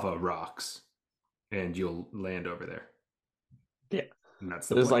lava rocks, and you'll land over there. Yeah. And that's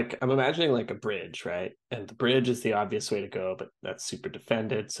the There's plan. like, I'm imagining like a bridge, right? And the bridge is the obvious way to go, but that's super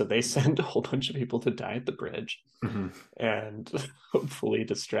defended. So they send a whole bunch of people to die at the bridge Hmm. and hopefully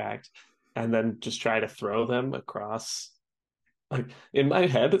distract, and then just try to throw them across. Like in my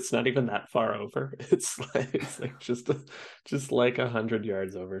head, it's not even that far over. It's like just like 100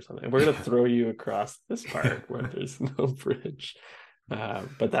 yards over or something. We're gonna throw you across this part where there's no bridge.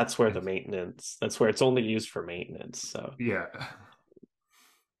 But that's where the maintenance. That's where it's only used for maintenance. So Yeah.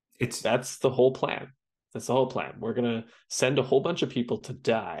 It's, that's the whole plan. That's the whole plan. We're gonna send a whole bunch of people to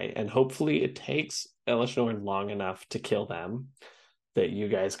die, and hopefully it takes Elishnorn long enough to kill them that you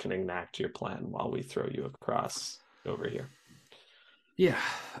guys can enact your plan while we throw you across over here. yeah.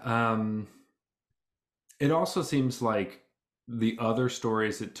 Um, it also seems like the other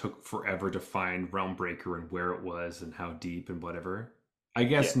stories it took forever to find Realm Breaker and where it was and how deep and whatever. I Yeah.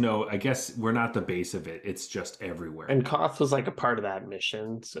 guess no, I guess we're not the base of it. It's just And everywhere. Koth was like a part of that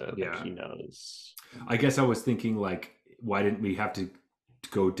mission, so like Yeah. he knows. I guess I was thinking like, why didn't we have to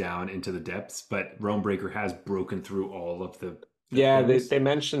go down into the depths? But Realm Breaker has broken through all of the Yeah, they, things they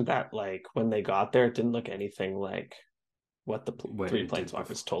mentioned that like when they got there, it didn't look anything like what the what three it did before.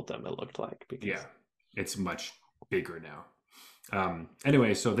 planeswalkers told them it looked like Yeah, because it's much bigger now.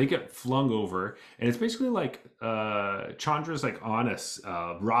 Anyway, so they get flung over, and it's basically like Chandra's like on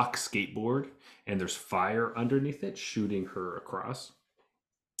a rock skateboard, and there's fire underneath it shooting her across.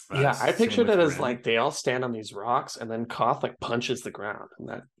 yeah, I Same pictured with it as Ren. like they all stand on these rocks and then Koth like punches the ground and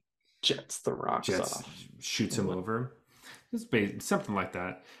that jets the rocks Jets off. shoots him And over. It's something like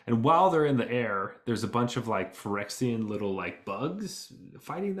that. And while they're in the air, there's a bunch of like Phyrexian little like bugs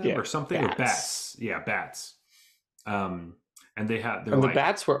fighting them yeah, or something, or bats. bats. Yeah, bats. Um, and they're And the like,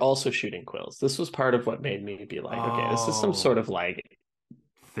 bats were also shooting quills. This was part of what made me be like, okay, this is some sort oh, of like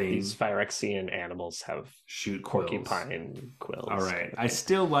these thing, Phyrexian animals have shoot quills. porcupine All quills right. kind of I thing.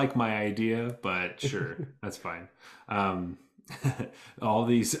 still like my idea, but sure, that's fine. Um, all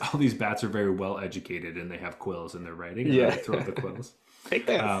these bats are very well educated, and they have quills in their writing, and then Yeah. they throw the quills. Take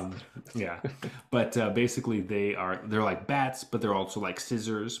this. Yeah, but basically they're like bats, but they're also like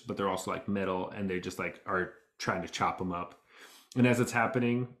scissors, but they're also like metal, and they just like are trying to chop them up. And as it's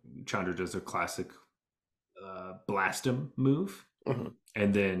happening, Chandra does a classic blast him move, Mhm.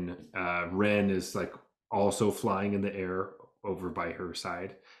 and then Ren is like also flying in the air over by her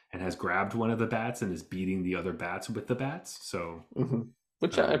side and has grabbed one of the bats and is beating the other bats with the bats. So Mhm.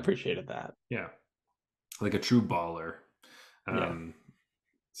 Which I um, appreciated that. yeah, like a true baller. Yeah. Um,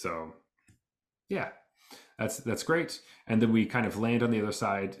 so yeah, that's great. And then we kind of land on the other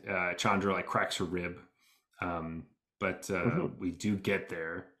side. Chandra like cracks her rib, but Mhm. we do get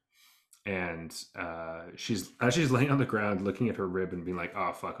there, and she's laying on the ground looking at her rib and being like,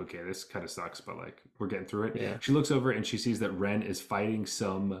 oh fuck, okay, this kind of sucks, but like we're getting through it. Yeah. She looks over and she sees that Ren is fighting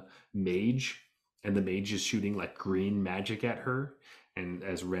some mage, and the mage is shooting like green magic at her, and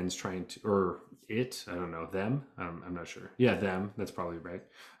as Ren's trying to, or it, I don't know, them, I'm not sure, yeah, them, that's probably right.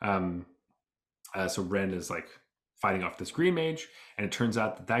 So Ren is like fighting off this green mage, and it turns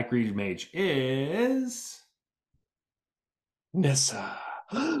out that that green mage is Nissa.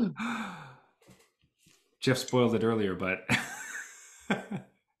 Jeff spoiled it earlier, but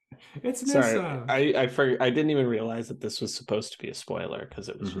it's Sorry, Nissa. I didn't even realize that this was supposed to be a spoiler because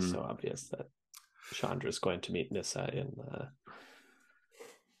it was just Mm-hmm. so obvious that Chandra's going to meet Nissa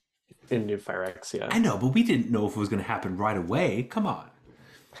in New I Phyrexia. know, but we didn't know if it was going to happen right away. Come on.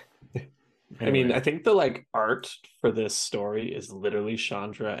 I mean, Anyway, I think the like art for this story is literally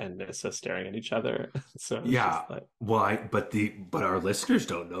Chandra and Nissa staring at each other. So it's yeah. just like, Well, but our listeners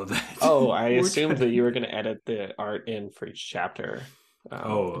don't know that. oh, I We're assumed that you trying. were going to edit the art in for each chapter in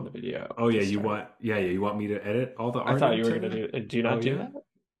Oh, the video oh at yeah. the start. You want me to edit all the I art thought you were going into? to do. Do you Oh not do yeah. that?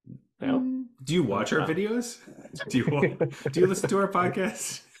 No. Do you watch our Oh. videos? Do you listen to our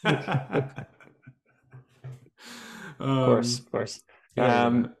podcast? Of course, um. of course. Yeah. Yeah.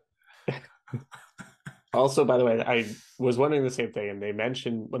 Um, Also, by the way, I was wondering the same thing, and they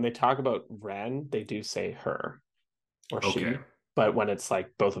mention when they talk about Ren, they do say her or Okay. she, but when it's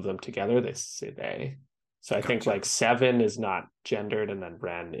like both of them together, they say they. So I think Gotcha. like Seven is not gendered, and then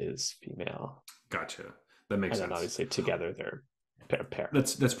Ren is female, Gotcha. That makes and then sense. obviously together they're pair.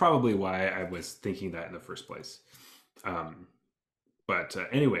 That's probably why I was thinking that in the first place. Um, but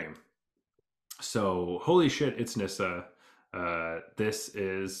anyway, so holy shit, it's Nissa. This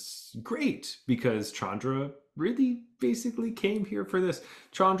is great because Chandra really basically came here for this.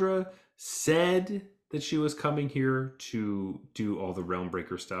 Chandra said that she was coming here to do all the realm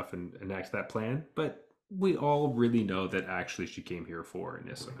breaker stuff and enact that plan, but we all really know that actually she came here for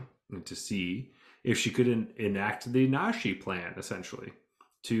Nissa and to see if she could enact the Nashi plan, essentially,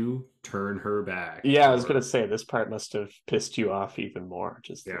 to turn her back. Yeah, I was gonna Or say this part must have pissed you off even more.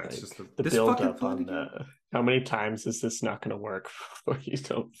 Just yeah, it's just like the this build fucking up plan on again. the how many times is this not gonna work before you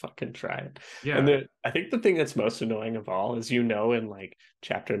don't fucking try it? And Yeah. I think the thing that's most annoying of all is in like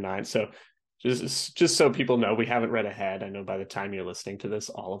chapter 9. So just so people know, we haven't read ahead. I know by the time you're listening to this,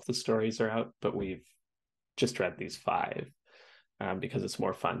 all of the stories are out, but we've just read these five because it's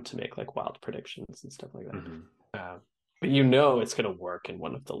more fun to make like wild predictions and stuff like that. Mm-hmm. But it's going to work in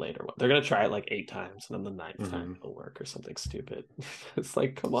one of the later ones. They're going to try it like 8 times, and then the ninth time Mm-hmm. it'll work or something stupid. It's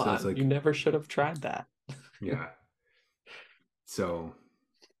like, come So it's on, you like, never should have tried that. yeah. So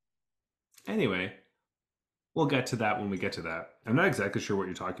anyway, we'll get to that when we get to that. I'm not exactly sure what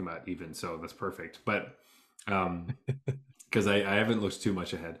you're talking about, even so that's perfect. But because I haven't looked too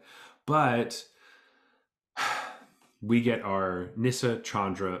much ahead, but we get our Nissa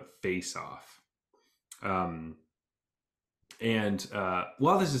Chandra face off. Um, and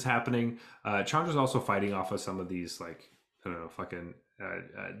while this is happening, Chandra's also fighting off of some of these, like, I don't know, fucking.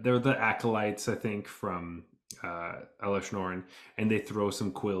 They're the acolytes, I think, from Elishnorn, and they throw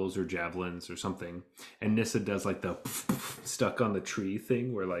some quills or javelins or something. And Nissa does like the stuck on the tree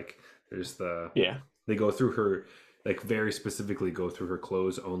thing, where like there's Yeah. they go through her, like very specifically go through her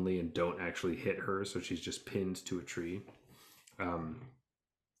clothes only and don't actually hit her, so she's just pinned to a tree. Um,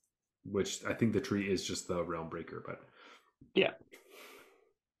 which I think the tree is just the realm breaker, but Yeah.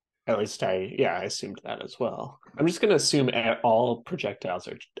 At least I assumed that as well. I'm just going to assume all projectiles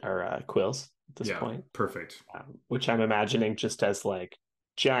are quills at this yeah, point, perfect. which I'm imagining just as like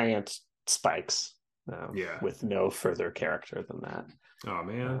giant spikes Yeah. with no further character than that. Oh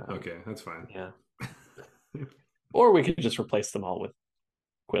man. Um, Okay, that's fine. yeah. Or we could just replace them all with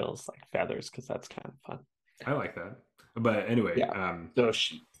quills, like feathers, because that's kind of fun. I like that. But anyway, Yeah. So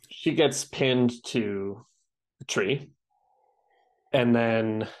she gets pinned to a tree, and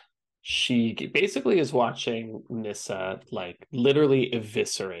then she basically is watching Nissa like literally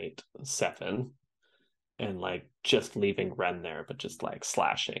eviscerate Seven and like just leaving Ren there, but just like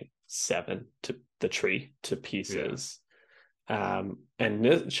slashing Seven to the tree to yeah. pieces. And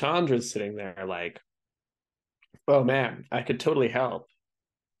Chandra's sitting there like, oh man, I could totally help,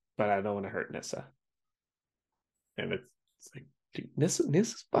 but I don't want to hurt Nissa. And it's like, dude,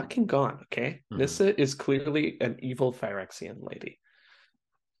 Nissa's fucking gone, okay? Hmm. Nissa is clearly an evil Phyrexian lady.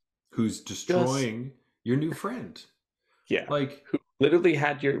 Who's Just destroying your new friend? yeah. Like, Who literally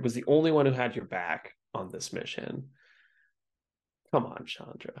had your was the only one who had your back on this mission. Come on,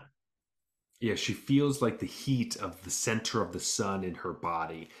 Chandra. yeah, she feels like the heat of the center of the sun in her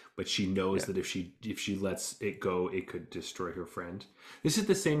body, but she knows Yeah. that if she lets it go, it could destroy her friend. This is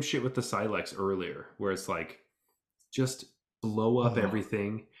the same shit with the Silex earlier, where it's like just blow up Oh,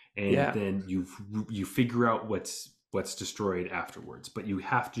 everything, and yeah. then you figure out what's destroyed afterwards. But you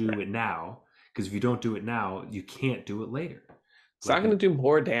have to do Right. it now, because if you don't do it now, you can't do it later. It's not Like, going to do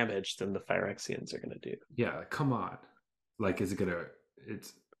more damage than the Phyrexians are going to do. yeah, come on. Like, is it gonna?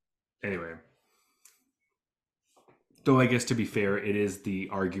 It's anyway. Though I guess to be fair, it is the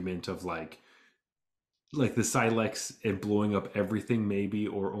argument of like the Silex and blowing up everything maybe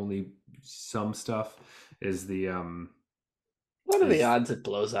or only some stuff is the What are the is odds it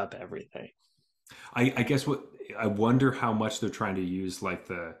blows up everything? I guess what I wonder how much they're trying to use like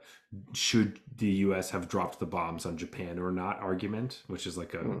the should the US have dropped the bombs on Japan or not argument, which is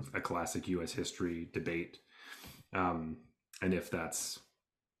like Hmm. a classic US history debate. Um and if that's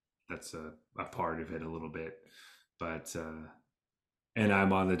a part of it a little bit. But and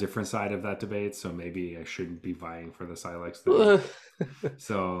I'm on the different side of that debate, so maybe I shouldn't be vying for the Silex thing. yeah.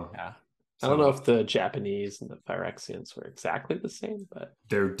 So, I don't know if so the Japanese and the Phyrexians were exactly the same, but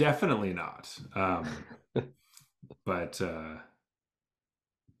they're definitely not. But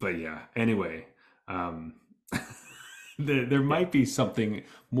but yeah. Anyway, um, there yeah. might be something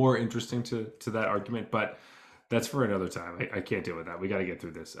more interesting to that argument, but that's for another time. I can't deal with that. We got to get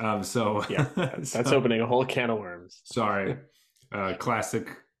through this. So Yeah. That's so opening a whole can of worms. sorry. Classic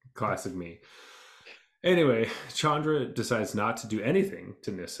me. Anyway, Chandra decides not to do anything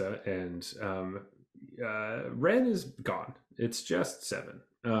to Nissa, and Ren is gone. It's just Seven.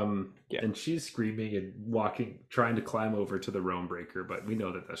 Yeah. And she's screaming and walking, trying to climb over to the Realm Breaker, but we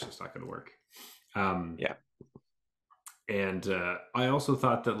know that that's just not going to work. Um, Yeah. and I also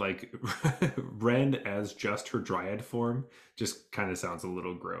thought that like Ren as just her Dryad form just kind of sounds a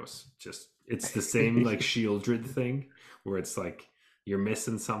little gross. Just it's the same like Shieldred thing where it's like you're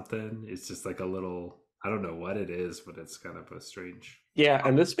missing something. It's just like a little I don't know what it is, but it's kind of a strange. Yeah,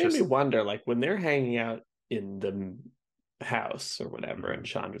 and this made me Just wonder, like when they're hanging out in the house or whatever, and mhm.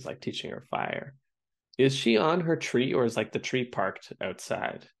 Chandra's like teaching her fire, is she on her tree or is like the tree parked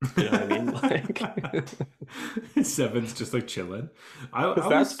outside? You know what I mean? Like, Seven's just like chilling. I because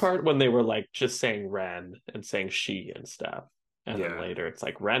that's was part when they were like just saying Ren and saying she and stuff, and then yeah. later it's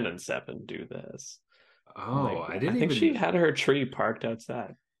like Ren and Seven do this. I'm Oh, like, I I didn't think she even. had her tree parked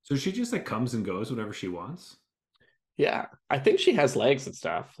outside. So she just like comes and goes whenever she wants. Yeah, I think she has legs and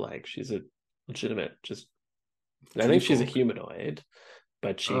stuff. Like she's a legitimate, just I Tree think she's a folk. humanoid,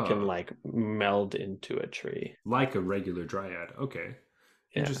 but she can Oh, like meld into a tree. like a regular dryad. Okay.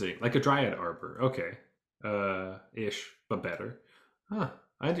 Yeah. Interesting. Like a dryad arbor. Okay. Ish, but better. Huh.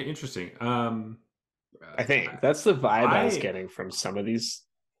 Interesting. I think that's the vibe I was I getting from some of these,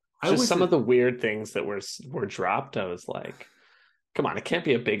 I just was some of the weird things that were dropped. I was like, come on, it can't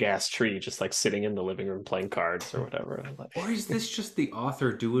be a big ass tree just like sitting in the living room playing cards or whatever. or is this just the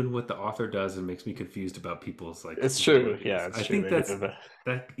author doing what the author does and makes me confused about people's like It's true. Yeah, abilities? it's I true. think They did a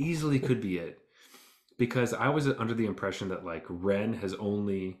that easily could be it. Because I was under the impression that like Ren has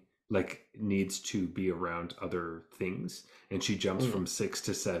only like needs to be around other things and she jumps mm, from 6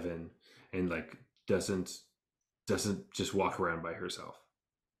 to 7 and like doesn't just walk around by herself.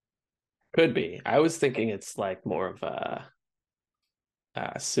 could be. I was thinking it's like more of a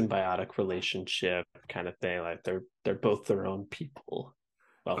symbiotic relationship kind of thing. Like they're both their own people.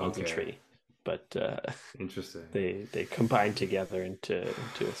 Well, one's a Okay. tree, but Interesting. they combine together into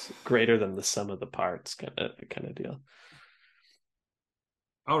greater than the sum of the parts kind of deal.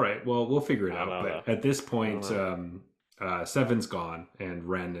 All right. Well, we'll figure it I don't out. know But though. at this I don't point, know. Seven's gone and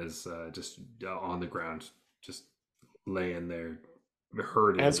Ren is just on the ground, just laying there, And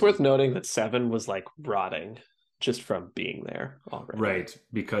hurting it's worth and noting that Seven was like rotting just from being there already. right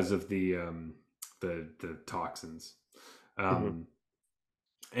because of the the toxins. Hmm.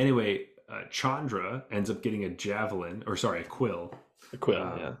 Anyway, Chandra ends up getting a javelin, or sorry, a quill, A quill,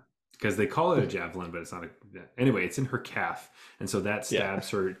 um, yeah. because they call it a javelin, but it's not a. Anyway, it's in her calf, and so that Yeah. stabs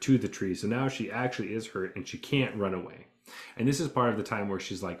her to the tree. So now she actually is hurt, and she can't run away. And this is part of the time where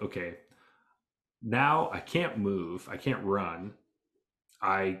she's like, okay, now I can't move, I can't run.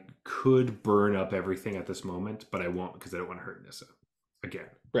 I could burn up everything at this moment, but I won't because I don't want to hurt Nissa. Again,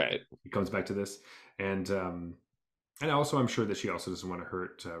 Right. it comes back to this, and also I'm sure that she also doesn't want to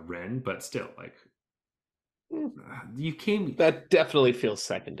hurt Ren, but still, like Mm, you came. that definitely feels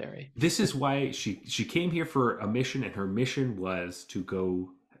secondary. This is why she came here for a mission, and her mission was to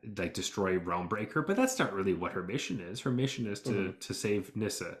go like destroy Realmbreaker. But that's not really what her mission is. Her mission is Hmm. to save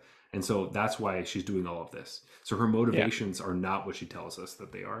Nissa, and so that's why she's doing all of this. So her Yeah. motivations are not what she tells us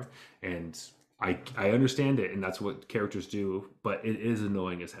that they are, and I understand it, and that's what characters do. But it is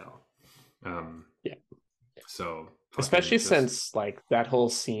annoying as hell. Um, Yeah. so fucking Especially just since like that whole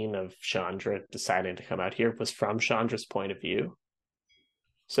scene of Chandra deciding to come out here was from Chandra's point of view.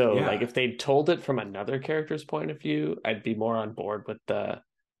 So like yeah. if they told it from another character's point of view, I'd be more on board with the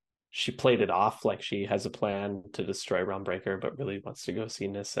she played it off like she has a plan to destroy Realmbreaker, but really wants to go see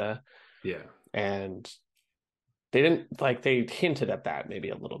Nissa. Yeah. And they didn't like they hinted at that maybe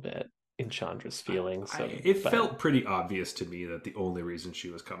a little bit in Chandra's feelings. So It but felt pretty obvious to me that the only reason she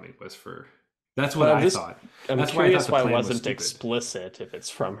was coming was for. That's what but I thought. I'm That's why I thought curious the why it plan was wasn't stupid. explicit if it's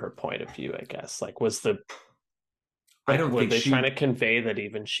from her point of view, I guess. I Like don't were think they trying to she. convey that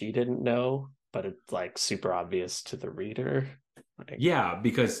even she didn't know, but it's like super obvious to the reader? Like, Yeah,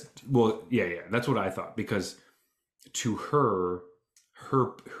 because well, yeah, that's what I thought. Because to her,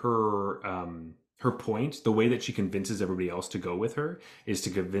 her her point, the way that she convinces everybody else to go with her is to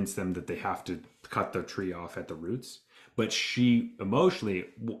convince them that they have to cut the tree off at the roots. But she emotionally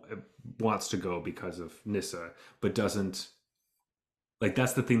wants to go because of Nissa, but doesn't like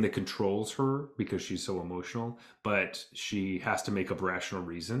that's the thing that controls her because she's so emotional, but she has to make up rational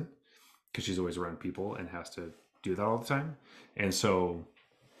reason because she's always around people and has to do that all the time. And so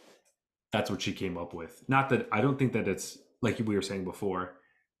that's what she came up with. Not that I don't think that it's like we were saying before.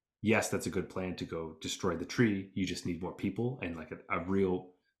 Yes, that's a good plan to go destroy the tree. You just need more people and like a real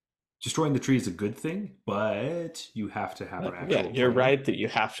destroying the tree is a good thing, but you have to have an yeah, actual you're plan. right that you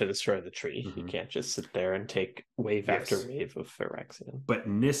have to destroy the tree. You Mm-hmm. can't just sit there and take wave after Yes, wave of Phyrexian. but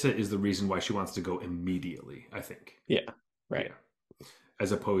Nissa is the reason why she wants to go immediately. I think, Yeah, right. yeah,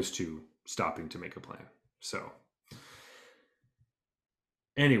 as opposed to stopping to make a plan. So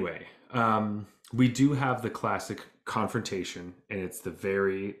anyway, we do have the classic confrontation, and it's the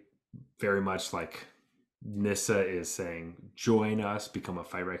very much like Nissa is saying, "Join us, become a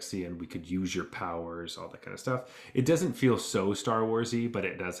Phyrexian. We could use your powers, all that kind of stuff." It doesn't feel so Star Warsy, but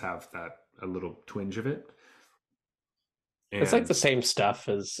it does have that a little twinge of it. It's like And the same stuff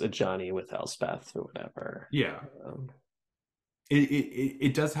as a Johnny with Elspeth or whatever. yeah, Um,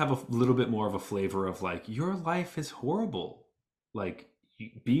 it does have a little bit more of a flavor of like your life is horrible, like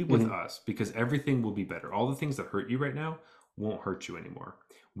be with mhm, us because everything will be better. All the things that hurt you right now won't hurt you anymore.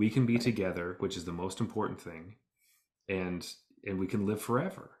 We can be right. together, which is the most important thing, and we can live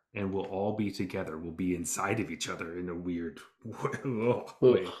forever, and we'll all be together. We'll be inside of each other in a weird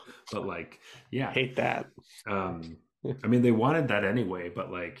way, Ugh, but like yeah. hate that. um I mean they wanted that anyway,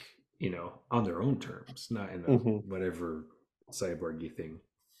 but like on their own terms, not in a Hmm. whatever cyborgy thing.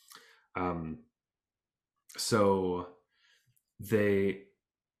 um so they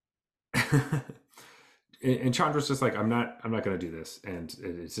and Chandra's just like, I'm not gonna do this, and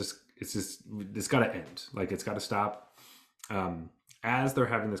it's gotta end, like it's gotta stop. As they're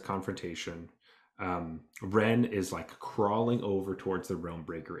having this confrontation, Ren is like crawling over towards the realm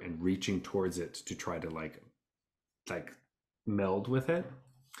breaker and reaching towards it to try to like meld with it.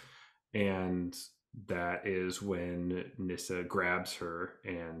 And that is when Nissa grabs her,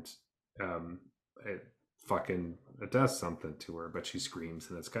 and um it it does something to her, but she screams,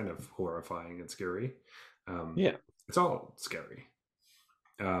 and it's kind of horrifying and scary. um Yeah. it's all scary.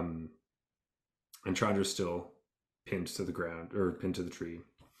 um and Chandra's still pinned to the ground, or pinned to the tree.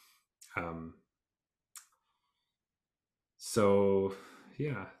 um so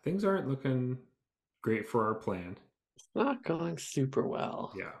yeah, things aren't looking great for our plan. Not going super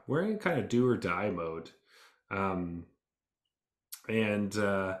well. Yeah, we're in kind of do or die mode. um and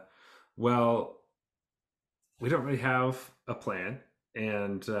well, we don't really have a plan,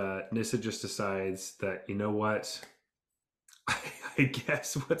 and Nissa just decides that, you know what, I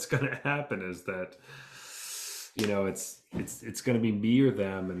guess what's going to happen is that it's going to be me or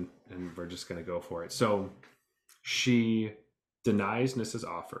them, and we're just going to go for it. So she denies Nissa's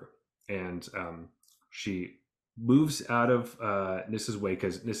offer, and she moves out of Nissa's way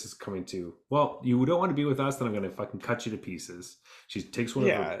because Nissa's coming to. Well, you don't want to be with us, then I'm going to fucking cut you to pieces. She takes one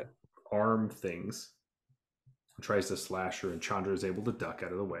of her Yeah. arm things, tries to slash her, and Chandra is able to duck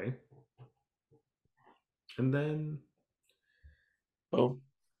out of the way. And then, Oh,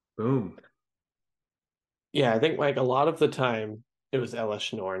 boom. yeah. I think like a lot of the time it was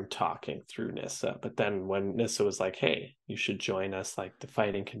Elish Norn talking through Nissa, but then when Nissa was like, "Hey, you should join us. Like the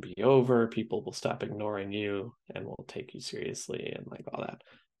fighting can be over. People will stop ignoring you, and we'll take you seriously, and like all that."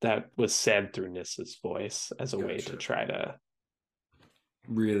 That was said through Nissa's voice as a way to Gotcha. try to,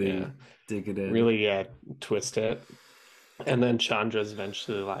 Really yeah, dig it in. really twist it. And then Chandra's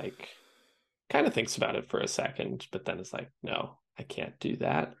eventually like kind of thinks about it for a second, but then it's like, no, I can't do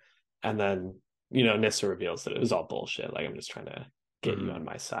that. And then, Nissa reveals that it was all bullshit. Like, I'm just trying to get you Mm-hmm. on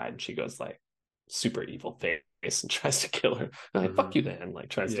my side. And she goes like super evil face and tries to kill her. I'm like, Mm-hmm. fuck you then, like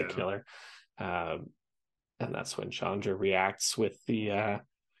tries to Yeah. kill her. Um, and that's when Chandra reacts with the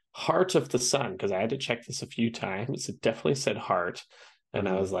heart of the sun, because I had to check this a few times. It definitely said heart. And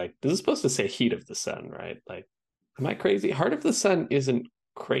I Mm-hmm. was like, this is supposed to say heat of the sun, right? Like, am I crazy? Heart of the sun isn't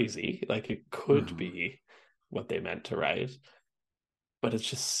crazy. Like, it could Mm-hmm. be what they meant to write, but it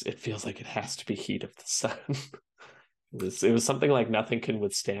feels like it has to be heat of the sun. It was something like nothing can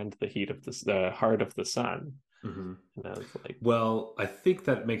withstand the heat of the heart of the sun. Mm-hmm. And I was like, Well, I think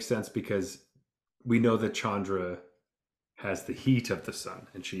that makes sense because we know that Chandra has the heat of the sun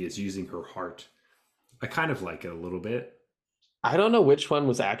and she is using her heart. I kind of like it a little bit. I don't know which one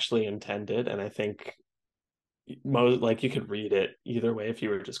was actually intended, and I think most like you could read it either way if you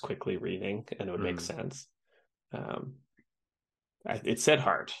were just quickly reading, and it would make Mm-hmm. sense. Um, it said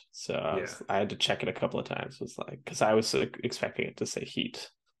heart, so Yeah. I had to check it a couple of times. It was like because I was expecting it to say heat.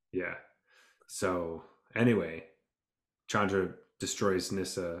 Yeah. So, anyway, Chandra destroys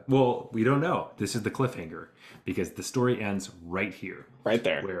Nissa. Well, we don't know. This is the cliffhanger because the story ends right here Right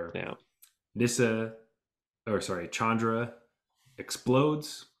there. where Yeah. Nissa, or sorry, Chandra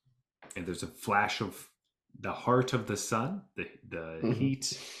explodes and there's a flash of the heart of the sun, the Mm-hmm.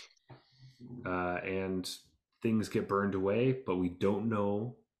 heat, and things get burned away, but we don't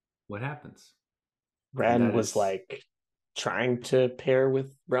know what happens. And Ren that was is, like trying to pair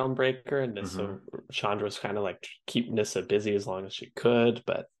with Realm Breaker, and mm-hmm, Nissa Chandra was kind of like keep Nissa busy as long as she could,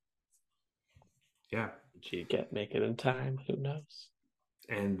 but yeah. did she make it in time? Who knows?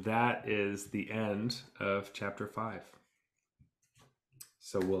 And that is the end of chapter 5.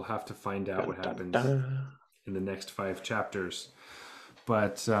 So we'll have to find out Dun, what dun, happens dun. in the next 5 chapters.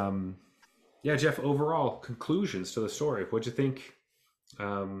 But yeah, Jeff, overall conclusions to the story. What'd you think?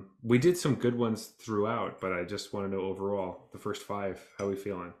 We did some good ones throughout, but I just want to know overall the first 5. How are we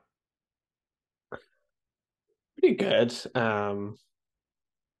feeling? Pretty good.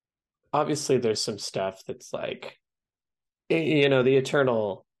 Obviously there's some stuff that's like the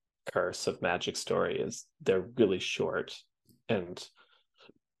eternal curse of Magic Story is they're really short, and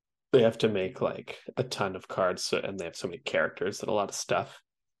they have to make like a ton of cards, and they have so many characters that a lot of stuff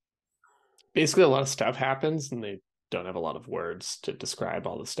basically a lot of stuff happens, and they don't have a lot of words to describe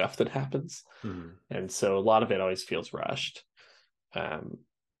all the stuff that happens, Mm-hmm. and so a lot of it always feels rushed. um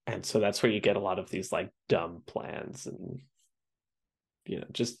and so that's where you get a lot of these like dumb plans, and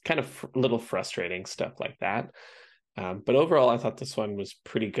just kind of little frustrating stuff like that. But overall, I thought this one was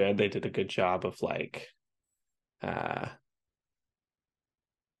pretty good. They did a good job of like uh,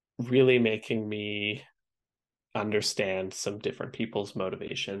 really making me understand some different people's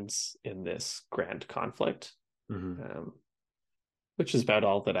motivations in this grand conflict, Mm-hmm. um, which is about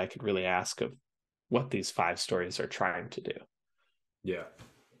all that I could really ask of what these 5 stories are trying to do. Yeah.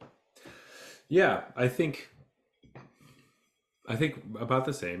 Yeah, I think about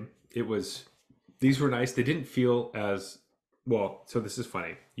the same. It was these were nice. They didn't feel as well. So this is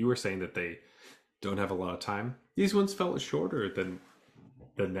funny. You were saying that they don't have a lot of time. These ones felt shorter than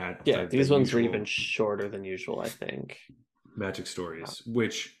that Yeah, the these ones were even usual shorter than usual, I think. magic stories,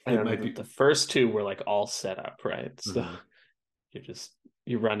 which it might And be. the first 2 were like all set up, right? So Mhm. you just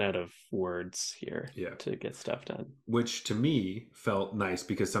you run out of words here Yeah, to get stuff done. which to me felt nice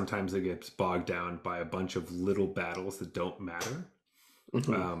because sometimes it gets bogged down by a bunch of little battles that don't matter.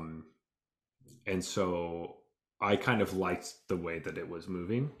 Mm-hmm. Um, and so I kind of liked the way that it was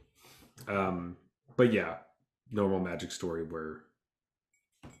moving. But yeah, normal magic story where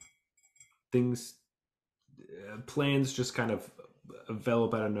things plans just kind of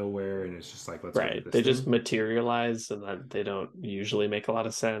envelop out of nowhere, and it's just like let's go do Right. this They just thing. materialize, and then they don't usually make a lot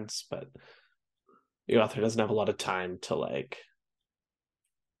of sense, but the author doesn't have a lot of time to like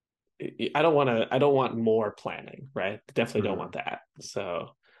I don't want more planning, right? Definitely don't Mm-hmm. want that. So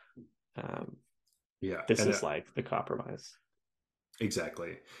Um, Yeah, this and is like the compromise.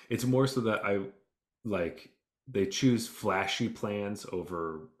 exactly. It's more so that I like they choose flashy plans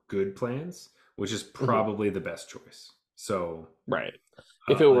over good plans, which is Mhm. probably the best choice. So, Right.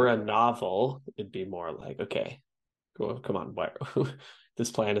 If it were like, a novel, it'd be more like, okay, come on, what? This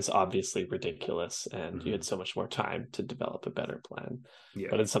plan is obviously ridiculous, and you mhm, had so much more time to develop a better plan. yeah,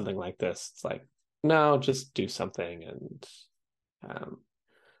 But in something like this, it's like, no, just do something, and um,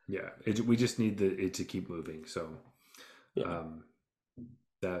 yeah. We just need it to keep moving. So, yeah. um,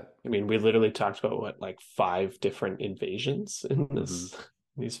 that, I mean, we literally talked about what, like five different invasions in mhm, this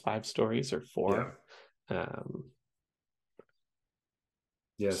these five stories, or yeah, four. Um,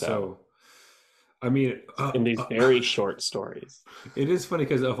 yeah. so So, I mean, in these very short stories. it is funny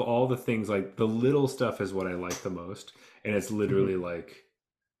because of all the things, like the little stuff is what I like the most, and it's literally Mhm. like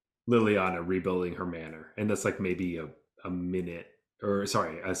Liliana rebuilding her manor, and that's like maybe a minute, or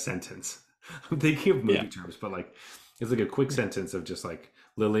sorry, a sentence. I'm thinking of Yeah. movie terms, but like it's like a quick sentence of just like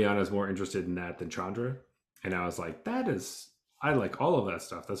Liliana's more interested in that than Chandra, and I was like, that is, I like all of that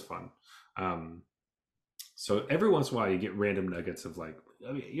stuff. That's fun. Um, so every once in a while, you get random nuggets of like,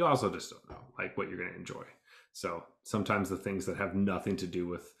 I mean, you also just don't know like what you're going to enjoy. So sometimes the things that have nothing to do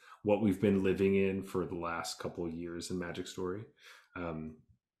with what we've been living in for the last couple of years in Magic Story um,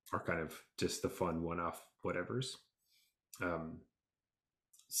 are kind of just the fun one-off whatevers. Um,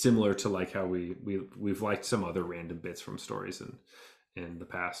 Similar to like how we've liked some other random bits from stories in the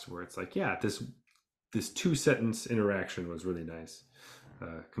past where it's like, yeah, this two sentence interaction was really nice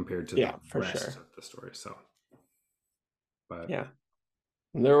compared to the Yeah, for rest sure. of the story. So, but Yeah.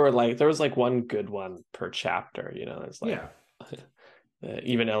 And there was like one good one per chapter, you know, there's like yeah.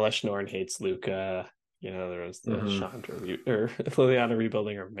 even Elish Norn hates Luca. You know, there was the Mm-hmm. or Liliana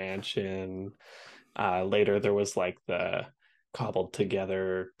rebuilding her mansion. Later there was like the cobbled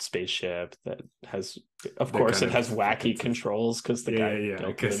together spaceship that has, of That course kind it of has fucking wacky fits. controls because the Yeah, yeah, guy yeah.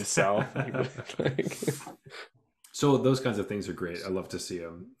 built it Because himself. Like, so those kinds of things are great. I love to see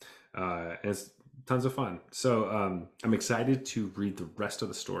them. And it's tons of fun. So I'm excited to read the rest of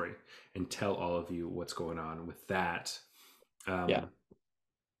the story and tell all of you what's going on with that. yeah, Um,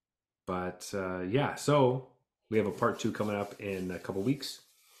 but yeah, so we have a part two coming up in a couple weeks.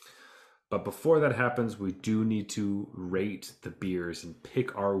 But before that happens, we do need to rate the beers and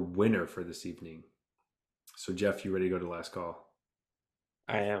pick our winner for this evening. So Jeff, you ready to go to last call?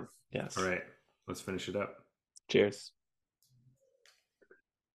 I am. All Yes. right, let's finish it up. Cheers.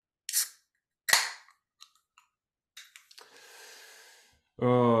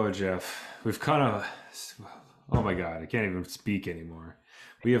 Oh, Jeff, we've kind of, oh my God, I can't even speak anymore.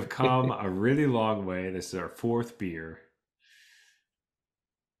 We have come a really long way. This is our fourth beer,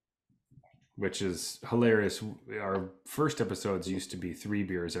 which is hilarious. Our first episodes used to be three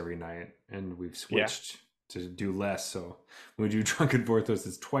beers every night, and we've Yeah, switched to do less. So when we do Drunken Vorthos,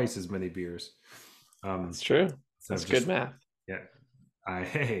 it's twice as many beers. that's Um, true. so That's I've good just, math. yeah,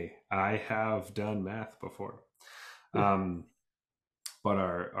 hey, I have done math before. Um, but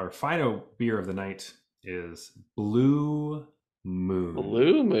our final beer of the night is Blue Moon.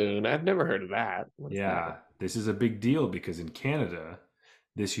 Blue Moon. I've never heard of that. What's that? Yeah, this is a big deal because in Canada,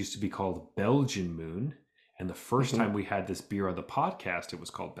 this used to be called Belgian Moon. And the first Hmm. time we had this beer on the podcast, it was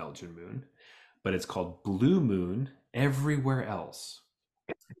called Belgian Moon, but it's called Blue Moon everywhere else.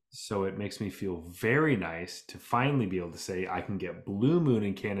 So it makes me feel very nice to finally be able to say I can get Blue Moon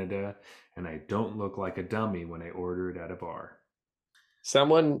in Canada and I don't look like a dummy when I order it at a bar.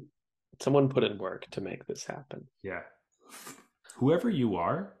 Someone, someone put in work to make this happen. Yeah. Whoever you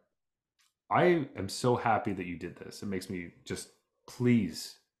are, I am so happy that you did this. It makes me just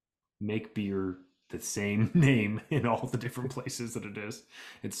please make beer the same name in all the different places that it is.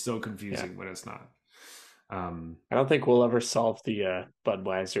 It's so Yeah. confusing when it's not. Um, I don't think we'll ever solve the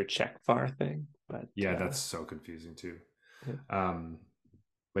Budweiser check var thing, but yeah, that's so confusing too. yeah. Um,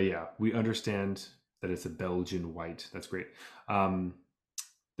 but yeah, we understand that it's a Belgian white. That's great. Um,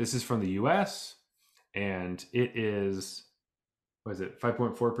 this is from the US and it is, what is it,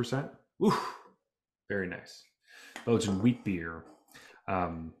 5.4%? Ooh, very nice. Belgian wheat beer.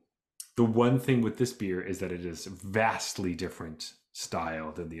 Um, the one thing with this beer is that it is vastly different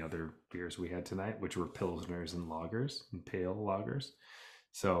style than the other beers we had tonight, which were pilsners and lagers and pale lagers.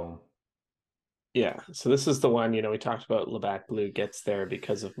 So, Yeah. So this is the one, we talked about Labatt Blue gets there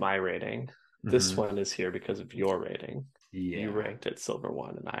because of my rating. This mhm, one is here because of your rating. You yeah, ranked it silver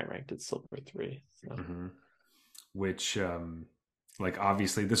one and I ranked it silver three. So hmm which, like,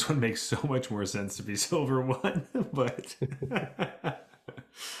 obviously, this one makes so much more sense to be silver one, but.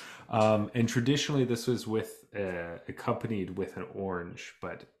 And traditionally, this was with accompanied with an orange,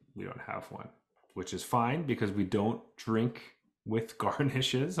 but We don't have one, which is fine because we don't drink with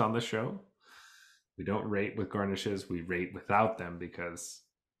garnishes on the show. We don't rate with garnishes. We rate without them because,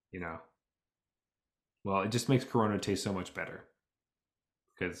 you know, well, it just makes Corona taste so much better.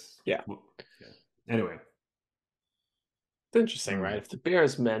 Because, Yeah. yeah. Anyway, It's interesting, right? If the beer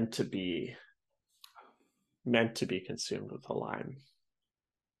is meant to be consumed with a lime,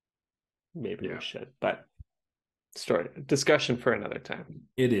 maybe we should. But story discussion for another time.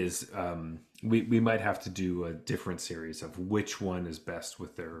 It is. We might have to do a different series of which one is best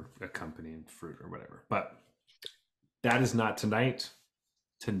with their accompanying fruit or whatever. But that is not tonight.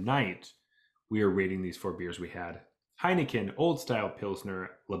 Tonight, we are rating these 4 beers we had: Heineken, Old Style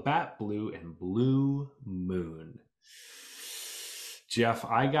Pilsner, Labatt Blue, and Blue Moon. Jeff,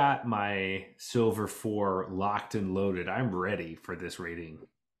 I got my Silver 4 locked and loaded. I'm ready for this rating.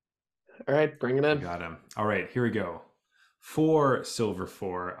 All right, bring it in. I got him. All right, here we go. For Silver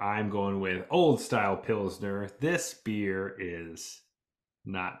 4, I'm going with Old Style Pilsner. This beer is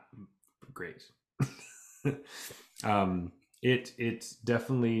not great. It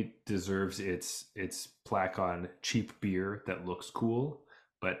definitely deserves its plaque on cheap beer that looks cool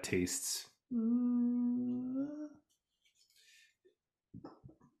but tastes.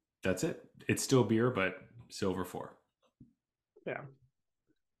 That's it. It's still beer, but Silver 4. Yeah.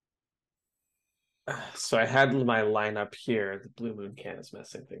 So I had my lineup here. The Blue Moon can is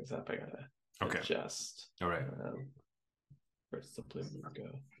messing things up. I gotta adjust. All right. Where's the Blue Moon go?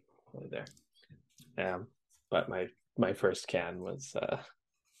 Right there. But my first can was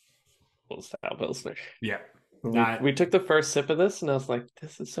Old Style Pilsner. Yeah. We took the first sip of this, and I was like,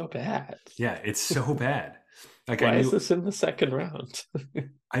 "This is so bad." Yeah, it's so bad. Like, why is this in the second round?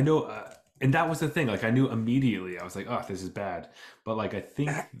 I know, and that was the thing. Like, I knew immediately. I was like, "Oh, this is bad." But like, I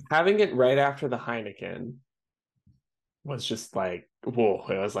think having it right after the Heineken was just like, whoa!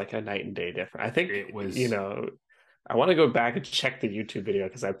 It was like a night and day difference. I think it was. I want to go back and check the YouTube video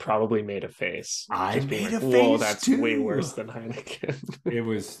because I probably made a face. I just made being like, a whoa, face that's too. way worse than Heineken. It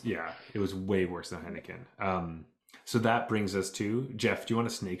was way worse than Heineken. So that brings us to Jeff. Do you want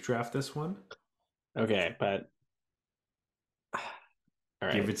to snake draft this one? Okay, but all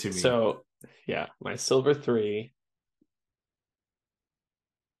right. Give it to me. So yeah, my Silver 3.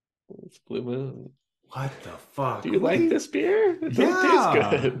 It's Blue Moon. What the fuck? Do you like this beer? It doesn't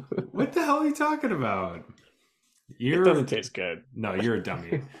taste good. What the hell are you talking about? It doesn't taste good. No, you're a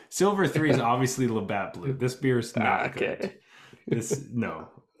dummy. Silver 3 is obviously Labatt Blue. This beer is not good. No.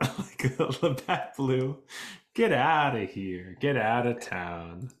 Labatt Blue. Get out of here. Get out of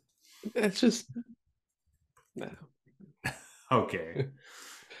town. It's just no. Okay.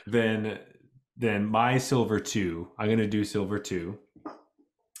 Then my Silver 2, I'm going to do Silver 2.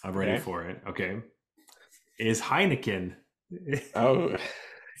 I'm ready for it. Okay. Is Heineken. Oh,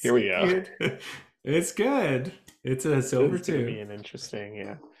 here we go. It's good. It's a Silver 2. It's be an interesting,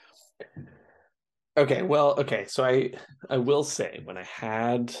 yeah. Okay, so I will say when I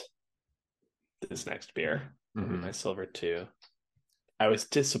had this next beer, my Silver 2, I was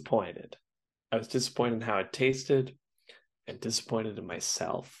disappointed. I was disappointed in how it tasted and disappointed in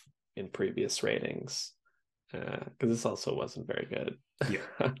myself in previous ratings. Because this also wasn't very good.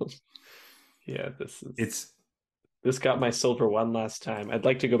 Yeah. Yeah, this got my Silver 1 last time. I'd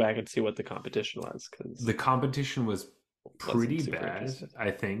like to go back and see what the competition was, because the competition was pretty bad, I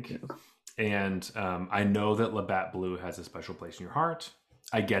think. Yeah. And I know that Labatt Blue has a special place in your heart.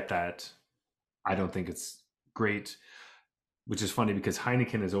 I get that. I don't think it's great, which is funny because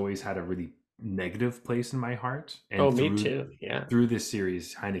Heineken has always had a really negative place in my heart. And me too. Yeah. Through this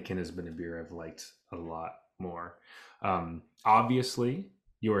series, Heineken has been a beer I've liked a lot more. Obviously,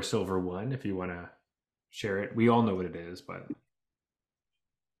 your Silver 1, if you want to share it. We all know what it is, but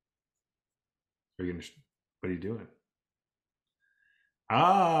what are you doing?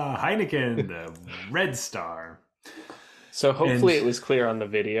 Heineken, the Red Star. So hopefully it was clear on the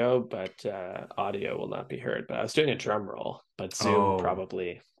video, but audio will not be heard. But I was doing a drum roll, but Zoom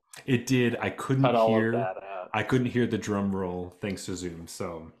probably it did. I couldn't hear. I couldn't hear the drum roll thanks to Zoom.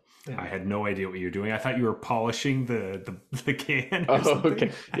 So I had no idea what you were doing. I thought you were polishing the can.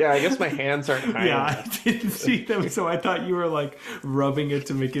 Okay. Yeah, I guess my hands aren't high enough. I didn't see them, so I thought you were like rubbing it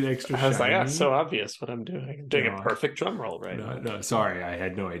to make it extra shiny. I was like, that's so obvious what I'm doing. I'm doing a perfect drum roll right now. No, sorry, I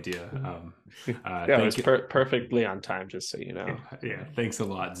had no idea. Yeah, it was perfectly on time, just so you know. Yeah, thanks a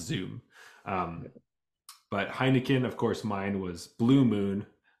lot, Zoom. But Heineken, of course, mine was Blue Moon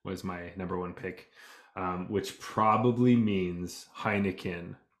was my number 1 pick, which probably means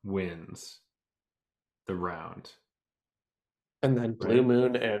Heineken wins the round. And then Blue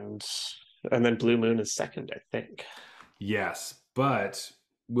Moon and then Blue Moon is second, I think. Yes, but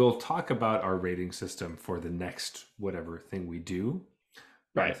we'll talk about our rating system for the next whatever thing we do.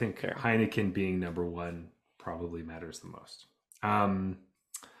 But I Right. think Fair. Heineken being number one probably matters the most. Um,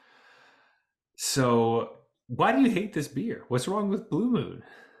 so why do you hate this beer? What's wrong with Blue Moon?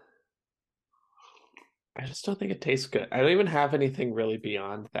 I just don't think it tastes good. I don't even have anything really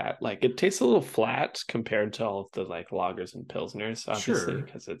beyond that. Like it tastes a little flat compared to all of the like lagers and pilsners, obviously, Sure,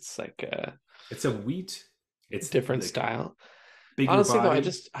 because it's like a it's a wheat. It's different like style. bigger Honestly, though, I body.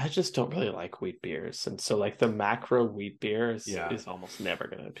 just I just don't really like wheat beers, and so like the macro wheat beer Yeah, is almost never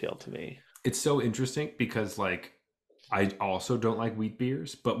going to appeal to me. it's so interesting because like I also don't like wheat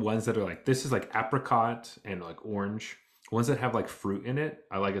beers, but ones that are like this is like apricot and like orange. Ones that have like fruit in it,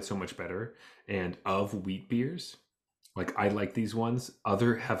 I like it so much better. And of wheat beers, like I like these ones.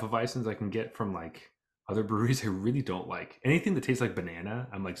 Other Hefeweizens I can get from like other breweries, I really don't like. Anything that tastes like banana,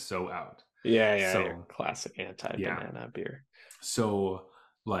 I'm like so out. Yeah, yeah, your So classic yeah, anti-banana beer. so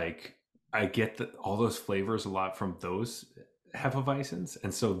like I get that all those flavors a lot from those Hefeweizens,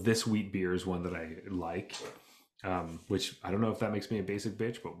 and so this wheat beer is one that I like. Which I don't know if that makes me a basic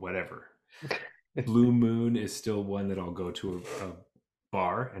bitch, but whatever. Blue Moon is still one that I'll go to a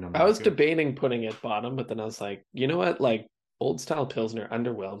bar and I'm I not was gonna. debating putting it bottom, but then I was like, you know what? Like old style Pilsner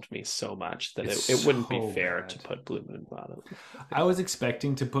underwhelmed me so much that It's it wouldn't be so fair to bad. put Blue Moon bottom, I I think. was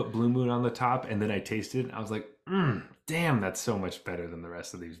expecting to put Blue Moon on the top, and then I tasted it, and I was like, damn, that's so much better than the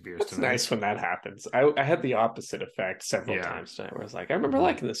rest of these beers It's tonight. nice when that happens. I had the opposite effect several Yeah. times tonight where I was like, I remember Mhm.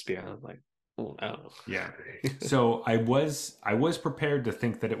 liking this beer. And I'm like, oh no. Yeah. So I was prepared to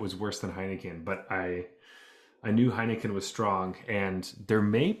think that it was worse than Heineken, but I knew Heineken was strong, and there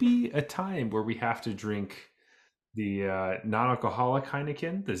may be a time where we have to drink the non-alcoholic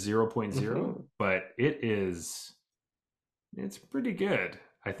Heineken, the 0.0, Mhm. but it's pretty good.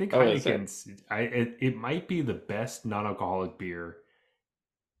 I think Oh, is it? Heineken's it might be the best non-alcoholic beer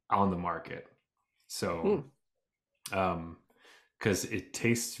on the market. So, Hmm. um, because it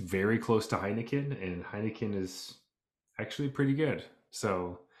tastes very close to Heineken, and Heineken is actually pretty good.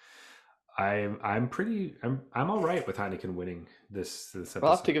 So I'm all right with Heineken winning this I'll have to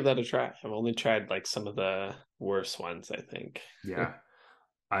episode. give that a try. I've only tried like some of the worst ones, I think. Yeah,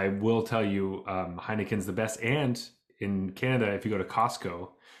 I will tell you, Heineken's the best. And in Canada, if you go to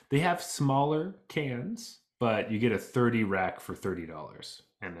Costco, they have smaller cans, but you get a 30 rack for $30,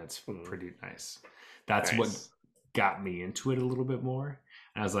 and that's Hmm. pretty nice. That's what Nice. got me into it a little bit more.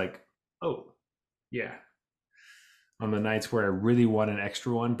 And I was like, oh yeah. On the nights where I really want an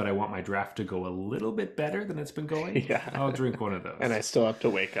extra one, but I want my draft to go a little bit better than it's been going, Yeah. I'll drink one of And those. I still have to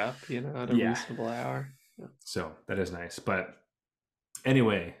wake up, at a Yeah, reasonable hour. Yeah. so that is nice. But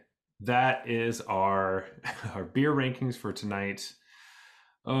anyway, that is our our beer rankings for tonight.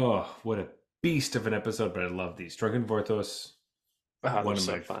 Oh, what a beast of an episode! But I love these. Drunken Vorthos, Oh, they're one of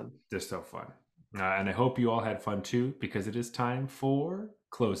so my, fun. they're so fun, and I hope you all had fun too, because it is time for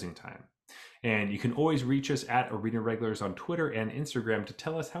closing time. And you can always reach us at Arena Regulars on Twitter and Instagram to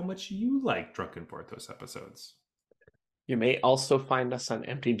tell us how much you like Drunken Vorthos episodes. You may also find us on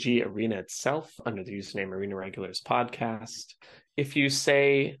MTG Arena itself under the username Arena Regulars Podcast. If you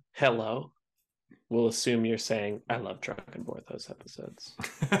say hello, we'll assume you're saying, I love Drunken Vorthos episodes.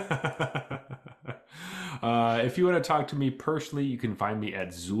 If you want to talk to me personally, you can find me at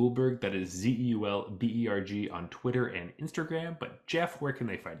Zulberg. That is Zeulberg on Twitter and Instagram. But Jeff, where can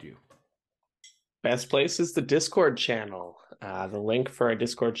they find you? Best place is the Discord channel. The link for our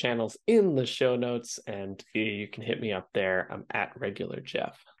Discord channel's in the show notes, and you can hit me up there. I'm at Regular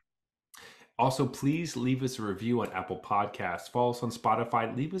Jeff. Also, please leave us a review on Apple Podcasts. Follow us on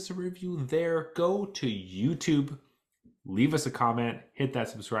Spotify. Leave us a review there. Go to YouTube. Leave us a comment. Hit that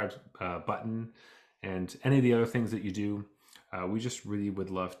subscribe button, and any of the other things that you do. We just really would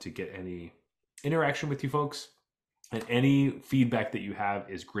love to get any interaction with you folks, and any feedback that you have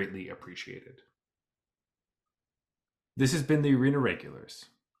is greatly appreciated. This has been the Arena Regulars.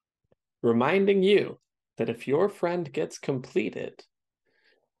 Reminding you that if your friend gets completed,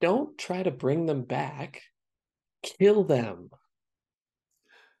 don't try to bring them back, kill them.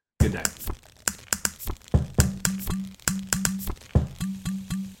 Good night.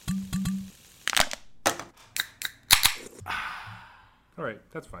 All right,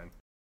 that's fine.